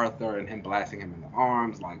Manta and Arthur and him blasting him in the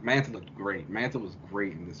arms. Like, Manta looked great. Manta was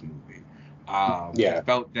great in this movie. He Yeah.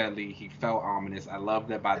 felt deadly. He felt ominous. I love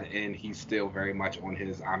that by the end he's still very much on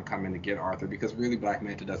his I'm coming to get Arthur, because really Black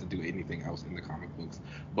Manta doesn't do anything else in the comic books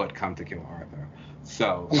but come to kill Arthur.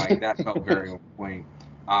 So like that felt very on point.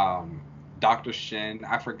 Um, Dr. Shin,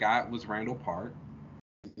 I forgot, was Randall Park.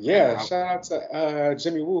 And Yeah, shout out to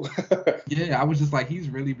Jimmy Woo. yeah, I was just like, he's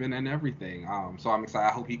really been in everything. So I'm excited.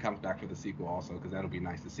 I hope he comes back for the sequel also, because that'll be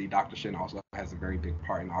nice to see. Dr. Shin also has a very big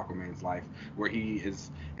part in Aquaman's life, where he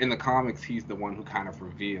is in the comics. He's the one who kind of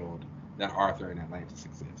revealed that Arthur and Atlantis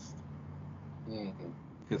exist, Mhm.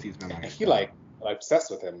 because he's been like And he studying. like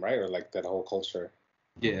obsessed with him, right? Or like that whole culture.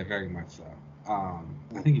 Yeah, very much so. I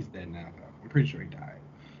Mm. think he's dead now though. I'm pretty sure he died,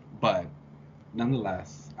 but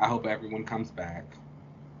nonetheless, I hope everyone comes back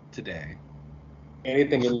today.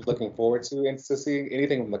 Anything you're looking forward to and to see?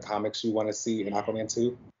 Anything from the comics you want to see in Aquaman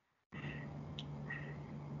 2?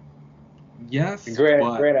 Yes,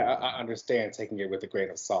 but Granted, I understand taking it with a grain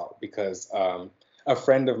of salt because a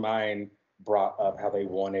friend of mine brought up how they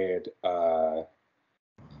wanted what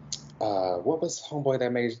was homeboy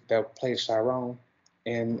that played Chiron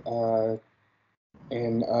in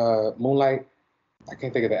Moonlight? I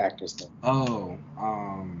can't think of the actor's name. oh,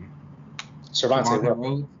 Shavante Javante Rose.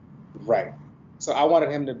 Rhodes. Right. So I wanted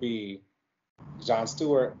him to be John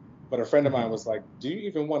Stewart, but a friend of mine was like, "Do you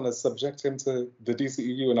even want to subject him to the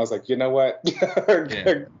DCEU?" And I was like, "You know what?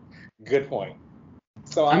 Yeah. Good point."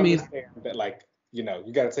 So I I mean, understand that, like, you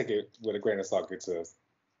got to take it with a grain of salt, good sis.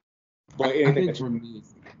 But I anything think that you, for me,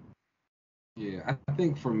 yeah, I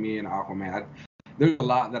think for me and Aquaman, there's a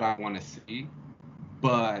lot that I want to see,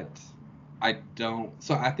 but I don't.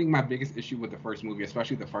 So I think my biggest issue with the first movie,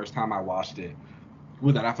 especially the first time I watched it,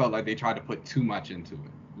 was that I felt like they tried to put too much into it.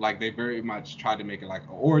 Like they very much tried to make it like an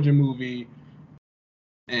origin movie,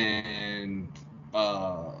 and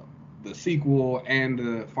uh the sequel and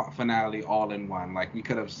the finale all in one. Like we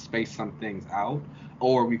could have spaced some things out,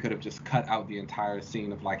 or we could have just cut out the entire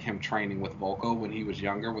scene of like him training with Volko when he was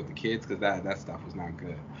younger with the kids, because that stuff was not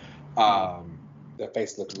good. mm, um that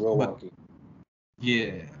face looked real but wonky.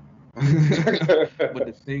 yeah. But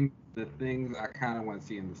the things I kind of want to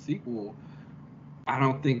see in the sequel, I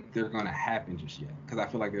don't think they're gonna happen just yet, because I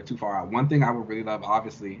feel like they're too far out. One thing I would really love,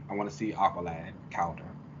 obviously, I want to see Aqualad, Calder,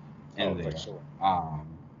 Oh, in for there. sure. Um,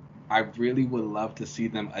 I really would love to see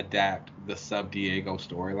them adapt the Sub Diego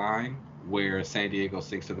storyline, where San Diego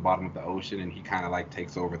sinks to the bottom of the ocean and he kind of like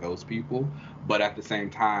takes over those people. But at the same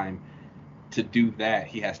time, to do that,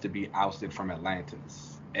 he has to be ousted from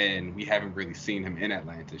Atlantis. And we haven't really seen him in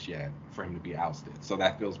Atlantis yet for him to be ousted. So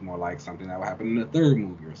that feels more like something that will happen in the third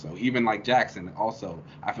movie or so. Even like Jackson, also,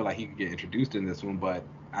 I feel like he could get introduced in this one, but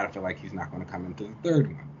I feel like he's not going to come into the third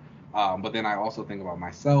one. But then I also think about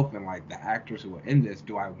myself and like the actors who are in this.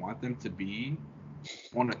 Do I want them to be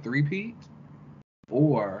on a three-peat?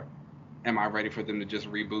 Or am I ready for them to just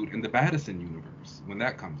reboot in the Baddison universe when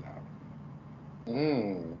that comes out?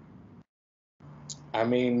 Mm. I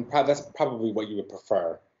mean, that's probably what you would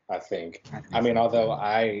prefer, I think. I I think mean, so too. although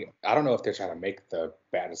I don't know if they're trying to make the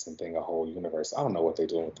Madison thing a whole universe. I don't know what they're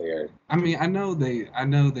doing with their I mean, I know they've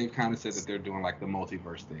kind of said that they're doing like the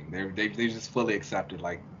multiverse thing. They just fully accepted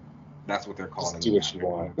like that's what they're just calling do it what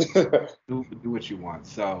now. you They're want. gonna do what you want.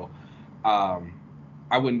 So, um,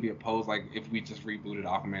 I wouldn't be opposed like if we just rebooted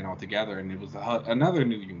Aquaman altogether and it was another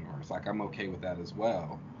new universe. Like I'm okay with that as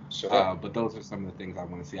well. Sure. But those are some of the things I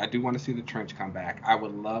want to see. I do want to see the trench come back. I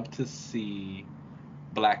would love to see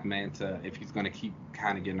Black Manta, if he's going to keep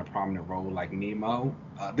kind of getting a prominent role like Nemo.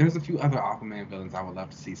 There's a few other Aquaman villains I would love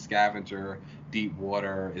to see. Scavenger, Deep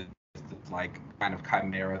Water is this like kind of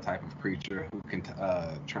chimera type of creature who can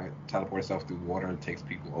teleport itself through water and takes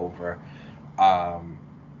people over. Um,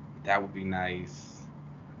 That would be nice.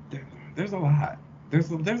 There's a lot. There's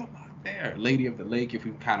a lot there. Lady of the Lake, if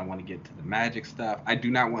we kind of want to get to the magic stuff. I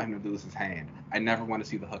do not want him to lose his hand. I never want to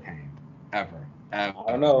see the hook hand. Ever. Ever.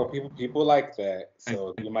 I don't know. People like that,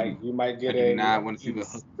 so I you might get do a. not want to see the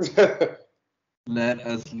hook. Let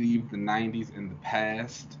us leave the 90s in the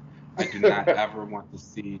past. I do not ever want to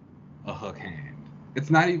see a hook hand. It's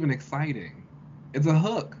not even exciting. It's a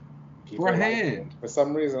hook for a hand. For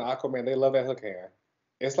some reason, Aquaman, they love that hook hand.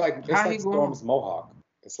 It's like Storm's mohawk.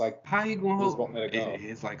 It's like how he gonna hold? Won't let it go.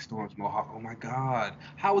 It's like Storm's mohawk. Oh my God!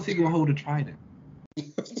 How is he gonna hold a trident?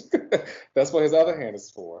 That's what his other hand is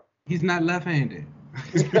for. He's not left-handed.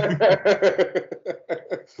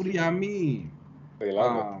 What do y'all mean? They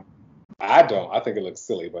love it. I don't. I think it looks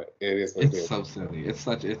silly, but it is. It's so silly. It's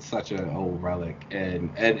such an old relic,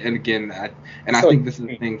 and again, I think this is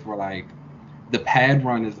the thing for like the pad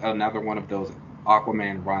run is another one of those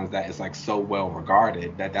Aquaman runs that is like so well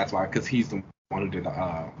regarded that's why, because he's the one who did the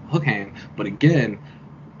hook hand. But again,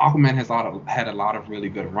 Aquaman has had a lot of really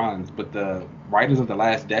good runs, but the writers of the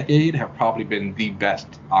last decade have probably been the best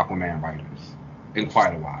Aquaman writers in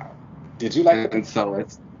quite a while. Did you like? And so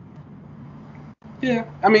it's. Yeah,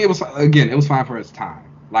 I mean, it was fine for its time.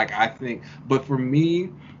 Like, I think, but for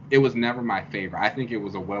me, it was never my favorite. I think it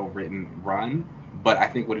was a well-written run, but I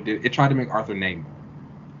think what it did, it tried to make Arthur Namor,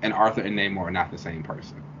 and Arthur and Namor are not the same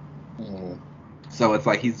person. Mm. So it's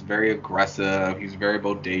like he's very aggressive, he's very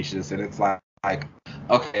bodacious, and it's like,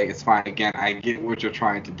 okay, it's fine. Again, I get what you're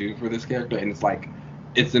trying to do for this character, and it's like,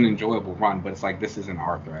 it's an enjoyable run, but it's like, this isn't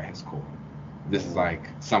Arthur at his core. This is like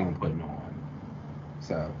someone putting on.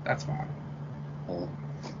 So that's fine.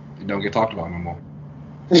 It don't get talked about no more.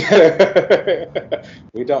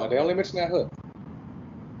 We don't. They only mention that hook.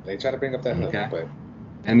 They try to bring up that hook, but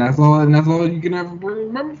and that's all you can ever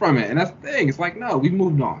remember from it. And that's the thing. It's like, no, we've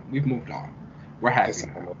moved on. We're happy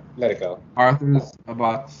now. Let it go. Arthur's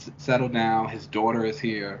about to settle down. His daughter is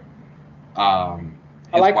here. His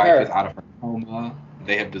wife is out of her coma.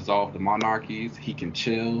 They have dissolved the monarchies. He can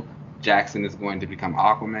chill. Jackson is going to become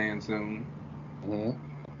Aquaman soon. Mm-hmm.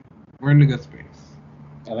 We're in a good space.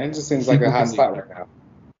 And it just seems like a hot spot right now.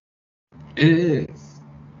 It is.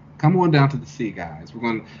 Come on down to the sea, guys. We're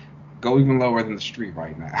going to go even lower than the street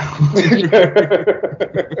right now.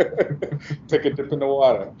 Take a dip in the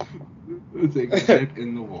water. Take a dip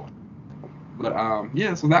in the water. But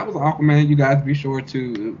yeah, so that was Aquaman. You guys be sure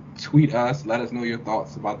to tweet us. Let us know your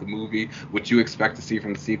thoughts about the movie, what you expect to see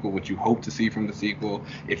from the sequel, what you hope to see from the sequel.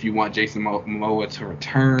 If you want Jason Mamoa to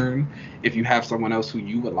return, if you have someone else who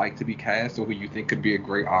you would like to be cast or who you think could be a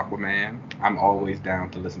great Aquaman, I'm always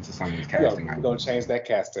down to listen to someone's casting. We're going to change that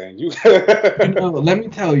casting. Let me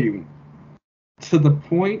tell you, to the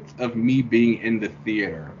point of me being in the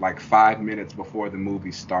theater like 5 minutes before the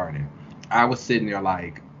movie started, I was sitting there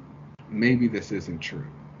like, maybe this isn't true.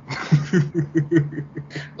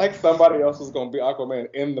 Like somebody else was gonna be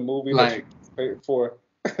Aquaman in the movie, like for.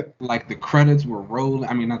 Like the credits were rolling.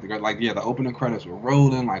 I mean, not the the opening credits were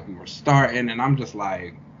rolling. Like we were starting, and I'm just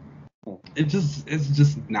like, it's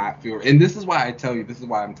just not fair. And this is why I'm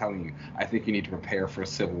telling you. I think you need to prepare for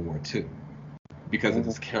Civil War 2 because it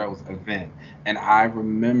is Carol's event, and I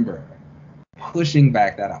remember pushing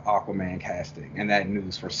back that Aquaman casting and that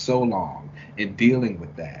news for so long and dealing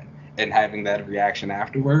with that. And having that reaction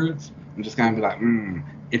afterwards, I'm just gonna be like,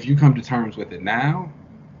 if you come to terms with it now,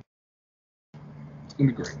 it's gonna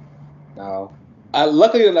be great. No.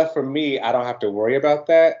 Luckily enough for me, I don't have to worry about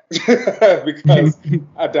that because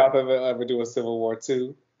I doubt that they'll ever do a Civil War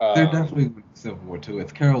 2. They're definitely doing Civil War 2.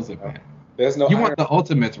 It's Carol's event. There's no. You want the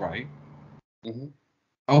Ultimates, right? Mm-hmm.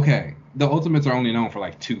 Okay. The Ultimates are only known for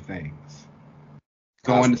like 2 things: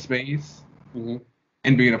 going to space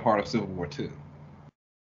and being a part of Civil War 2.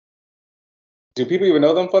 Do people even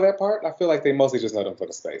know them for that part? I feel like they mostly just know them for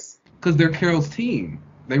the space. Because they're Carol's team.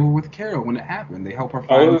 They were with Carol when it happened. They help her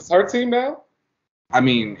find. Oh, it's her team now? I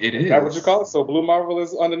mean, it is. Is that what you call it? So Blue Marvel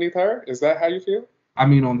is underneath her? Is that how you feel? I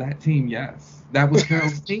mean, on that team, yes. That was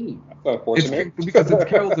Carol's team. That's unfortunate. Because it's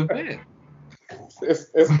Carol's event.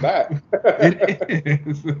 It's not. It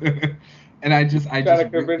is. And I just trying to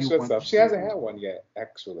convince yourself. She hasn't had one yet,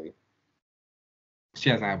 actually. She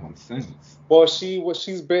hasn't had one since. Well,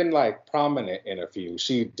 she's been like prominent in a few.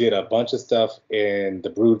 She did a bunch of stuff in the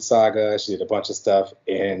Brood saga. She did a bunch of stuff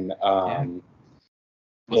in the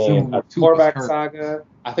Korvac saga.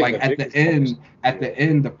 I think like at the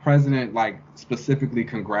end, the president like specifically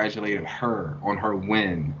congratulated her on her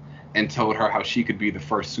win and told her how she could be the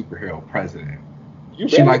first superhero president. You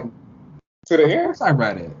read it? To the end? Of course I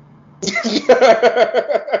read it.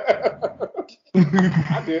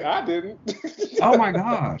 I didn't. Oh my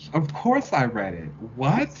gosh! Of course I read it.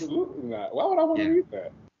 What? Absolutely not. Why would I want to read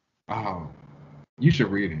that? Oh, you should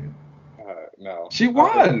read it. No. She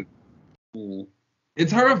won. Mm.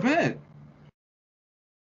 It's her event.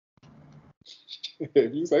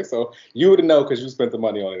 If you say so, you would know because you spent the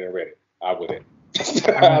money on it and read it. I wouldn't.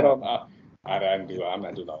 I don't know. I didn't do. I'm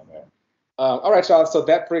not doing all that. All right, y'all. So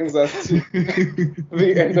that brings us to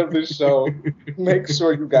the end of the show. Make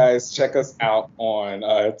sure you guys check us out on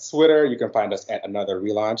Twitter. You can find us at Another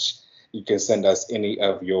Relaunch. You can send us any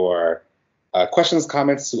of your questions,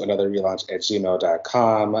 comments to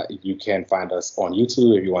anotherrelaunch@gmail.com. You can find us on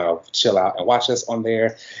YouTube if you want to chill out and watch us on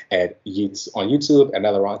there on YouTube,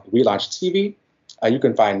 Another Relaunch TV. You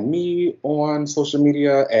can find me on social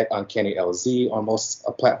media at UncannyLZ on most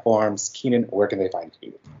platforms. Keenan, where can they find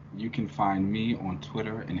you? You can find me on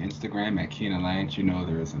Twitter and Instagram at Keenan Lange. You know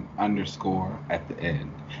there is an underscore at the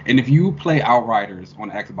end. And if you play Outriders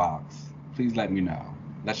on Xbox, please let me know.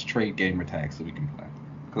 Let's trade gamer tags so we can play.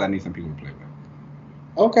 Because I need some people to play with.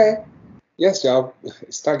 Okay. Yes, y'all.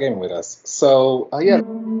 Start gaming with us. So, yeah.